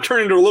 that's kind of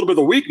turned into a little bit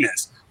of a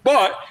weakness.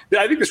 But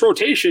I think this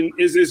rotation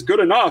is good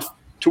enough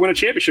to win a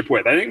championship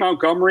with. I think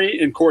Montgomery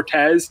and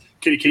Cortez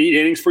can eat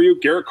innings for you.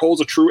 Garrett Cole's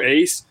a true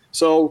ace.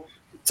 So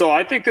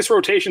I think this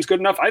rotation is good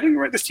enough. I think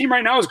this team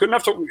right now is good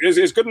enough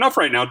is good enough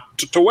right now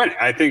to win it.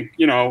 I think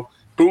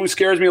Boone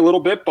scares me a little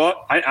bit,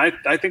 but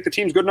I think the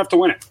team's good enough to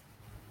win it.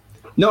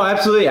 No,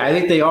 absolutely. I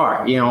think they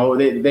are.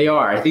 They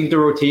are. I think the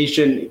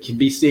rotation can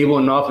be stable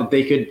enough that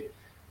they could.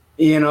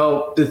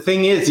 The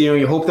thing is,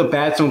 you hope the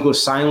bats don't go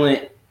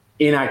silent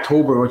in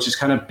October, which has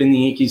kind of been the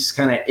Yankees'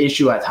 kind of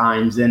issue at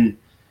times. And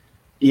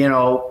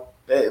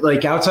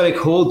outside of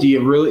Cole, do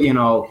you really,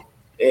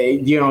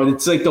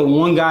 it's like the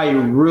one guy you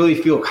really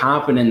feel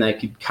confident that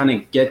could kind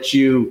of get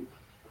you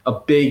a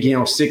big,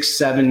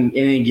 6-7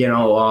 inning,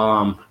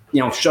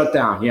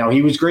 shutdown.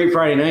 He was great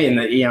Friday night, and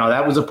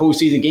that was a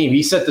postseason game.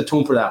 He set the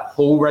tone for that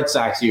whole Red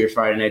Sox series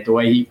Friday night. The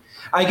way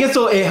I guess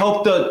it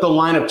helped the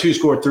lineup to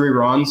score 3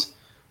 runs,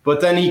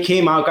 but then he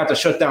came out, got the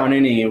shutdown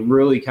inning, and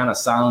really kind of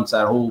silenced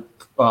that whole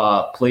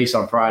place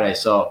on Friday.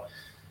 So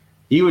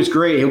he was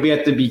great. He'll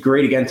have to be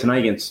great again tonight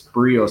against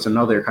Barrios,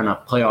 another kind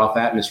of playoff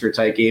atmosphere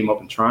type game up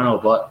in Toronto.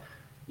 But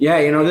yeah,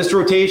 this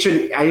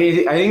rotation, I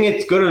think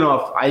it's good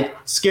enough. It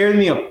scared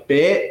me a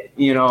bit,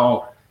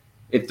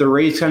 if the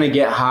Rays kind of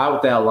get hot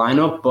with that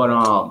lineup, but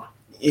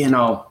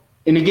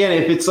and again,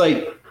 if it's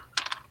like,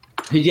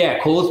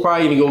 Cole's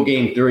probably going to go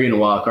game 3 in the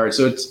wild card.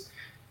 So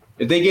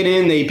if they get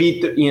in, they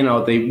beat,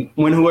 they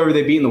win whoever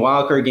they beat in the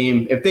wild card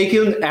game. If they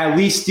can at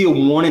least steal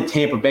 1 in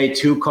Tampa Bay,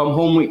 2, come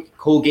home with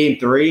Cole game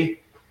 3,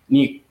 and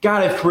you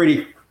got to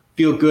pretty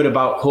feel good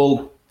about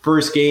Cole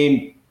first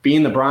game,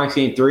 being the Bronx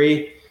game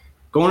 3,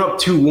 going up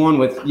 2-1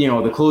 with,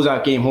 the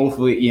closeout game,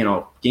 hopefully,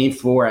 game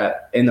 4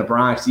 in the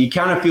Bronx. You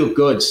kind of feel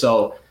good.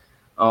 So,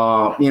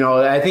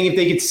 I think if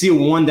they could steal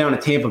 1 down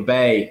at Tampa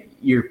Bay,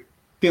 you're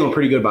feeling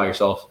pretty good about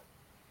yourself.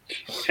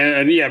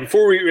 And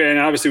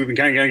obviously we've been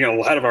kind of getting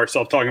ahead of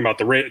ourselves talking about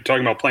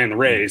playing the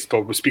Rays,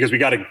 but it's because we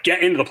got to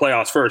get into the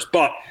playoffs first.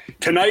 But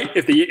tonight,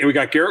 we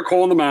got Garrett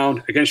Cole on the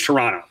mound against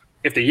Toronto.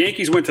 If the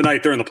Yankees win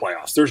tonight, they're in the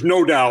playoffs. There's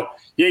no doubt.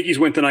 Yankees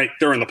win tonight,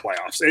 they're in the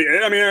playoffs.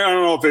 I mean, I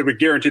don't know if they would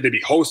guarantee they'd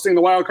be hosting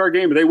the wild card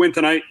game, but they win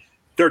tonight,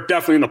 they're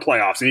definitely in the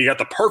playoffs. And you got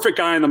the perfect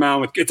guy on the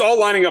mound. It's all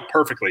lining up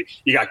perfectly.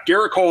 You got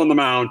Garrett Cole on the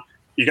mound.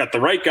 You got the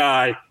right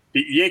guy.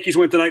 The Yankees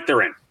win tonight,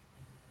 they're in.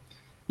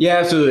 Yeah,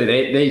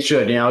 absolutely. They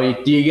should.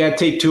 You got to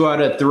take 2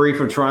 out of 3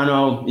 for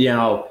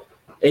Toronto.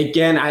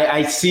 Again,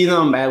 I see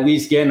them at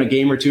least getting a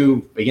game or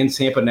 2 against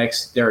Tampa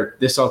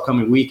this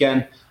upcoming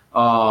weekend.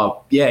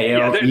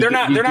 They're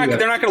not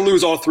going to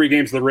lose all 3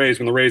 games of the Rays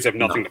when the Rays have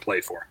nothing to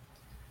play for.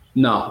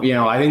 No,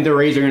 I think the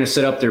Rays are going to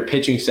set up their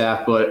pitching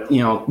staff, but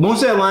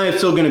most of that lineup is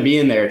still going to be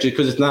in there just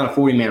because it's not a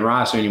 40-man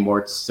roster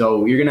anymore.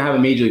 So you're going to have a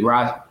major league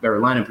lineup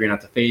you're going to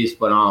have to face.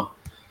 But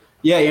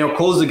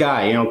Cole's the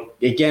guy.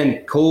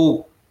 Again,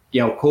 Cole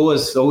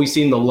has always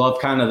seemed to love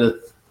kind of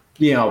the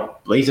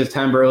late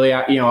September, early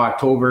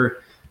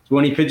October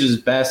when he pitches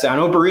his best. I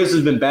know Barrios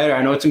has been better.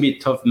 I know it's going to be a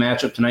tough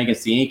matchup tonight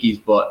against the Yankees,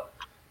 but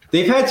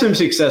they've had some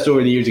success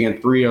over the years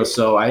against Barrios,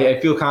 so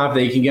I feel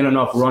confident they can get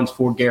enough runs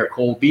for Garrett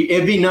Cole.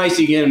 It'd be nice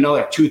to get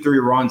another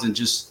 2-3 runs and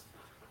just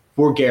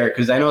for Garrett,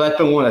 because I know that's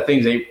been one of the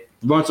things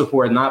run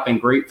support has not been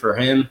great for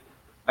him.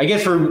 I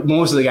guess for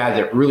most of the guys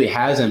it really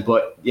hasn't,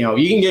 but you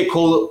can get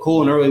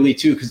Cole in early lead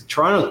too, because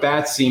Toronto's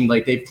bats seem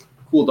like they've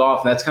cooled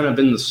off. That's kind of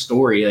been the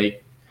story.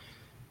 Like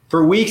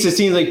for weeks, it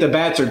seems like the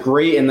bats are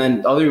great, and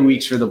then other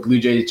weeks for the Blue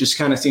Jays, it just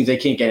kind of seems they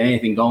can't get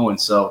anything going.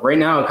 So right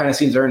now, it kind of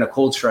seems they're in a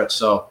cold stretch.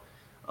 So,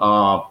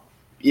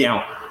 which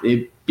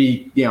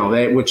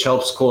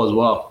helps Cole as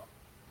well.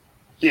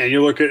 Yeah,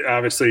 you look at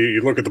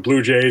the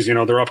Blue Jays.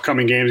 Their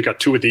upcoming games. You got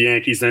 2 with the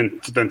Yankees,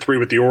 then 3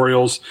 with the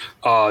Orioles.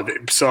 They're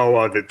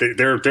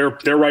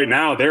right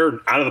now. They're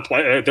out of the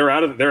play.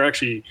 They're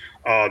actually.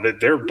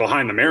 They're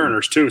behind the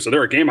Mariners too, so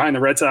they're a game behind the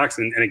Red Sox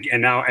and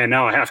now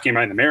a half game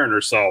behind the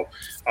Mariners. So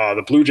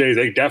the Blue Jays,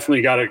 they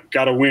definitely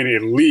got to win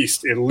at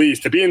least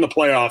to be in the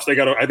playoffs. They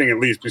got to, I think, at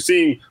least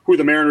seeing who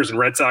the Mariners and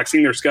Red Sox,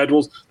 seeing their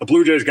schedules, the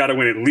Blue Jays got to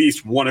win at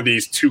least one of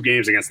these 2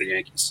 games against the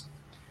Yankees.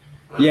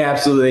 Yeah,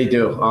 absolutely they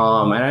do.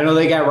 And I know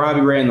they got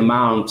Robbie Ray on the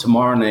mound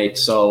tomorrow night.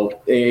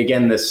 So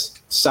again, this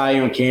Cy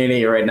Young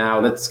candidate right now,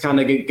 that's kind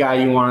of the guy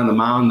you want on the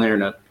mound there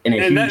in a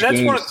huge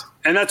game.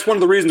 And that's one of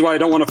the reasons why I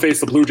don't want to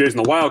face the Blue Jays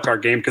in the wild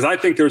card game, because I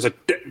think there's a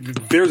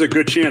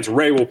good chance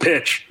Ray will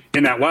pitch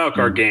in that wild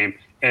card game.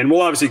 And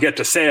we'll obviously get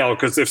to Sale,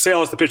 because if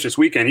Sale has to pitch this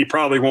weekend, he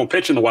probably won't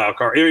pitch in the wild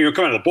card. He'll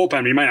come out of the bullpen,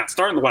 but he might not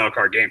start in the wild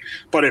card game.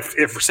 But if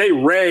say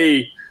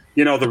Ray,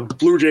 the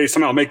Blue Jays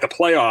somehow make the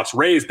playoffs,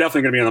 Ray is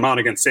definitely going to be on the mound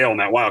against Sale in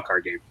that wild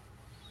card game.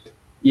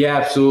 Yeah,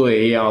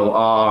 absolutely.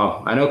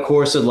 I know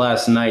Cora said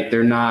last night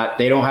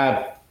they don't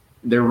have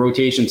their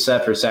rotation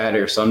set for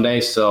Saturday or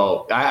Sunday.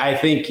 So I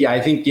think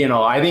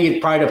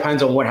it probably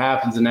depends on what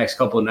happens the next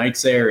couple of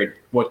nights there and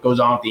what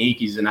goes on with the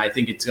Yankees. And I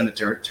think it's going to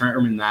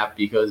determine that,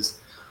 because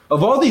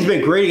of all these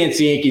been great against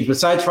the Yankees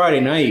besides Friday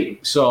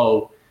night.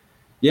 So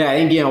yeah,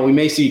 I think, we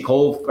may see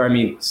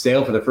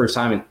Sale for the first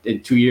time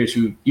in 2 years,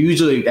 who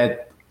usually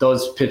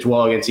does pitch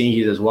well against the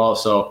Yankees as well.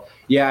 So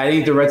yeah, I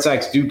think the Red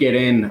Sox do get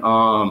in.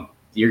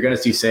 You're going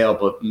to see Sale,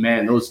 but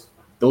man, those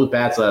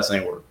bats last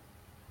night were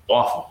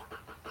awful.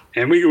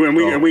 And we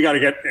got to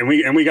get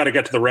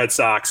to the Red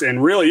Sox,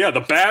 and really, yeah, the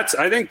bats.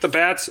 I think the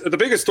bats. The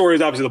biggest story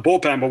is obviously the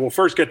bullpen, but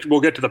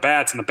we'll get to the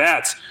bats. And the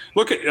bats.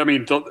 Look at,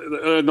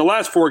 the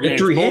last 4 games,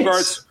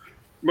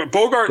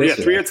 Bogart,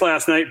 3 hits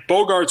last night.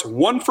 Bogart's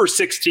 1 for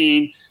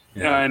 16,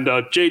 and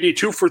JD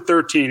 2 for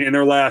 13 in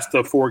their last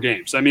 4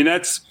 games. I mean,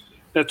 that's.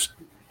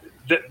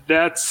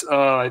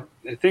 I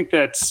think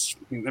that's.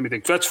 Let me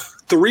think. That's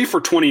 3 for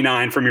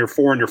 29 from your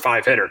 4 and your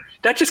 5 hitter.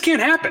 That just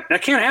can't happen.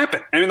 That can't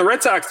happen. I mean, the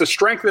Red Sox, the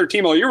strength of their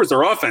team all year was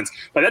their offense,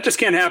 but that just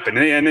can't happen.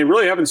 And they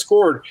really haven't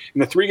scored in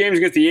the 3 games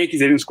against the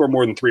Yankees. They didn't score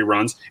more than 3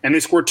 runs, and they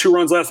scored 2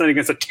 runs last night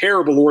against a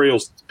terrible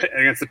Orioles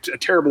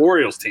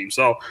team.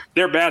 So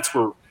their bats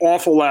were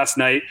awful last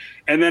night.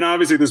 And then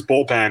obviously this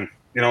bullpen.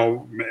 They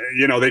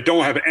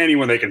don't have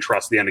anyone they can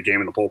trust at the end of the game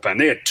in the bullpen.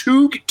 They had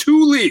two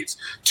leads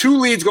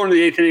going to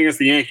the 8th inning against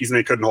the Yankees, and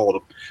they couldn't hold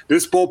them.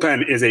 This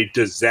bullpen is a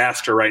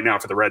disaster right now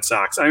for the Red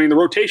Sox. I mean, the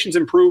rotation's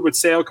improved with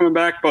Sale coming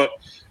back, but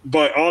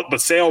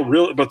Sale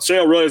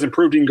really has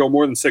improved. He can go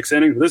more than 6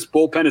 innings. This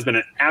bullpen has been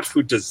an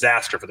absolute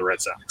disaster for the Red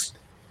Sox.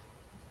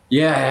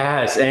 Yeah,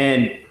 it has.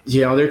 And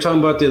they're talking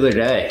about the other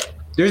day.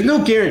 There's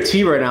no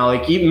guarantee right now.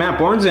 Like Matt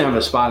Barnes didn't have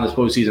a spot in this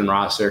postseason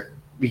roster.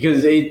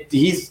 because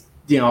he's,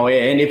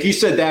 and if you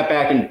said that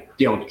back in,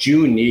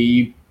 June,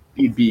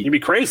 you'd be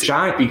crazy,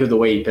 shocked because of the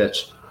way he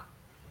pitched.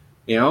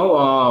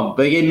 But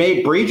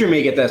again, Brazier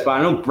may get that spot.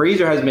 I know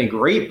Brazier hasn't been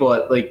great,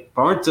 but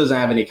Barnes doesn't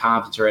have any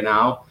confidence right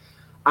now.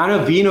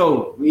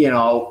 Ottavino,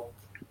 the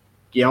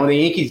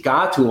Yankees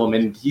got to him,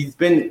 and he's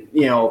been,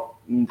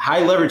 in high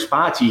leverage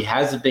spots. He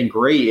hasn't been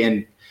great,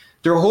 and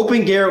they're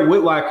hoping Garrett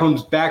Whitlock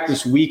comes back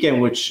this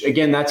weekend, which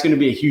again, that's going to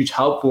be a huge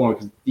help for him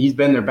because he's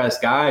been their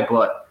best guy.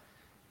 But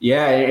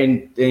yeah,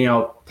 and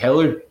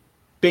Taylor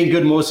been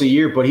good most of the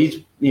year, but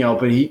he won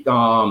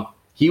the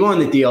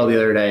DL the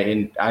other day,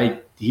 and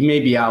he may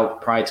be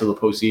out probably till the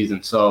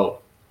postseason. So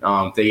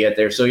they get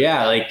there. So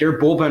yeah, their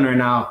bullpen right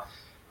now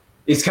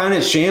is kind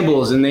of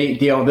shambles, and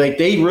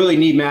they really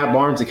need Matt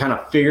Barnes to kind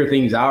of figure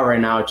things out right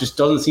now. It just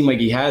doesn't seem like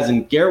he has.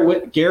 And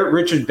Garrett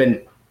Richards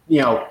been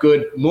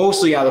good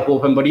mostly out of the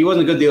bullpen, but he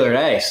wasn't good the other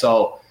day.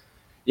 So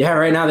yeah,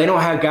 right now they don't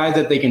have guys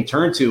that they can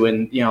turn to,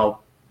 and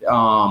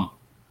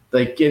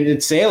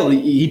in Sale,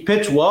 he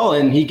pitched well,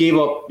 and he gave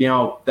up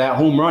that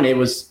home run. It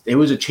was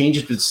a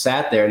change that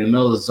sat there in the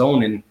middle of the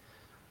zone and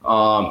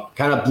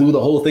kind of blew the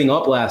whole thing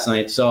up last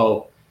night.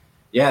 So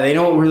yeah, they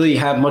don't really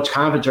have much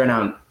confidence right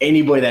now in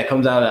anybody that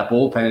comes out of that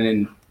bullpen.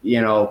 And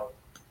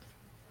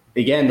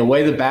again, the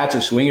way the bats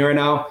are swinging right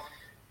now,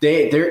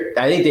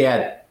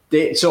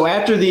 so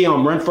after the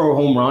Renfroe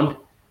home run,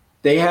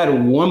 they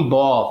had one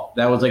ball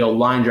that was like a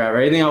line drive.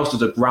 Everything else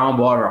was a ground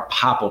ball or a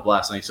pop up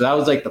last night. So that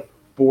was like the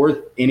fourth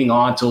inning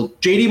on until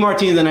JD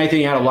Martinez the ninth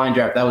inning had a line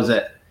drive. That was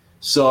it.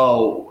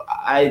 So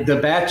the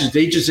bats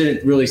they just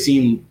didn't really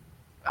seem.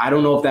 I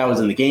don't know if that was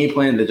in the game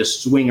plan to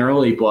just swing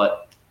early,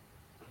 but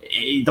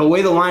the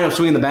way the lineup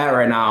swinging the bat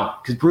right now,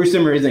 because Bruce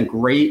Zimmer isn't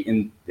great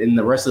in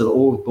the rest of the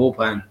old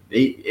bullpen.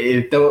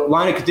 If the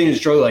lineup continues to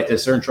struggle like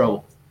this, they're in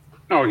trouble.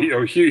 Oh,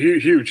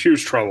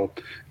 huge trouble.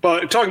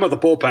 But talking about the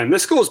bullpen,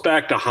 this goes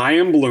back to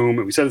Chaim Bloom,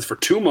 and we said this for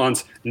 2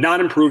 months, not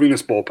improving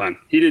this bullpen.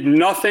 He did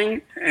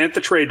nothing at the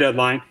trade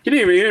deadline. He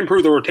didn't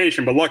improve the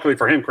rotation, but luckily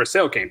for him, Chris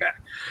Sale came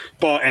back.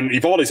 And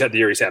Evaldi's had the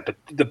year he's had. But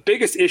the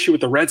biggest issue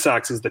with the Red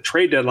Sox is the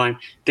trade deadline.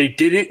 They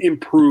didn't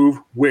improve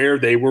where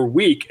they were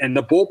weak, and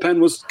the bullpen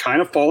was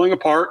kind of falling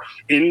apart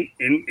in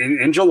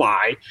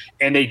July,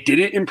 and they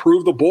didn't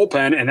improve the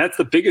bullpen, and that's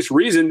the biggest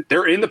reason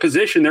they're in the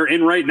position they're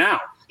in right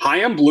now.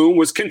 Chaim Bloom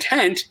was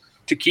content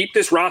to keep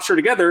this roster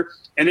together,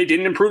 and they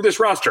didn't improve this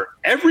roster.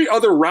 Every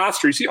other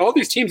roster, you see, all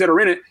these teams that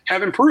are in it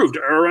have improved.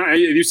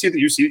 You see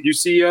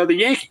the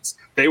Yankees.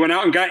 They went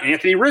out and got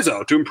Anthony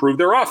Rizzo to improve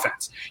their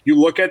offense. You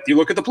look at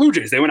the Blue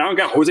Jays. They went out and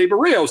got Jose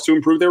Barrios to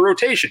improve their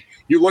rotation.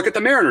 You look at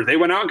the Mariners. They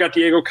went out and got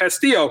Diego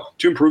Castillo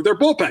to improve their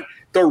bullpen.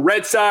 The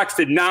Red Sox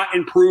did not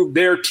improve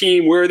their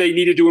team where they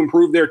needed to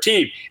improve their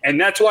team, and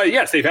that's why,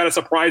 yes, they've had a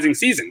surprising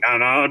season.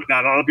 Not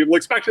a lot of people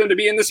expected them to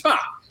be in this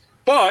spot,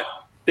 but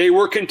they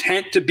were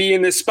content to be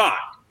in this spot.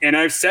 And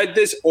I've said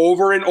this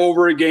over and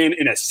over again,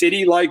 in a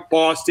city like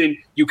Boston,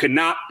 you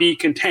cannot be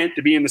content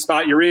to be in the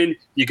spot you're in.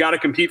 You got to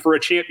compete for a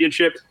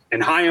championship.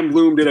 And Chaim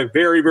Bloom did a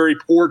very, very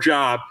poor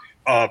job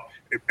of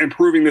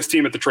improving this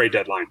team at the trade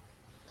deadline.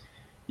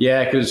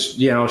 Yeah, because,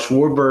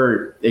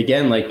 Schwarber,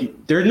 again,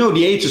 there's no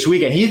DH this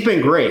weekend. He's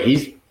been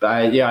great.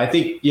 I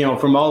think,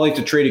 from all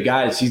the traded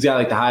guys, he's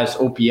got the highest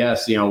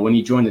OPS, when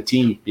he joined the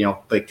team,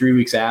 3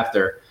 weeks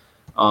after.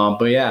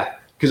 But yeah.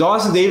 Because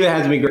Austin David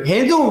hasn't been great.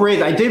 Hansel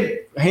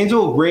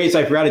Reyes,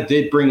 I forgot I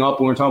did bring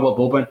up when we were talking about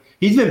bullpen.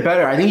 He's been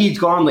better. I think he's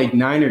gone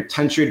 9 or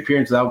 10 straight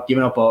appearances without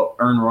giving up an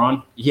earned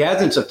run. He has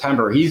in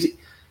September. He's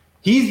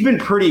been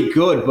pretty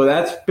good, but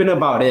that's been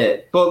about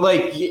it.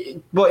 But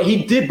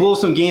he did blow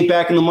some games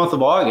back in the month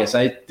of August.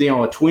 A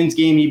Twins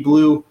game he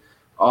blew.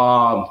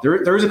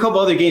 There was a couple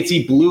other games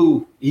he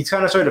blew. He's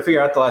kind of started to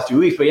figure out the last 2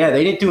 weeks. But yeah,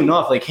 they didn't do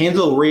enough.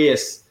 Hansel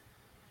Reyes,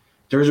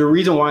 there's a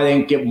reason why they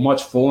didn't get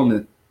much for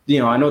him.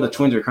 I know the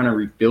Twins are kind of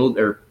rebuild,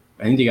 or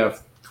I think they got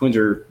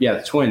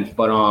the Twins,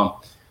 but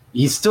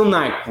he's still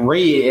not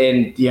great,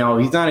 and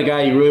he's not a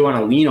guy you really want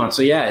to lean on.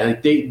 So yeah,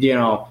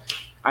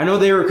 I know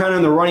they were kind of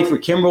in the running for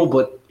Kimbrel,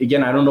 but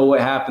again, I don't know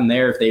what happened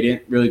there if they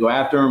didn't really go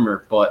after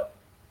him, but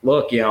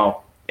look, they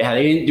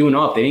didn't do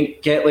enough. They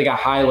didn't get a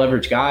high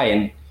leverage guy,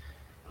 and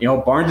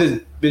Barnes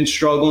has been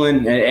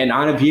struggling, and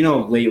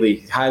Ottavino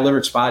lately, high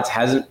leverage spots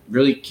hasn't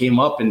really came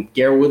up, and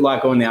Garrett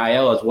Whitlock going to the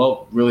IL as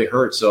well really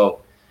hurt. So.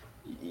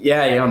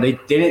 Yeah, they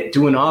didn't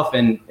do enough,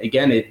 and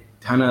again, it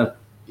kind of,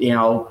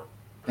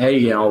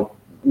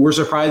 we're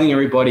surprising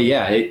everybody.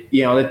 Yeah,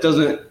 it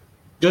doesn't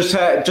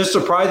just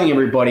surprising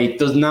everybody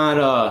does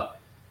not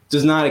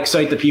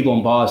excite the people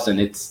in Boston.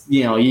 It's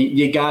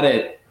you got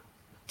to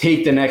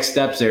take the next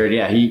steps there.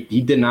 Yeah,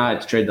 he did not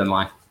at the trade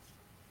deadline.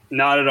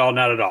 Not at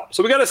all.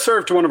 So we got to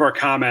serve to one of our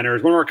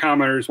commenters. One of our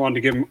commenters wanted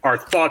to give our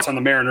thoughts on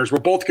the Mariners.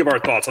 We'll both give our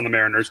thoughts on the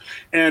Mariners.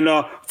 And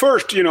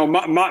first,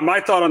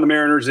 my thought on the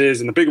Mariners is,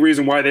 and the big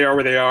reason why they are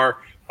where they are,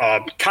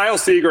 Kyle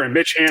Seager and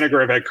Mitch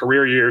Haniger have had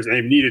career years, and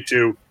they've needed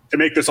to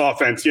make this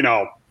offense,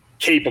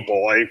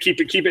 capable and keep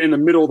it in the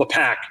middle of the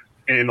pack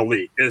in the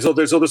league. And so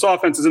this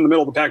offense is in the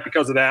middle of the pack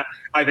because of that.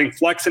 I think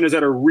Flexen has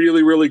had a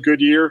really, really good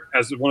year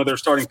as one of their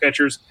starting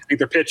pitchers. I think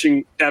their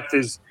pitching depth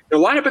is their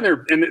lineup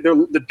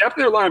the depth of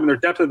their lineup and their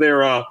depth of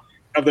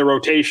their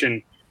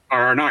rotation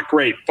are not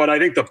great. But I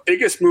think the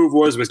biggest move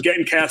was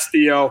getting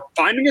Castillo,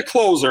 finding a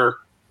closer,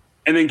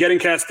 and then getting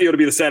Castillo to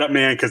be the setup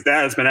man, because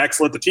that has been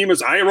excellent. The team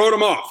I wrote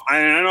them off.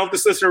 I don't know if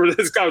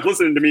this guy was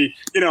listening to me,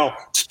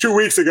 2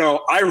 weeks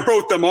ago. I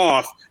wrote them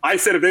off. I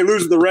said if they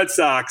lose to the Red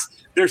Sox,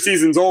 their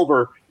season's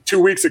over 2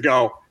 weeks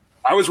ago.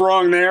 I was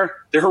wrong there.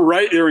 They're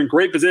right. They're in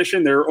great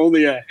position. They're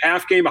only a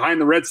half game behind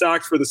the Red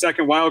Sox for the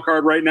second wild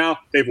card right now.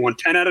 They've won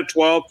 10 out of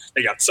 12.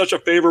 They got such a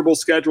favorable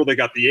schedule. They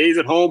got the A's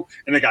at home,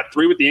 and they got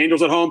 3 with the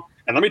Angels at home.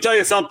 And let me tell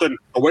you something.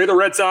 The way the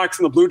Red Sox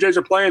and the Blue Jays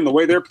are playing, the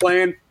way they're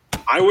playing,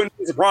 I wouldn't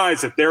be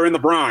surprised if they're in the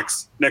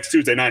Bronx next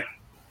Tuesday night.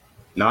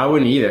 No, I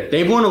wouldn't either.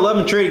 They've won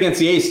 11 straight against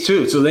the A's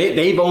too, so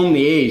they've owned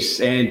the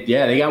A's, and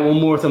yeah, they got one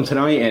more with them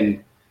tonight,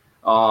 and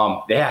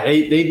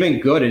they've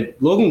been good. And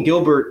Logan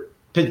Gilbert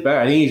pitched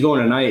better. I think he's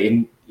going tonight,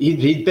 and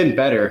he's been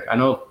better. I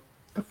know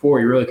before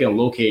he really couldn't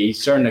locate.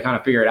 He's starting to kind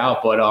of figure it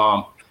out, but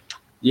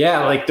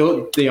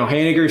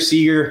Haniger,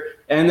 Seager,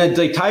 and then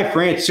like Ty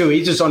France too.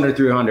 He's just under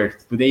 300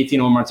 with 18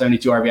 home runs,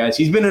 72 RBIs.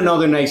 He's been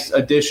another nice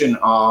addition.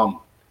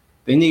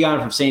 Then you got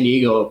him from San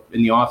Diego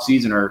in the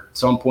offseason or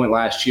some point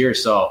last year.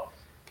 So,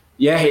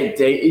 yeah,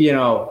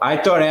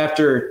 I thought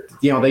after,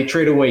 they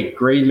traded away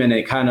Graveman,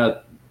 it kind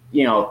of,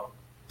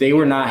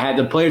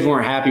 the players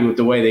weren't happy with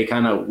the way they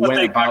kind of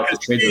went about the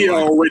trade.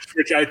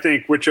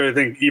 Which I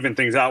think even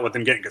things out with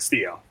them getting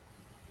Castillo.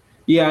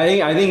 Yeah,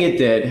 I think it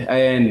did.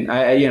 And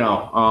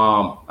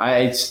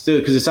I still,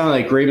 because it sounded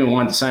like Graveman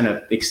wanted to sign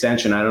an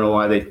extension. I don't know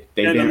why they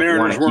didn't the Mariners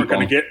want to weren't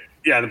going to get.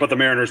 Yeah, but the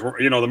Mariners were,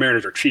 the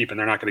Mariners are cheap and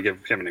they're not going to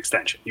give him an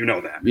extension. You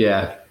know that.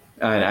 Yeah,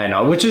 I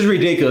know, which is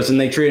ridiculous.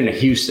 And they traded to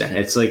Houston.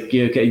 It's like,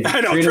 okay,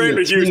 I know, trading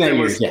to Houston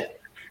was. Yeah.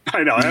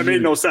 I know, that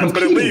made no sense.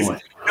 But at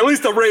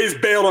least the Rays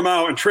bailed him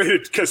out and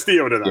traded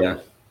Castillo to them.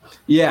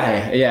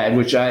 Yeah.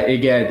 Which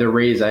the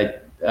Rays,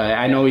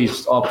 I know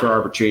he's up for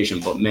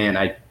arbitration, but man,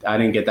 I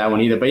didn't get that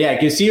one either. But yeah,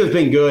 Castillo's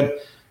been good.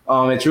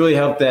 It's really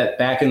helped that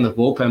back in the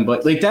bullpen.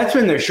 But like that's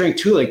been their strength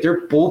too. Like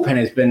their bullpen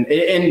has been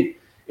and.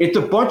 It's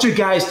a bunch of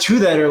guys too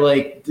that are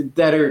like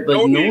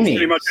no names.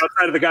 Pretty much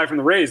outside of the guy from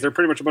the Rays, they're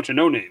pretty much a bunch of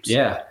no names.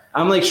 Yeah,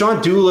 I'm like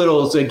Sean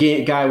Doolittle's a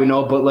guy we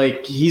know, but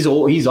like he's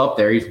old. He's up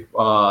there. He's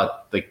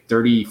like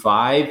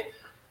 35.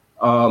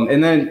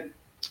 And then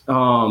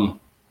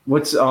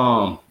what's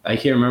I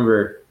can't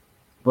remember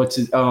what's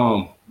his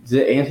is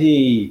it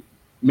Anthony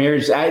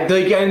Maris? And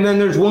then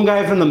there's one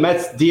guy from the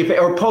Mets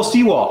DFA or Paul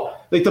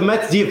Sewall. Like the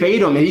Mets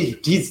DFA'd him, and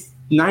he's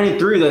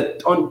 9-3.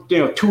 That on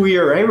 2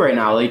 ERA right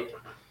now. Like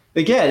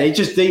yeah,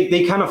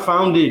 they kind of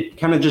found it,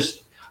 kind of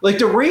just like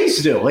the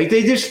Rays do. Like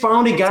they just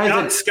found it,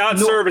 guys. Scott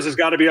Service has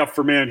got to be up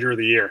for Manager of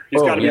the Year.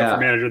 He's got to be up for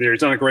Manager of the Year.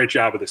 He's done a great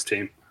job with this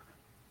team.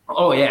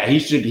 Oh yeah, he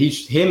should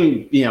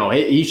win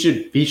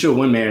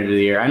Manager of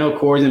the Year. I know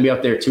Corey's gonna be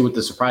up there too with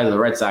the surprise of the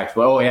Red Sox,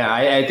 but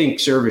I think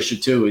Service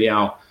should too.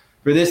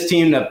 For this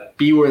team to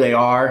be where they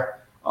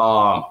are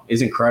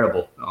is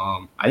incredible.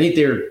 I think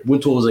their win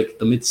total was like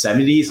the mid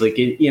 70s. Like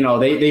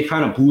they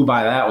kind of blew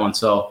by that one.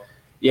 So.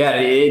 Yeah,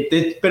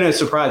 it's been a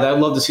surprise. I'd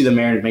love to see the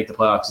Mariners make the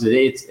playoffs.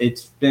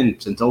 It's been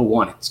since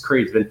 2001. It's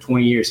crazy. It's been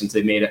 20 years since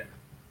they made it.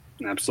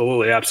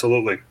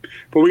 Absolutely.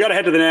 But we got to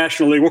head to the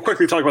National League. We'll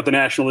quickly talk about the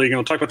National League, and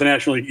we'll talk about the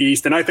National League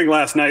East. And I think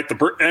last night,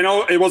 I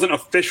know it wasn't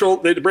official.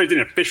 The Braves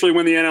didn't officially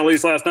win the NL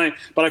East last night,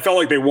 but I felt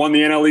like they won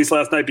the NL East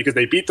last night because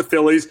they beat the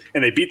Phillies,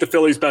 and they beat the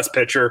Phillies' best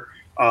pitcher.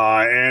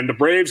 And the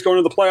Braves going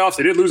to the playoffs,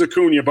 they did lose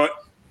Acuna, but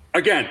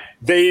again,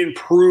 they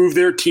improved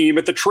their team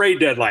at the trade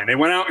deadline. They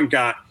went out and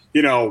got,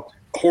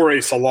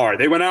 Jorge Soler.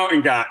 They went out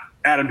and got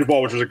Adam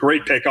Duvall, which was a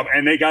great pickup,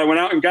 and they went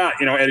out and got,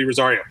 Eddie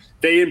Rosario.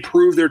 They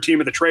improved their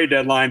team at the trade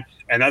deadline,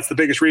 and that's the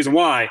biggest reason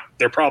why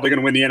they're probably going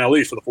to win the NL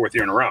East for the 4th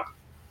year in a row.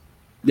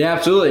 Yeah,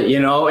 absolutely.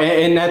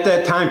 And at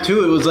that time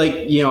too, it was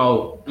like,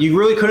 you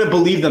really couldn't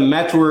believe the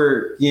Mets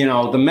were,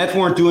 the Mets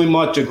weren't doing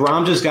much.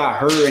 DeGrom just got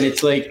hurt, and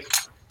it's like,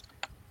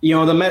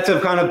 the Mets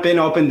have kind of been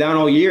up and down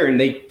all year, and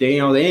they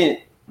didn't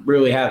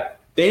really have.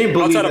 They didn't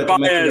believe that the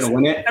Mets were going to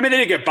win it. I mean, they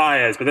didn't get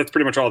Baez, but that's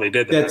pretty much all they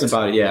did. That's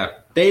about it, yeah.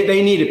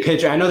 They needed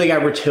pitcher. I know they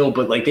got Rich Hill,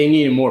 but like they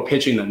needed more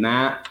pitching than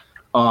that.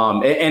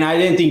 And I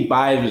didn't think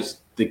Baez was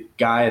the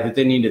guy. That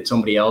they needed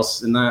somebody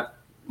else in that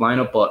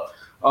lineup. But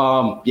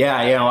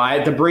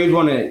the Braves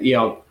wanted.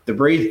 The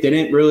Braves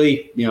didn't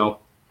really,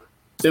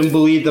 didn't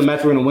believe the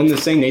Mets were going to win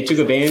this thing. They took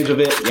advantage of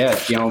it. Yeah,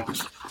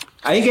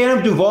 I think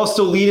Adam Duvall's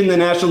still leading the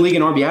National League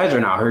in RBIs right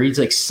now. Or he's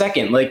like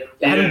second. Like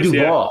Adam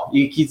Duvall,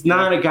 he's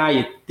not a guy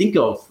you think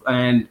of,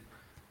 and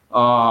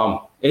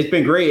it's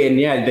been great. And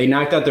yeah, they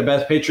knocked out their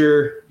best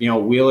pitcher,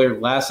 Wheeler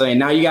last night. And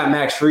now you got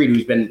Max Fried,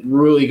 who's been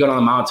really good on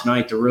the mound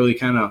tonight to really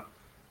kind of.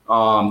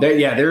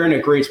 They're in a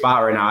great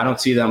spot right now. I don't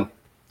see them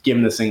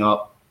giving this thing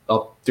up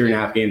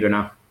 3.5 games right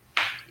now.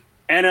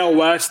 NL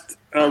West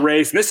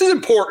race. And this is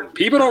important.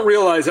 People don't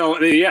realize how.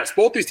 Yes,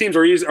 both these teams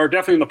are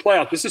definitely in the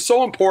playoffs. This is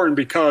so important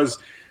because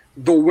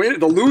the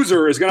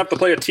loser is going to have to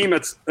play a team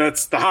that's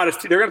the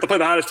hottest. They're going to have to play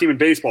the hottest team in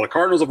baseball. The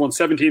Cardinals have won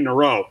 17 in a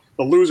row.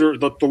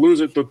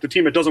 The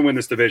team that doesn't win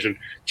this division.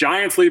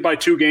 Giants lead by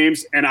 2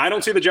 games, and I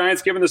don't see the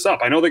Giants giving this up.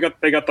 I know they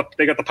got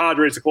the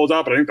Padres to close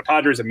out, but I think the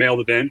Padres have mailed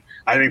it in.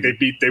 I think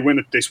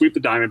they sweep the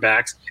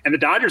Diamondbacks, and the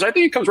Dodgers. I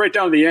think it comes right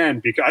down to the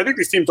end because I think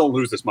these teams don't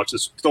lose this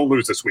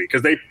week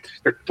because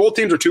both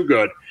teams are too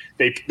good.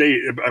 Gabe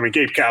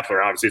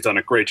Kapler obviously has done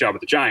a great job with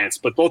the Giants,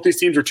 but both these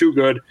teams are too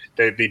good.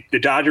 The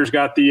Dodgers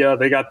got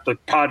the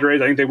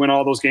Padres. I think they win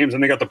all those games,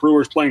 and they got the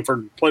Brewers pretty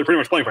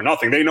much playing for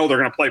nothing. They know they're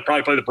going to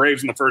probably play the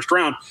Braves in the first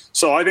round.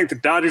 So I think the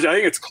Dodgers. I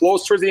think it's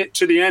close to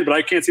the end, but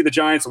I can't see the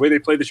Giants the way they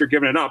played this year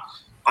giving it up.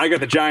 I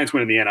got the Giants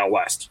winning the NL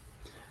West.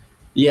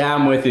 Yeah,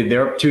 I'm with you.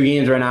 They're up 2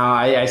 games right now.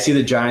 I see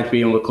the Giants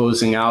being able to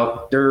closing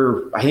out.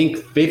 They're, I think,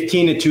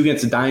 15-2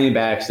 against the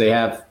Diamondbacks. They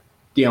have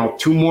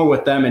 2 more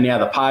with them, and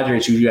the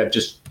Padres who have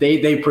just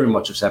they pretty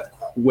much just have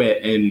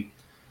quit. And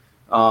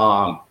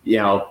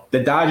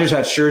the Dodgers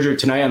have Scherzer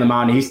tonight on the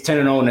mound. He's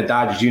 10-0 in the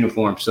Dodgers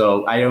uniform,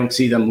 so I don't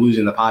see them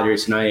losing the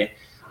Padres tonight.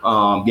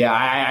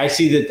 I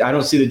see that. I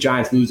don't see the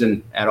Giants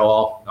losing at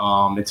all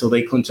until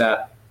they clinch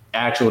that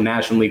actual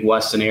National League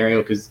West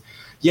scenario. Because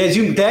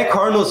that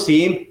Cardinals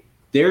team,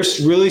 they're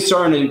really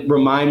starting to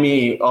remind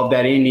me of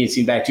that Indians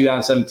team back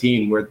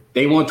 2017 where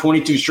they won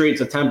 22 straight in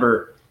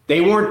September. They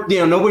weren't,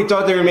 nobody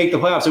thought they were going to make the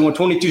playoffs. They won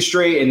 22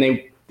 straight, and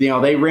they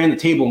ran the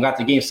table and got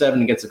to Game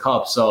 7 against the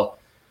Cubs. So,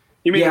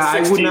 you mean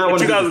I would not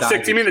want to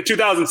 2006? You mean the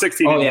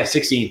 2016? Oh yeah,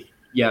 16.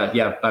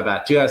 Yeah, my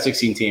bad.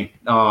 2016 team.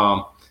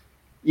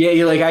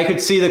 I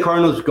could see the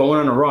Cardinals going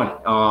on a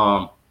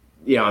run.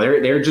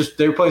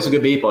 They're playing some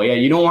good baseball. Yeah,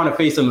 you don't want to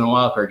face them in a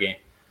wild card game.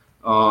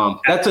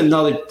 That's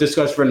another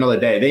discussion for another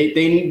day.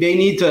 They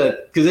need to,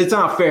 because it's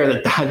not fair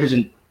that Dodgers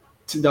and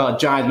the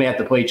Giants may have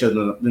to play each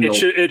other.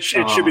 It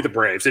should be the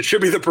Braves. It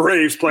should be the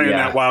Braves playing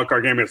that wild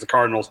card game against the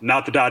Cardinals,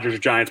 not the Dodgers or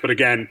Giants. But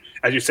again,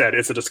 as you said,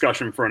 it's a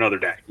discussion for another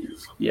day.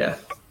 Yeah.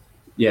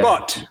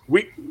 But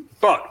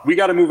we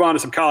got to move on to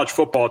some college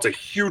football. It's a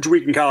huge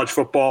week in college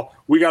football.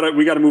 We got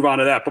to move on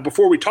to that. But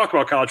before we talk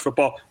about college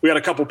football, we got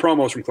a couple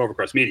promos from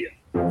Clovercrest Media.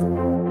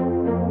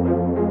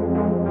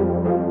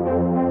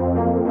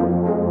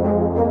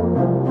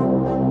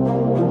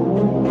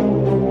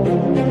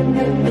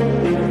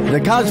 The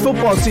college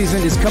football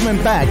season is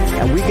coming back,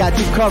 and we got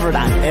you covered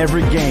on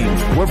every game.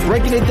 We're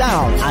breaking it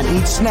down on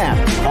each snap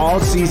all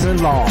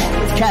season long.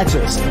 Catch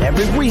us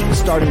every week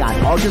starting on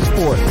August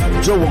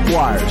 4th. Joe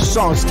McGuire,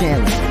 Sean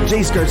Scanlon,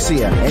 Jace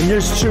Garcia, and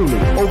yours truly,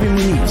 Obi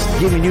Muniz,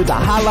 giving you the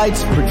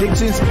highlights,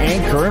 predictions,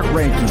 and current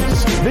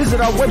rankings. Visit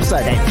our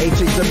website at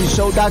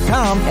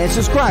hhwshow.com and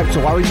subscribe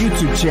to our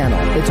YouTube channel.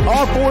 It's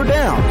all 4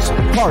 downs,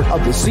 part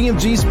of the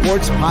CMG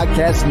Sports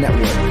Podcast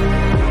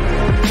Network.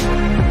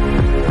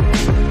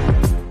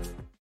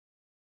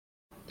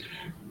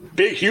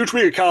 Huge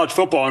week of college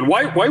football, and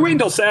why wait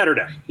until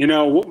Saturday? It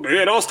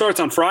all starts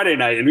on Friday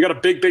night, and we got a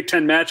big Big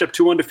Ten matchup,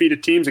 2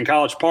 undefeated teams in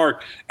College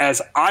Park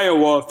as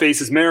Iowa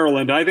faces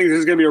Maryland. And I think this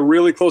is going to be a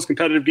really close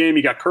competitive game.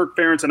 You got Kirk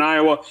Ferentz in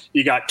Iowa,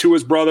 you got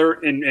Tua's brother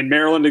in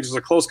Maryland. This is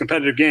a close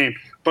competitive game,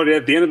 but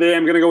at the end of the day,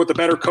 I'm going to go with the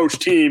better coach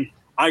team.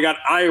 I got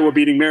Iowa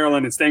beating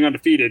Maryland and staying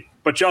undefeated.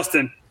 But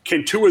Justin,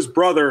 can Tua's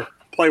brother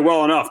play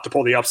well enough to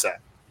pull the upset?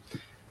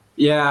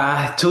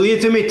 Yeah,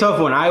 Toledo's going to be a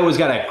tough one. Iowa's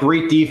got a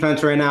great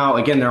defense right now.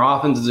 Again, their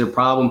offense is their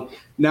problem.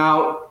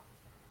 Now,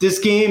 this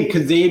game,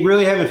 because they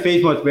really haven't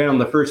faced much Maryland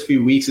the first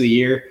few weeks of the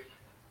year,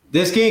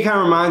 this game kind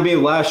of reminds me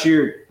of last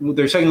year,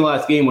 their second to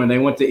last game when they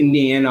went to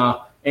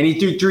Indiana, and he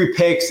threw 3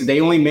 picks. They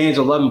only managed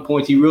 11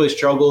 points. He really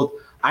struggled.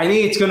 I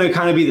think it's going to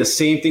kind of be the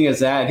same thing as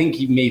that. I think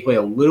he may play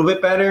a little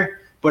bit better,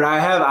 but I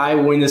have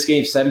Iowa win this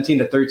game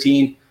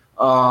 17-13.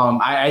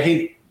 I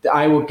think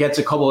Iowa gets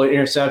a couple of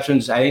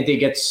interceptions. I think they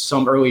get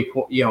some early,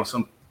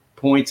 some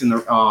points in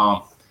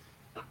the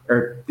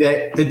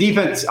the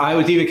defense.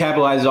 Iowa defense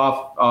capitalizes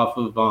off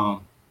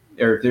of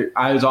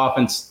Iowa's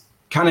offense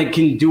kind of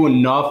can do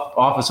enough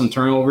off of some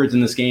turnovers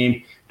in this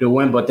game to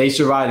win, but they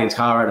survived against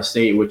Colorado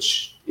State,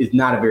 which is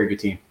not a very good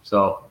team.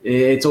 So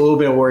it's a little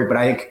bit of worry, but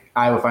I think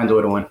Iowa finds a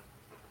way to win.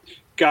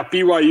 Got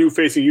BYU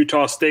facing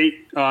Utah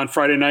State on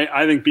Friday night.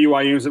 I think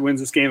BYU wins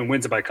this game and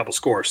wins it by a couple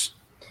scores.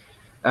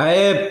 I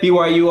have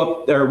BYU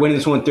up there winning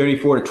this one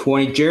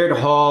 34-20. Jared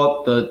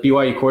Hall, the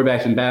BYU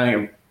quarterback's been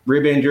battling a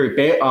rib injury.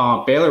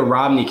 Baylor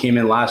Romney came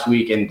in last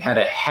week and had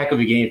a heck of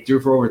a game, threw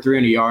for over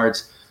 300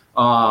 yards.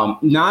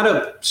 Not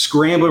a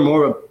scrambler,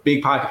 more of a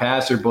big pocket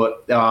passer,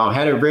 but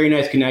had a very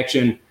nice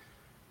connection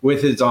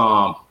with his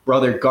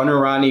brother Gunnar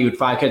Rodney, who had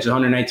 5 catches,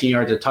 119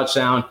 yards, a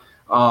touchdown.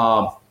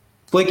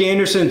 Blake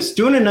Anderson's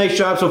doing a nice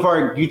job so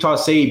far at Utah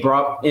State. He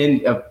brought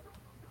in a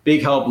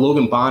big help.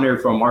 Logan Bonner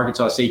from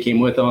Arkansas State came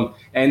with them.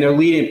 And their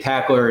leading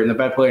tackler and the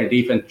best player in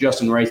defense,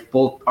 Justin Rice,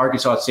 both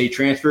Arkansas State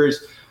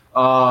transfers.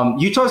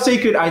 Utah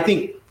State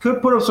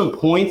could put up some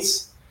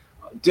points.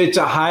 It's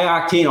a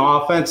high-octane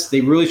offense.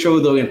 They really showed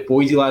though in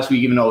Boise last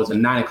week, even though it was a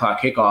 9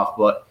 o'clock kickoff.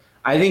 But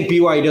I think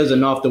BYU does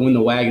enough to win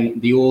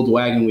the old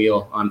wagon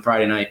wheel on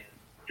Friday night.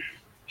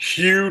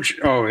 Huge.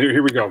 Oh,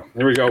 here we go.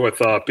 Here we go with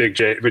Big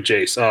J with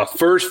Jace.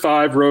 First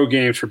 5 road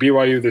games for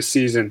BYU this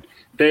season,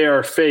 they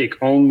are fake.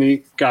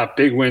 Only got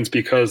big wins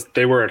because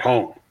they were at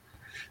home.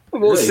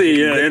 We'll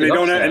see. Yeah, and they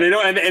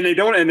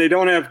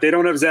don't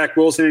have Zach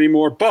Wilson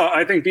anymore. But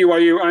I think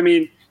BYU. I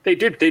mean, they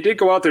did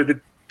go out there.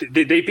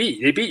 They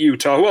beat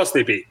Utah. Who else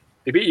they beat?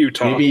 They beat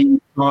Utah. They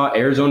beat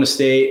Arizona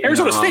State.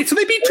 So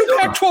they beat 2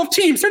 Pac-12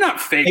 teams. They're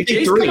not fake.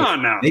 Jace, come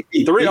on now.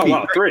 3. Oh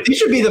wow, 3. They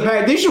should be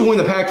They should win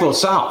the Pac-12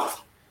 South.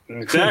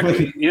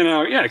 Exactly.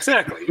 Yeah,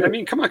 exactly. I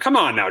mean, come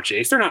on now,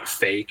 Jace. They're not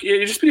fake.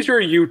 Just because you're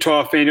a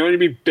Utah fan, you don't need to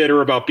be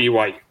bitter about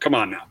BYU. Come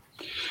on now.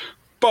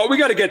 But we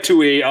got to get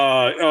to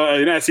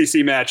an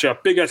SEC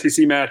matchup, big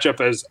SEC matchup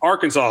as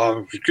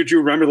Arkansas. Could you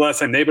remember the last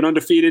time they've been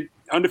undefeated?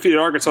 Undefeated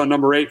Arkansas,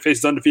 number 8,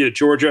 faces undefeated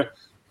Georgia.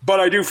 But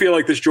I do feel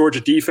like this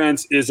Georgia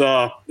defense is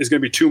going to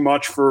be too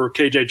much for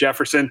KJ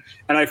Jefferson,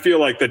 and I feel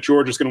like that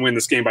Georgia's going to win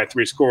this game by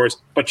 3 scores.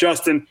 But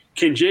Justin,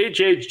 can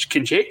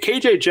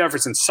KJ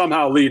Jefferson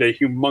somehow lead a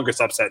humongous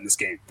upset in this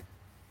game?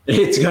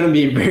 It's going to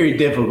be very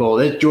difficult.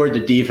 This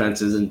Georgia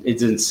defense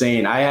it's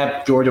insane. I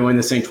have Georgia win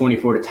this thing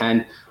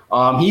 24-10.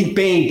 He's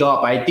banged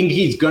up. I think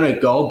he's going to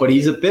go, but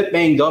he's a bit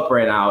banged up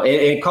right now.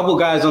 And a couple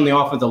guys on the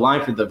offensive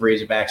line for the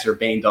Razorbacks are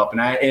banged up,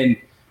 and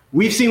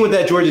we've seen what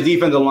that Georgia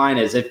defensive line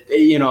is.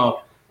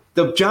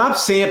 The job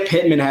Sam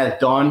Pittman has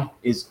done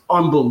is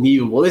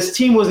unbelievable. This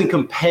team wasn't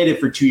competitive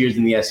for 2 years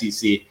in the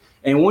SEC,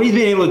 and what he's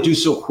been able to do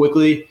so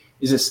quickly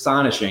is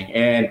astonishing.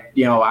 And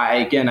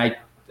I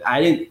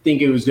didn't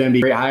think it was going to be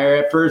very higher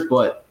at first,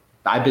 but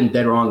I've been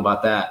dead wrong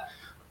about that.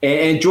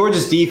 And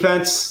Georgia's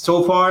defense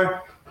so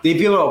far, they've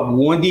given up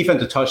 1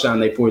 defensive touchdown.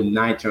 They forced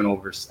 9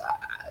 turnovers.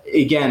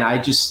 Again,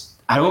 I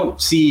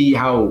don't see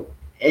how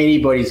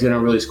anybody's going to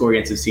really score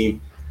against this team.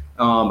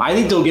 I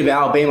think they'll give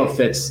Alabama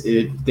fits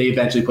if they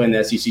eventually play in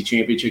the SEC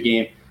championship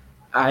game.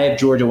 I have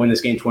Georgia win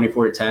this game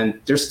 24-10.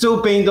 They're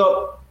still banged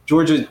up.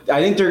 Georgia, I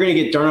think they're going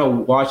to get Darnell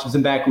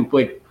Washington back, who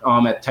played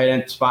at tight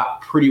end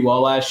spot pretty well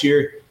last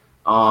year.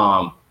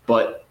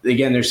 But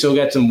again, they're still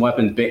got some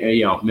weapons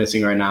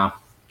missing right now.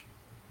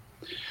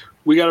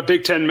 We got a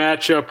Big Ten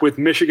matchup with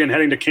Michigan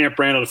heading to Camp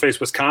Randall to face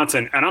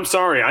Wisconsin. And I'm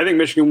sorry, I think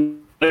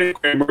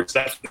Graham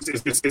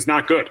Mertz is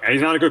not good.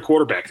 He's not a good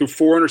quarterback. Threw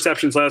 4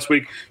 interceptions last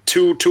week,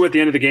 two at the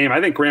end of the game. I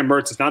think Graham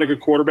Mertz is not a good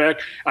quarterback.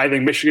 I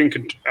think Michigan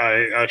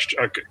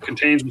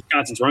contains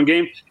Wisconsin's run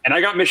game. And I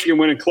got Michigan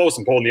winning close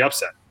and pulling the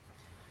upset.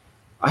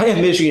 I have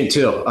Michigan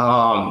too.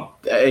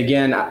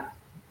 Again,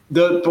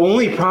 the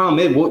only problem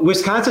is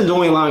Wisconsin's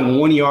only allowing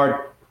 1 yard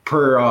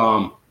per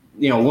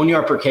 1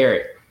 yard per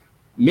carry.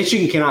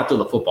 Michigan cannot throw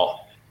the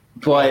football,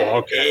 but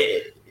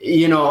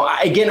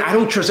again, I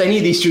don't trust any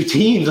of these 2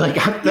 teams.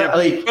 But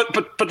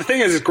the thing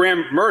is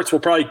Graham Mertz will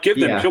probably give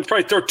them. He'll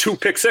probably throw 2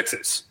 pick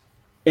sixes,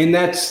 and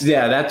that's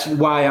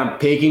why I'm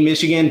picking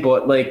Michigan.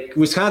 But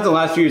Wisconsin, the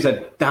last few years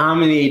have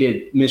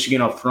dominated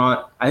Michigan up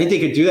front. I think they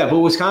could do that, but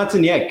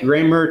Wisconsin,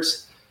 Graham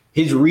Mertz,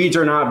 his reads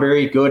are not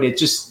very good. It's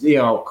just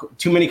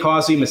too many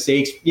costly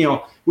mistakes.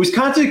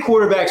 Wisconsin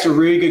quarterbacks are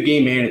really good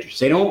game managers.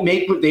 They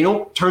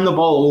don't turn the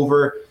ball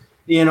over.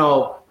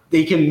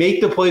 They can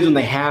make the plays when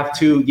they have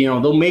to.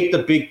 They'll make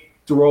the big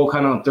throw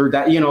kind of third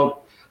down.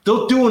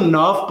 They'll do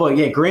enough. But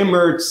Graham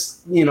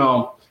Mertz,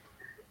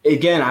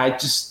 again,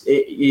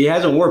 it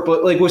hasn't worked.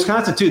 But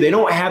Wisconsin too, they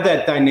don't have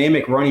that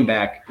dynamic running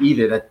back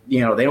either. That they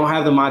don't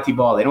have the Monty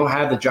Ball, they don't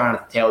have the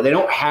Jonathan Taylor, they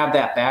don't have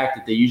that back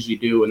that they usually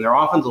do. And their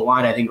offensive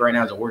line, I think right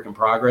now is a work in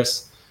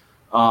progress.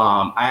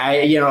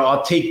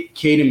 I'll take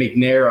Caden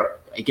McNair,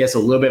 I guess, a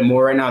little bit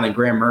more right now than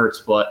Graham Mertz,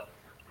 but.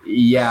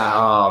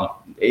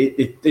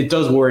 It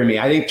does worry me.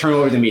 I think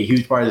turnover is going to be a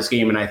huge part of this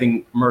game, and I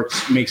think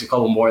Mertz makes a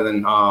couple more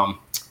than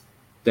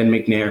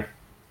McNair.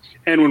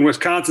 And when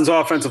Wisconsin's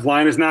offensive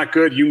line is not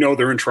good,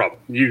 they're in trouble.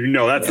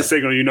 That's the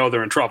signal.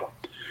 They're in trouble.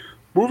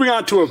 Moving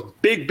on to a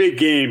big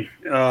game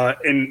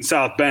in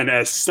South Bend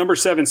as number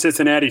 7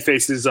 Cincinnati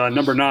faces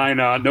number 9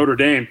 Notre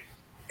Dame.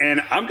 And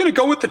I'm going to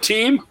go with the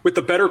team with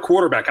the better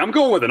quarterback. I'm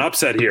going with an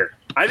upset here.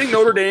 I think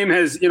Notre Dame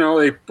has, they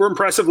were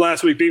impressive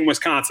last week beating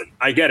Wisconsin.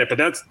 I get it, but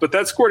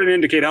that score didn't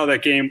indicate how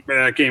that game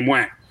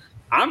went.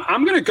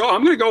 I'm going to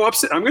go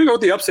upset. I'm going to go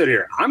with the upset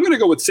here. I'm going to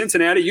go with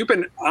Cincinnati. You've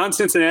been on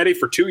Cincinnati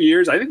for 2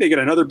 years. I think they get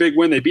another big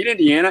win. They beat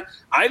Indiana.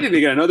 I think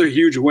they get another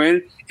huge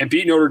win and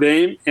beat Notre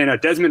Dame. And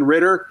Desmond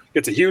Ridder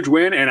gets a huge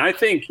win. And I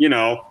think,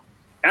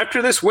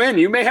 after this win,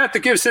 you may have to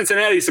give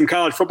Cincinnati some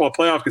college football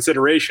playoff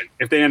consideration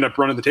if they end up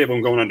running the table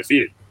and going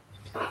undefeated.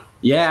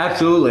 Yeah,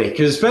 absolutely.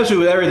 Because especially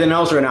with everything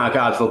else right now in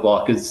college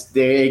football, because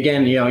you're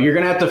going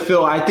to have to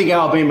fill. I think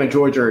Alabama and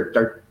Georgia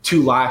are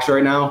 2 locks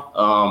right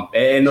now,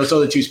 and those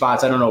other 2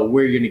 spots, I don't know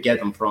where you're going to get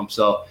them from.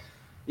 So,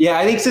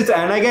 I think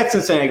and I get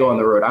Cincinnati go on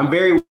the road. I'm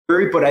very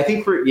worried, but I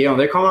think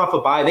they're coming off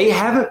a bye. They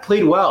haven't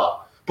played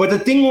well, but the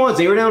thing was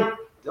they were down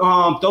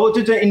double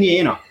digit to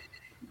Indiana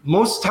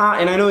most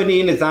time, and I know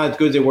Indiana's not as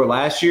good as they were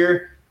last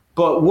year.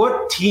 But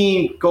what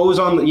team goes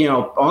on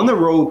the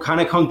road,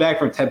 kind of comes back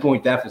from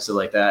 10-point deficit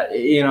like that?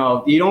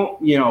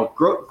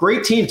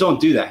 Great teams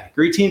don't do that.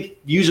 Great teams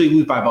usually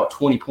lose by about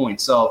 20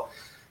 points. So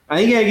I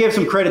think I give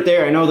some credit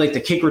there. I know like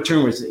the kick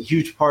return was a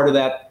huge part of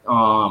that.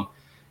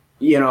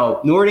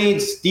 Notre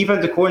Dame's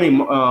defensive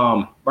coordinator,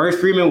 Marcus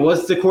Freeman,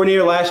 was the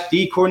coordinator last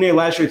year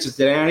at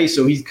Cincinnati,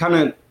 so he's kind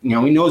of, he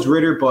knows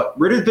Ridder, but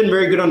Ridder's been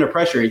very good under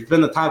pressure. He's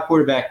been the top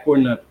quarterback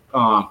according to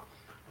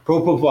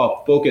Pro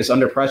Football Focus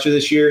under pressure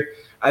this year.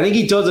 I think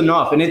he does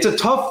enough, and it's a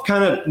tough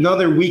kind of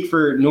another week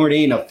for Notre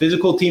Dame. A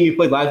physical team you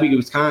played last week in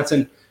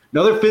Wisconsin,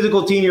 another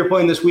physical team you're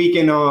playing this week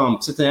in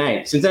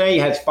Cincinnati. Cincinnati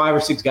has 5 or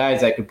 6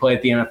 guys that could play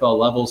at the NFL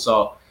level,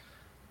 so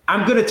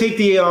I'm going to take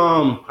the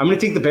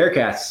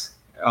Bearcats.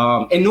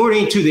 And Notre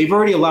Dame too. They've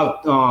already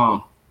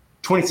allowed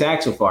 20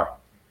 sacks so far.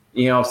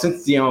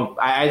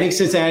 I think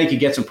Cincinnati could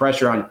get some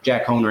pressure on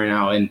Jack Cohn right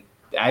now, and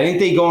I think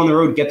they go on the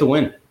road to get the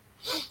win.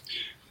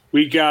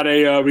 We got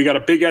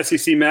a big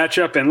SEC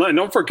matchup, and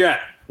don't forget,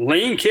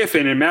 Lane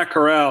Kiffin and Matt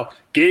Corral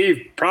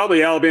gave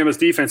probably Alabama's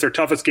defense their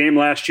toughest game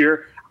last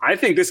year. I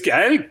think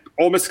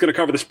Ole Miss is going to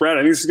cover the spread.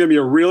 I think this is going to be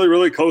a really,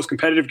 really close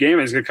competitive game,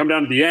 and it's going to come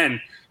down to the end.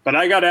 But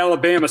I got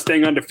Alabama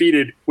staying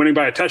undefeated, winning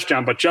by a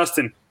touchdown. But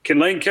Justin, can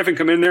Lane Kiffin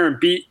come in there and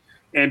beat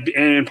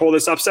and pull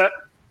this upset?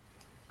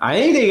 I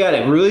think they got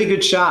a really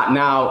good shot.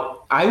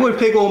 Now, I would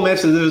pick Ole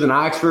Miss to lose in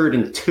Oxford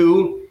in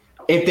 2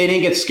 if they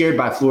didn't get scared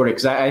by Florida,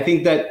 because I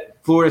think that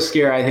Florida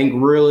scare, I think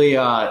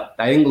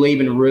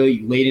Laban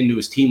really laid into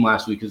his team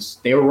last week because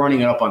they were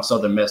running it up on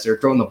Southern Miss. They were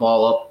throwing the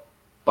ball up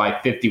by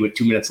 50 with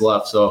 2 minutes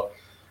left. So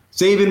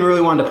Saban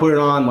really wanted to put it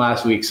on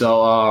last week.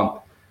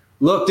 So,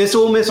 look, this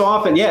Ole Miss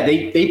offense,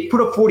 they put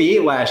up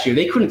 48 last year.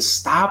 They couldn't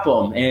stop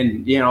them.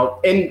 And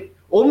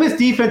Ole Miss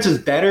defense is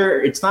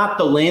better. It's not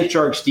the Lance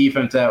Sharks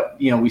defense that,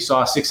 we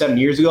saw 6-7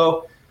 years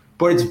ago,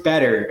 but it's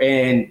better.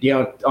 And,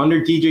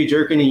 under DJ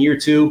Durkin in year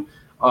 2,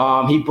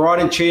 he brought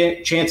in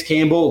Chance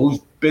Campbell, who's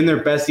been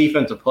their best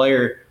defensive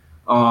player.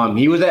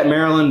 He was at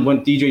Maryland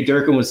when DJ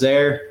Durkin was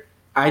there.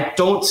 I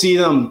don't see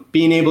them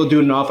being able to do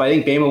enough. I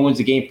think Bama wins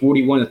the game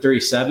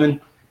 41-37.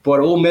 But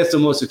Ole Miss, the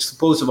most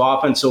explosive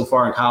offense so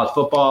far in college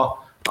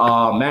football.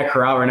 Matt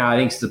Corral right now, I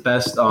think is the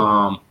best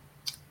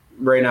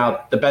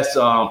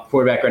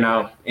quarterback right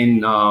now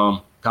in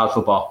college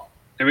football.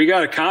 And we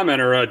got a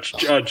commenter,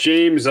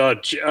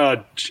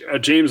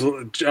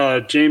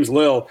 James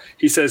Lill.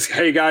 He says,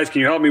 "Hey guys,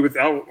 can you help me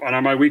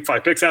on my Week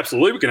 5 picks?"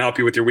 Absolutely, we can help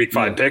you with your Week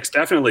 5 picks.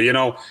 Definitely,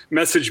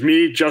 message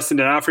me, Justin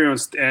D'Onofrio,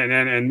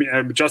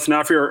 and Justin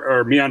D'Onofrio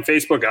or me on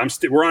Facebook.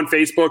 We're on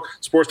Facebook,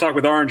 Sports Talk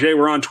with R&J.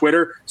 We're on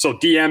Twitter, so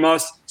DM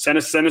us, send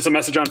us a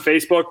message on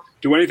Facebook.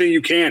 Do anything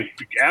you can.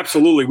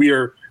 Absolutely,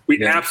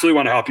 we absolutely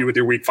want to help you with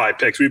your Week 5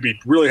 picks. We'd be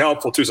really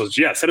helpful too. So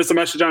send us a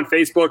message on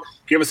Facebook,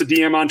 give us a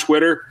DM on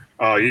Twitter.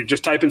 You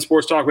just type in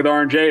Sports Talk with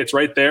R&J. It's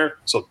right there.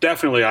 So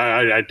definitely,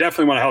 I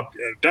definitely want to help.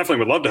 Definitely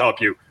would love to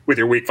help you with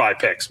your Week 5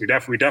 picks. We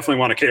definitely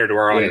want to cater to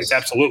our audience.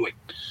 Yes. Absolutely.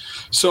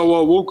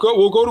 So we'll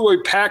go to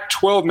a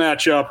Pac-12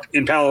 matchup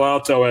in Palo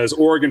Alto as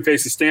Oregon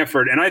faces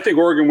Stanford, and I think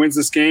Oregon wins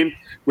this game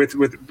with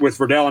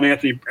Verdell and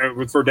Anthony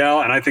with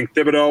Verdell, and I think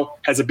Thibodeau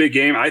has a big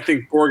game. I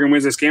think Oregon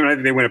wins this game, and I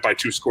think they win it by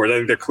 2 scores. I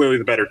think they're clearly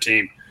the better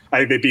team. I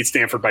think they beat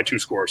Stanford by 2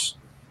 scores.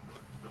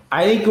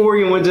 I think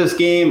Oregon wins this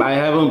game. I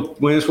have them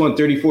win this one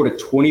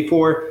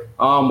 34-24.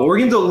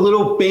 Oregon's a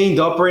little banged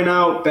up right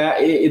now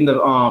in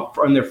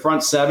their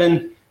front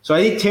 7. So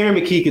I think Tanner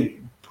McKee could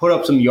put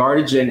up some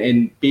yardage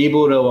and be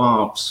able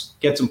to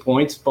get some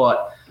points.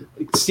 But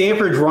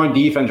Stanford's run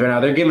defense right now,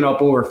 they're giving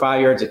up over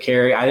 5 yards a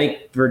carry. I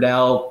think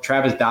Verdell,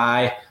 Travis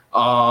Dye.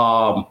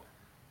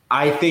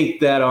 I think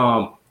that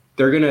I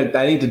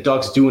think the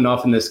Ducks do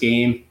enough in this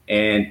game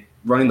and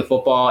running the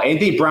football.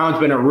 Anthony Brown's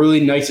been a really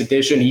nice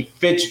addition. He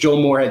fits Joe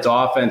Moorhead's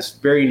offense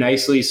very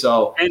nicely.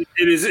 So, and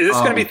is this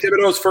going to be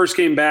Thibodeau's first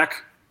game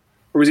back,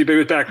 or was he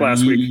back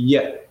last week?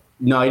 Yeah,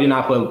 no, he did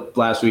not play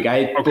last week.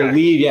 I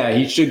believe,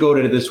 he should go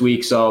to this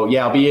week. So,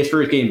 it'll be his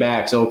first game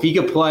back. So, if he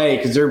could play,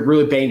 because they're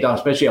really banged up,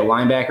 especially at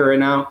linebacker right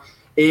now,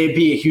 it'd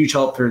be a huge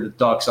help for the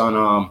Ducks on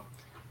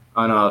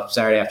a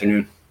Saturday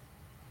afternoon.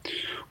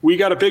 We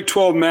got a Big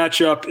 12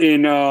 matchup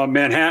in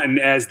Manhattan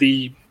as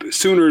the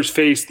Sooners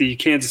face the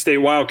Kansas State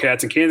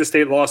Wildcats, and Kansas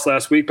State lost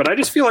last week. But I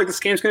just feel like this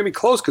game's going to be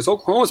close because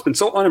Oklahoma's been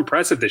so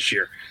unimpressive this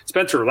year.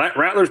 Spencer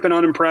Rattler's been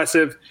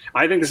unimpressive.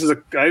 I think this is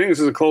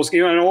a close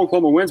game. I know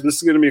Oklahoma wins, but this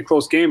is going to be a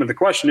close game. And the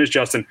question is,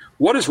 Justin,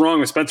 what is wrong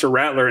with Spencer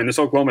Rattler and this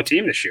Oklahoma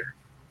team this year?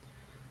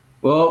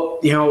 Well,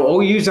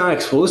 OU's not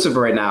explosive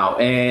right now,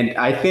 and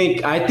I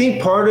think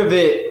part of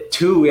it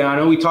too. I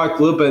know we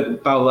talked a little bit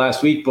about it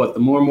last week, but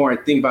the more and more I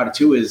think about it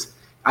too is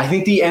I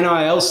think the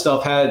NIL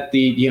stuff had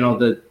the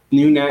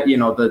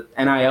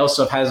NIL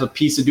stuff has a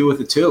piece to do with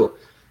it too,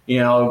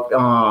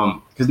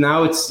 because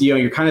now it's,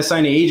 you're kind of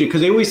signing an agent, because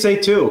they always say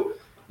too,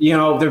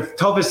 the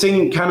toughest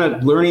thing kind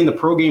of learning the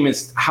pro game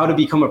is how to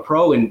become a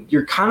pro, and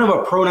you're kind of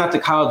a pro at the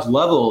college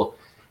level,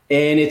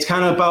 and it's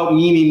kind of about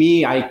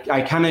me.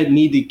 I kind of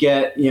need to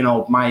get,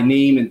 my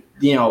name and,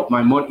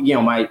 my money,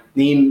 my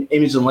name,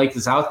 image, and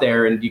likeness out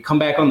there, and you come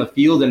back on the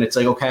field and it's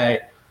like, okay,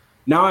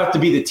 now I have to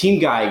be the team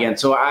guy again.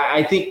 So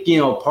I think,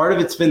 part of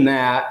it's been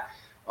that,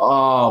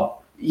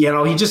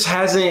 he just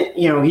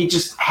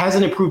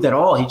hasn't improved at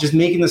all. He's just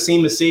making the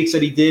same mistakes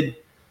that he did,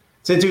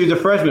 since he was a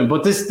freshman.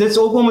 But this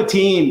Oklahoma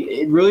team,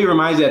 it really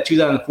reminds me of that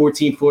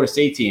 2014 Florida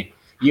State team.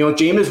 You know,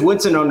 Jameis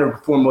Winston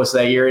underperformed most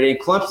of that year. And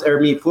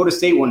Florida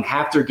State won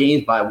half their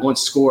games by one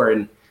score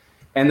and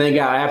then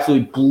got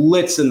absolutely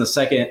blitzed in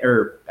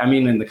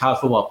the college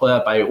football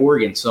playoff by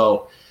Oregon.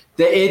 So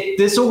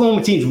this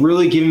Oklahoma team's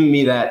really giving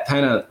me that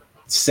kind of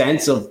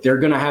sense of they're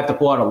going to have to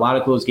pull out a lot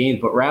of close games.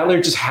 But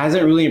Rattler just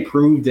hasn't really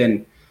improved.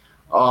 And,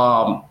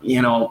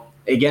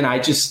 again, I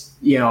just,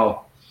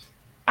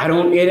 I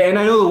don't, and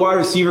I know the wide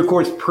receiver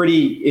core is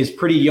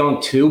pretty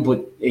young too,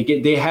 but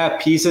they have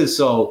pieces.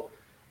 So,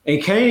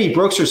 and Kennedy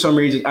Brooks, for some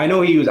reason, I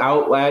know he was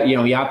out,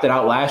 he opted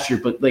out last year,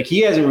 but like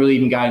he hasn't really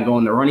even gotten going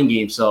in the running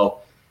game. So,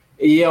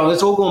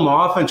 this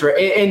Oklahoma offense, right?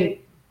 And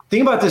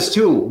think about this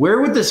too.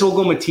 Where would this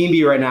Oklahoma team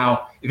be right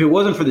now if it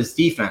wasn't for this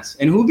defense?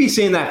 And who'd be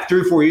saying that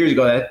 3 or 4 years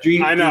ago? That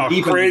I know,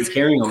 crazy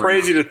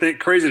to think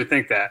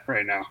that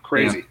right now.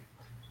 Crazy.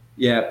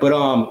 Yeah, but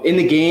in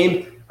the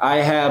game, I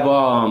have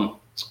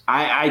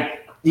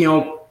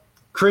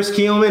Chris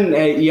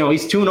Kielman.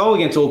 He's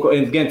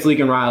 2-0 against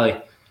Lincoln Riley.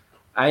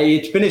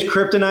 It's been his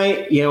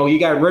kryptonite. You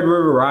got Red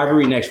River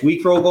rivalry next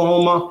week for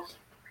Oklahoma.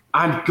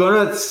 I'm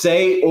gonna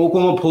say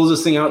Oklahoma pulls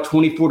this thing out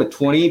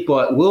 24-20,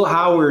 but Will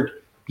Howard,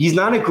 he's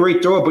not a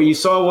great thrower. But you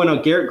saw when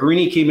Garrett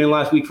Greene came in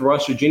last week for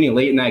West Virginia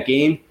late in that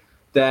game,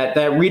 that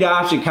read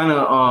option kind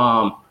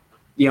of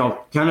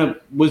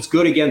was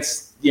good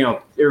against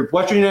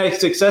West Virginia had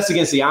success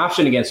against the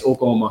option against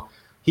Oklahoma.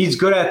 He's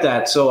good at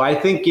that, so I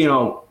think he's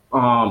going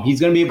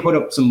to be able to put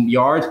up some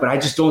yards, but I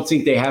just don't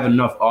think they have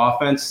enough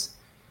offense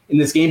in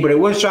this game. But it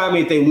wouldn't shock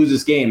me if they lose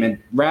this game. And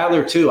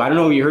Rattler too. I don't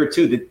know if you heard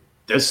too that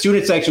the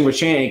student section was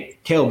chanting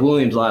Caleb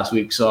Williams last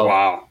week. So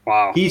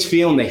wow, he's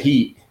feeling the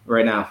heat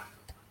right now.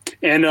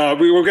 And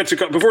we will get to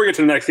before we get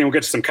to the next game, we'll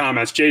get to some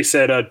comments. Jay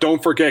said,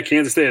 "Don't forget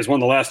Kansas State has won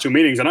the last 2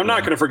 meetings," and I'm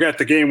not going to forget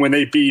the game when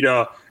they beat.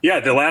 The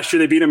last year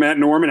they beat them at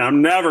Norman.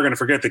 I'm never going to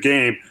forget the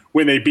game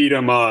when they beat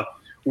them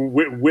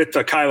with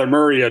Kyler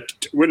Murray.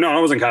 No,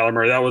 it wasn't Kyler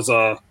Murray. That was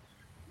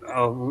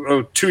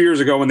 2 years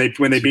ago when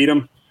they beat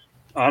him.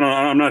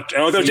 I'm not.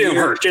 Oh, that was Jalen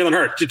Hurts.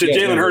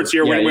 Jalen Hurts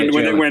here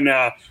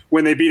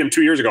when they beat him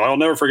 2 years ago. I'll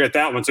never forget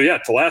that one. So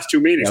it's the last 2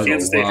 meetings.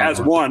 Kansas State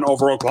has won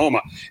over Oklahoma,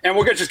 and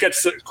we'll just get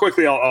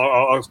quickly.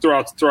 I'll throw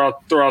out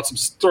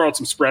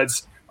some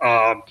spreads.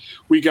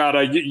 We got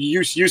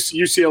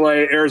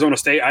UCLA, Arizona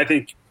State. I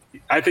think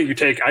you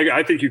take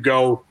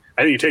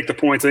the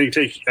points. I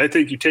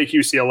think you take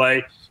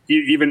UCLA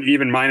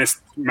even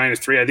minus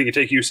 3. I think you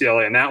take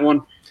UCLA in that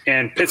one.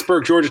 And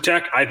Pittsburgh, Georgia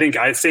Tech,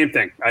 same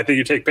thing. I think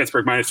you take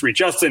Pittsburgh minus 3.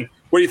 Justin,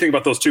 what do you think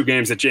about those 2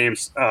 games that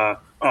James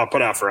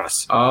put out for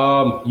us?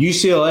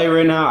 UCLA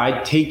right now,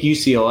 I take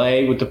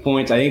UCLA with the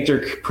points. I think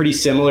they're pretty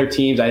similar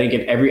teams, I think,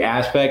 in every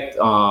aspect.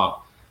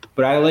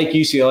 But I like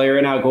UCLA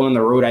right now going on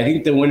the road. I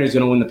think the winner is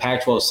going to win the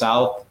Pac-12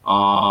 South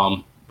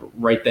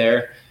right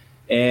there.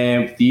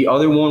 And the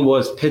other one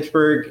was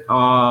Pittsburgh.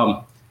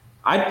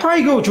 I'd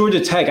probably go with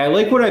Georgia Tech. I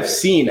like what I've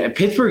seen.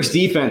 Pittsburgh's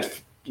defense,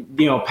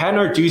 Pat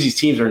Narduzzi's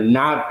teams are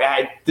not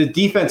bad. The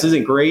defense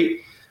isn't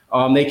great.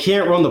 They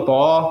can't run the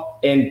ball,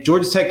 and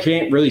Georgia Tech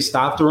can't really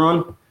stop the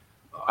run.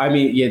 I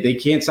mean, they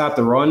can't stop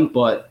the run,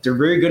 but they're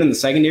very good in the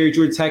secondary,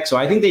 Georgia Tech, so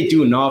I think they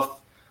do enough.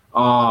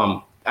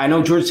 I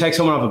know Georgia Tech's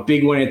coming off a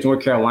big win at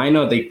North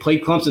Carolina. They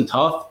played Clemson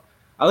tough.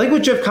 I like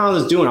what Jeff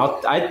Collins is doing.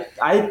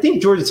 I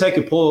think Georgia Tech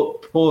could pull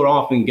it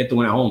off and get the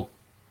win at home.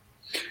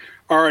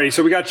 All righty,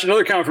 so we got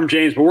another comment from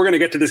James, but we're going to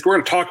get to this. We're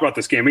going to talk about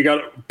this game. We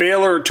got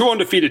Baylor, 2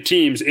 undefeated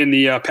teams in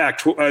the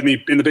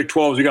in the Big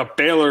 12s. We got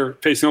Baylor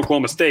facing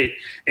Oklahoma State,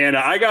 and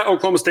I got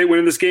Oklahoma State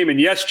winning this game. And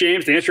yes,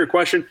 James, to answer your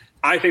question,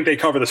 I think they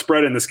cover the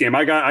spread in this game.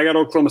 I got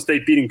Oklahoma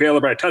State beating Baylor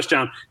by a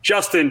touchdown.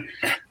 Justin,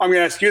 I'm going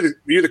to ask you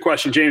the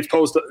question. James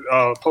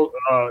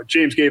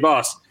James gave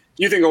us.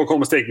 You think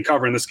Oklahoma State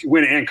can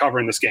win and cover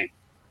in this game?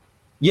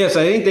 Yes,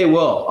 I think they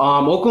will.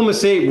 Oklahoma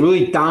State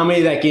really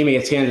dominated that game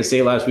against Kansas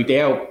State last week. They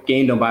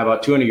outgained them by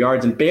about 200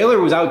 yards, and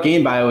Baylor was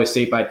outgained by Iowa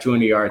State by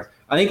 200 yards.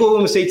 I think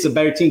Oklahoma State's a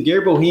better team.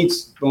 Garrett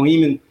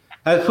Boheman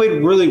has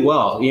played really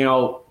well.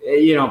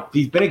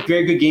 He's been a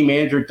very good game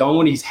manager, done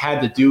what he's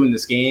had to do in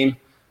this game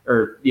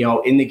or,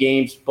 in the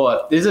games.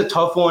 But this is a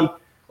tough one.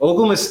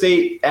 Oklahoma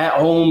State at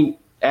home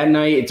at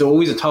night, it's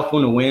always a tough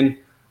one to win,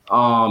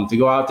 to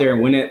go out there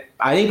and win it.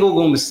 I think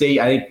Oklahoma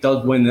State,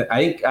 does win.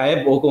 I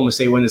have Oklahoma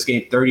State win this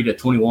game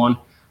 30-21.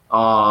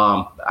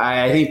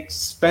 I think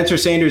Spencer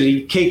Sanders,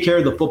 he take care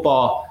of the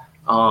football.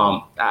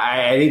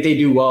 I think they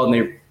do well,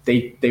 and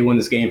they win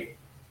this game.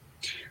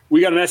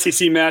 We got an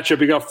SEC matchup.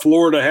 We got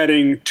Florida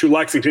heading to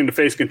Lexington to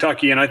face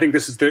Kentucky, and I think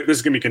this is going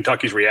to be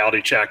Kentucky's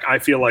reality check. I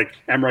feel like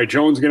Emory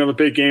Jones is going to have a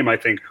big game. I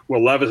think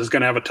Will Levis is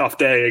going to have a tough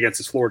day against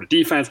this Florida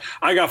defense.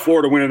 I got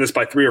Florida winning this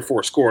by 3 or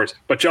 4 scores.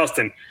 But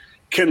Justin,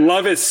 can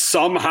Levis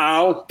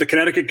somehow, the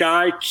Connecticut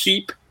guy,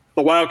 keep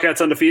the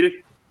Wildcats undefeated?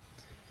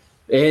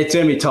 It's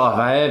going to be tough.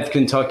 I have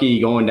Kentucky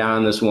going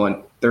down this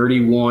one,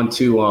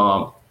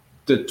 31-24.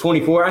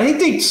 I think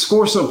they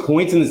score some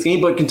points in this game,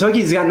 but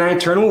Kentucky's got 9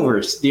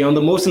 turnovers, the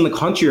most in the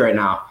country right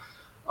now.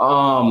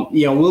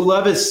 Will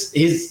Levis,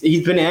 he's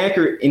been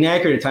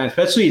inaccurate at times,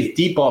 especially his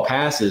deep ball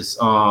passes.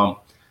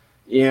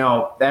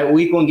 That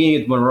week 1 game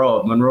against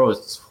Monroe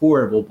is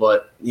horrible,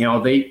 but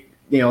they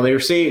were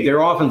saying their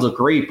offense looked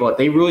great, but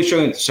they really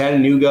struggled with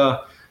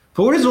Chattanooga.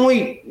 Florida's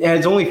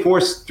only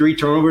forced 3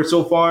 turnovers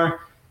so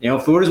far.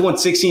 Florida's won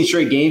 16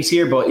 straight games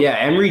here, but yeah,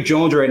 Emory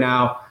Jones right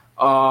now.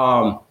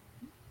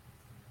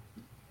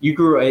 You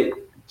grew up.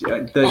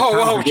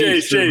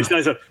 Jace,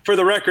 nice. For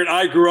the record,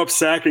 I grew up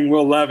sacking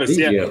Will Levis.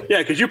 Yeah,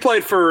 because you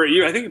played for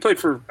you. I think you played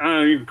for. I don't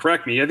know. You can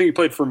correct me. I think you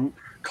played for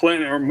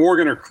Clinton or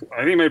Morgan, or I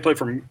think you might have played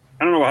for. I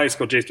don't know what high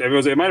school Jace.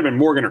 It might have been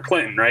Morgan or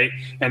Clinton, right?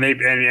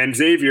 And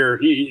Xavier.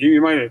 He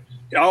might have.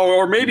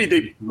 Or maybe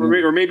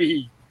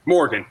he.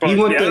 Morgan, but I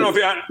don't know if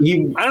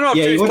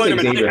Jace played him.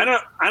 I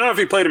don't know if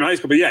he played him in high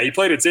school, but yeah, he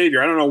played at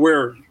Xavier. I don't know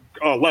where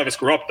Levis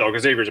grew up though,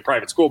 because Xavier's a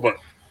private school. But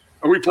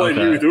we played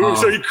youth.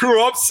 So he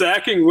grew up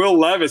sacking Will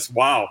Levis.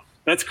 Wow,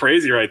 that's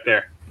crazy right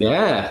there.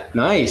 Yeah,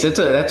 nice. That's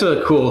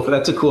a cool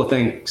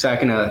thing,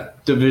 sacking a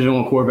Division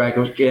I quarterback.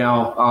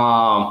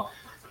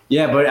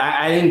 Yeah, but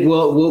I think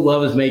Will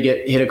Levis may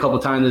get hit a couple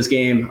times this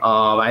game.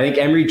 I think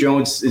Emory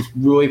Jones is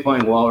really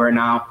playing well right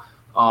now.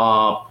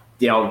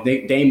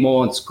 Dane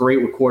Mullen's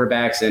great with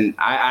quarterbacks, and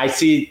I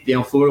see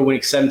Florida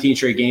winning 17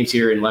 straight games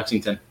here in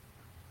Lexington.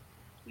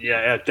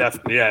 Yeah,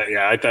 definitely.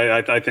 Yeah.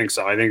 I think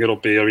so. I think it'll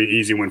be an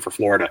easy win for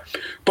Florida.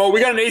 But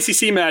we got an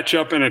ACC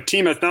matchup and a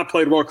team that's not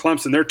played well,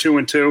 Clemson. They're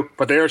 2-2,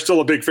 but they are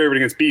still a big favorite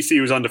against BC,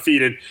 who's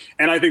undefeated.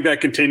 And I think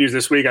that continues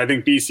this week. I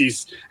think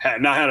BC's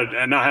not had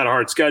a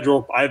hard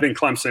schedule. I think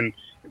Clemson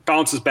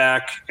bounces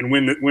back and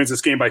wins this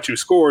game by 2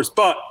 scores.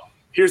 But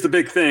here's the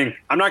big thing: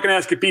 I'm not going to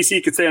ask if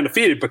BC can stay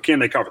undefeated, but can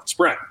they cover the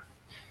spread?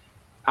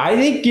 I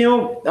think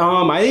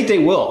I think they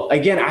will.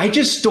 Again, I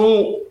just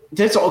don't.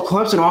 That's all.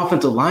 Clemson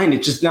offensive line.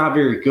 It's just not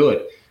very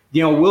good.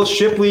 Will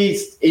Shipley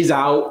is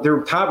out.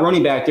 Their top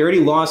running back. They already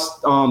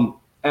lost Lynn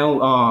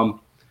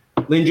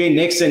J.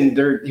 Nixon,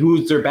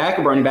 who's their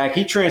backup running back.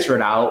 He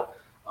transferred out.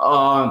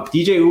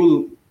 DJ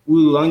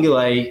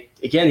Ulungile,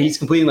 again, he's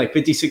completing like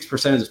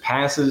 56% of his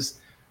passes.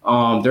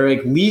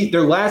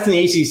 They're last in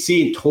the ACC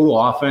in total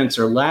offense,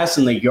 or last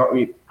in the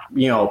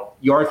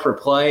yards per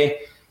play.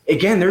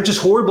 Again, they're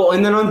just horrible.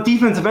 And then on the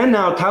defensive end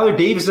now, Tyler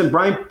Davis and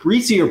Brian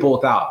Parisi are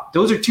both out.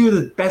 Those are 2 of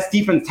the best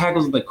defensive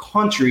tackles in the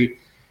country.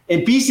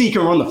 And BC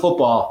can run the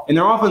football, and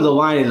their offensive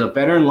line is a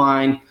veteran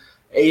line.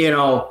 I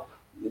know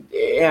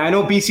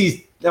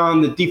BC's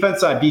on the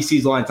defense side,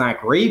 BC's line's not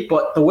great,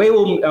 but the way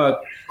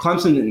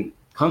Clemson's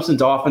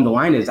offensive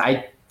line is,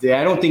 I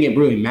don't think it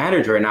really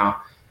matters right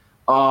now.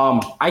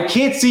 I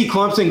can't see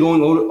Clemson going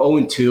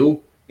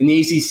 0-2 in the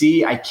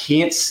ACC. I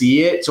can't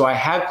see it. So I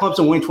have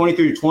Clemson winning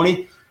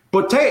 23-20.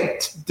 But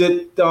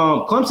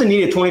Clemson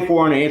needed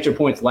 24 unanswered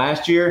points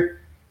last year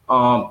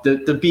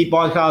to beat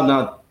Boston College.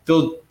 Now,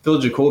 Phil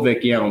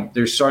Jakovic,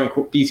 they're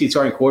BC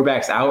starting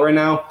quarterbacks out right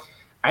now.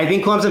 I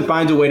think Clemson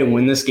finds a way to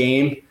win this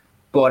game,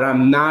 but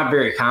I'm not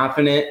very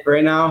confident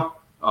right now.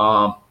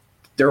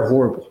 They're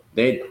horrible.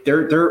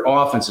 Their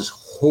offense is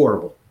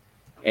horrible,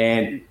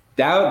 and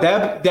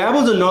that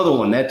was another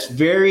one that's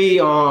very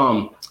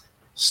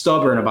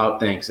stubborn about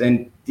things,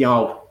 and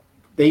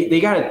they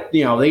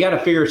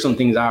gotta figure some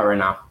things out right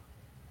now.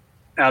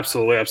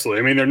 Absolutely.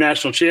 I mean, their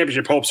national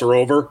championship hopes are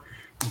over,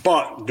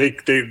 but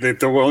the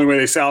only way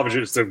they salvage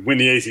it is to win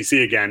the ACC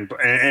again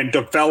and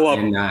develop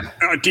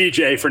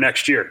DJ for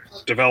next year.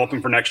 Develop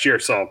him for next year.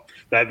 So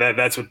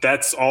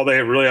that's all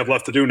they really have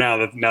left to do now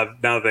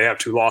that they have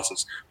 2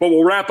 losses. But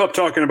we'll wrap up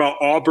talking about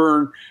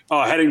Auburn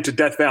heading to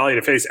Death Valley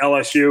to face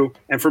LSU.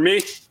 And for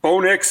me, Bo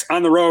Nix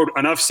on the road.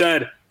 Enough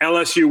said.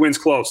 LSU wins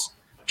close.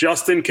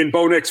 Justin, can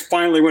Bo Nix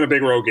finally win a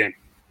big road game?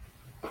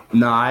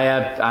 No, I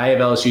have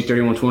LSU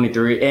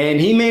 31-23, and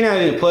he may not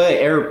even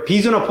play. Or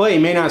he's going to play. He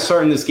may not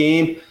start in this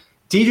game.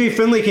 TJ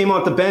Finley came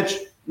off the bench.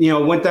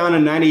 Went down a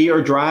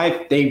 90-yard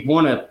drive. They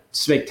won a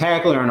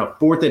spectacular on a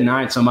 4th and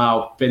 9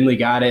 somehow. Finley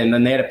got it, and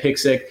then they had a pick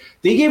six.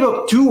 They gave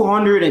up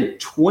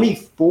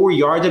 224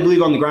 yards, I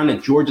believe, on the ground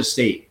at Georgia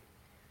State.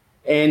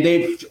 And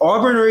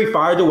Auburn already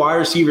fired the wide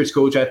receivers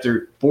coach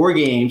after 4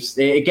 games.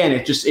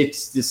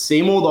 It's the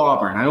same old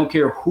Auburn. I don't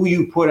care who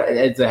you put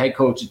as the head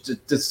coach. It's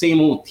the same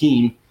old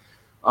team.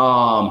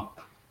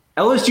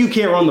 LSU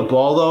can't run the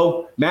ball,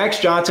 though. Max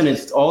Johnson,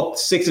 is all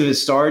 6 of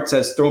his starts,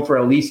 has thrown for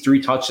at least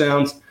 3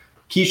 touchdowns.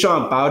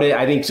 Keyshawn Bowdit,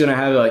 I think, is going to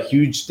have a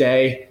huge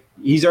day.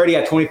 He's already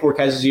got 24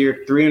 catches a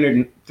year,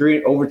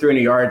 over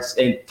 300 yards,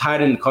 and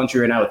tied in the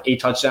country right now with 8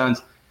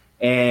 touchdowns.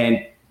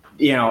 And,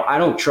 I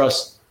don't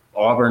trust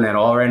Auburn at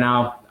all right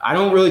now. I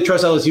don't really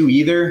trust LSU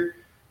either,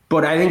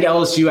 but I think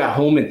LSU at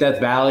home at Death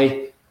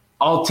Valley,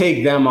 I'll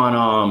take them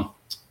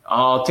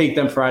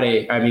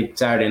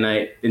Saturday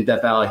night in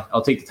Death Valley.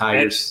 I'll take the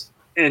Tigers.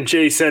 And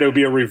Jay said it would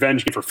be a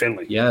revenge game for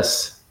Finley.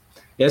 Yes,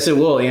 it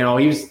will.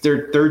 He was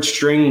their 3rd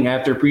string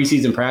after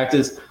preseason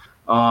practice.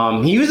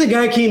 He was the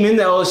guy who came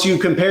into LSU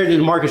compared to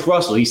Marcus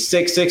Russell. He's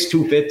 6'6",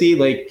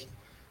 250.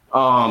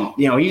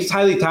 He's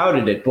highly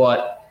touted it,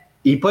 but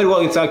he played well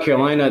against South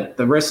Carolina.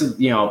 The rest of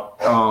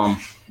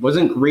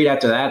wasn't great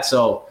after that.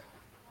 So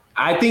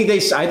I think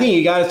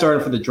you got to start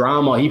him for the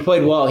drama. He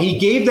played well. He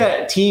gave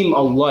that team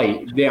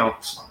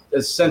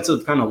a sense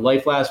of kind of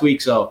life last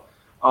week. So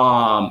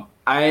I'm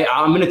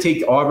going to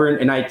take Auburn,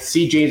 and I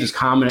see James's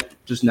comment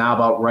just now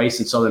about Rice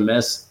and Southern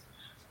Miss.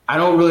 I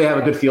don't really have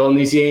a good feel in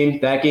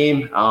that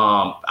game.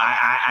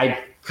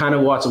 I kind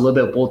of watched a little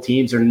bit of both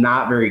teams. They're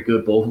not very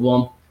good, both of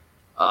them.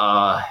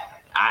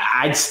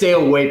 I'd stay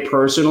away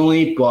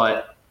personally,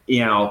 but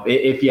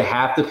if you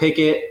have to pick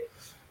it,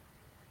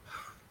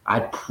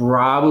 I'd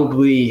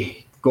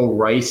probably go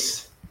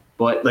Rice.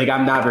 But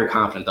I'm not very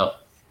confident though.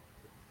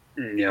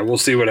 Yeah, we'll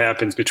see what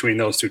happens between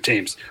those two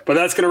teams. But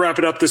that's going to wrap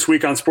it up this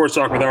week on Sports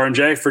Talk with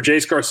R&J. For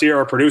Jace Garcia,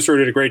 our producer, who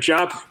did a great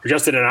job. For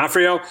Justin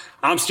D'Onofrio,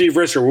 I'm Steve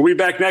Risser. We'll be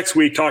back next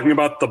week talking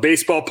about the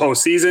baseball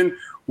postseason,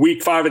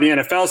 Week 5 of the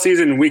NFL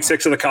season, and Week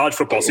 6 of the college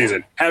football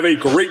season. Have a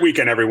great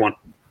weekend, everyone.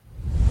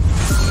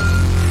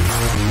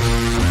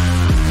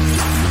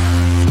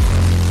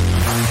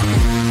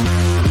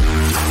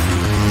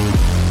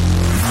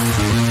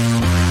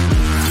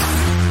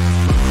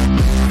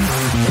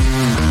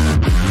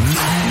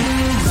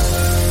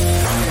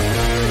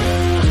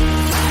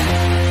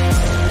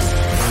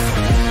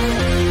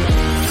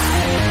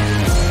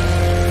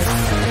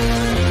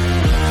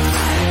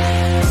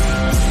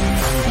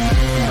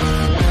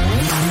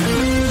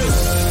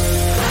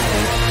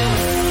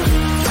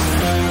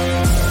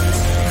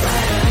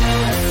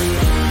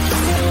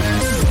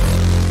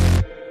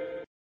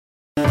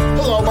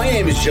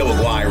 Joe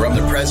Aguirre. I'm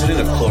the president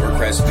of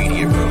Clovercrest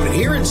Media Group, and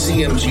here at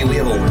CMG we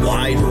have a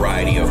wide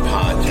variety of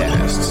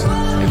podcasts,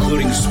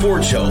 including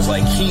sports shows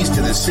like Keys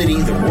to the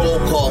City, The Roll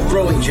Call,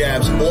 Throwing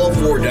Jabs, All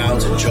Four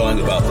Downs, and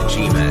Jawing About the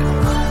G-Men,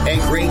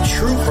 and great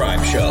true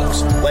crime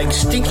shows like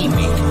Stinky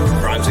Meat,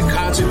 Crimes and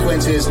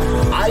Consequences,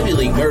 Ivy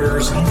League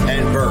Murders,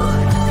 and Bird,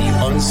 the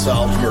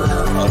unsolved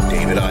murder of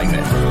David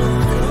Eichmann.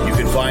 You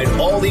can find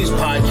all these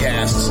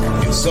podcasts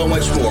and so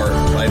much more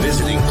by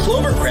visiting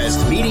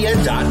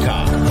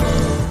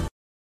clovercrestmedia.com.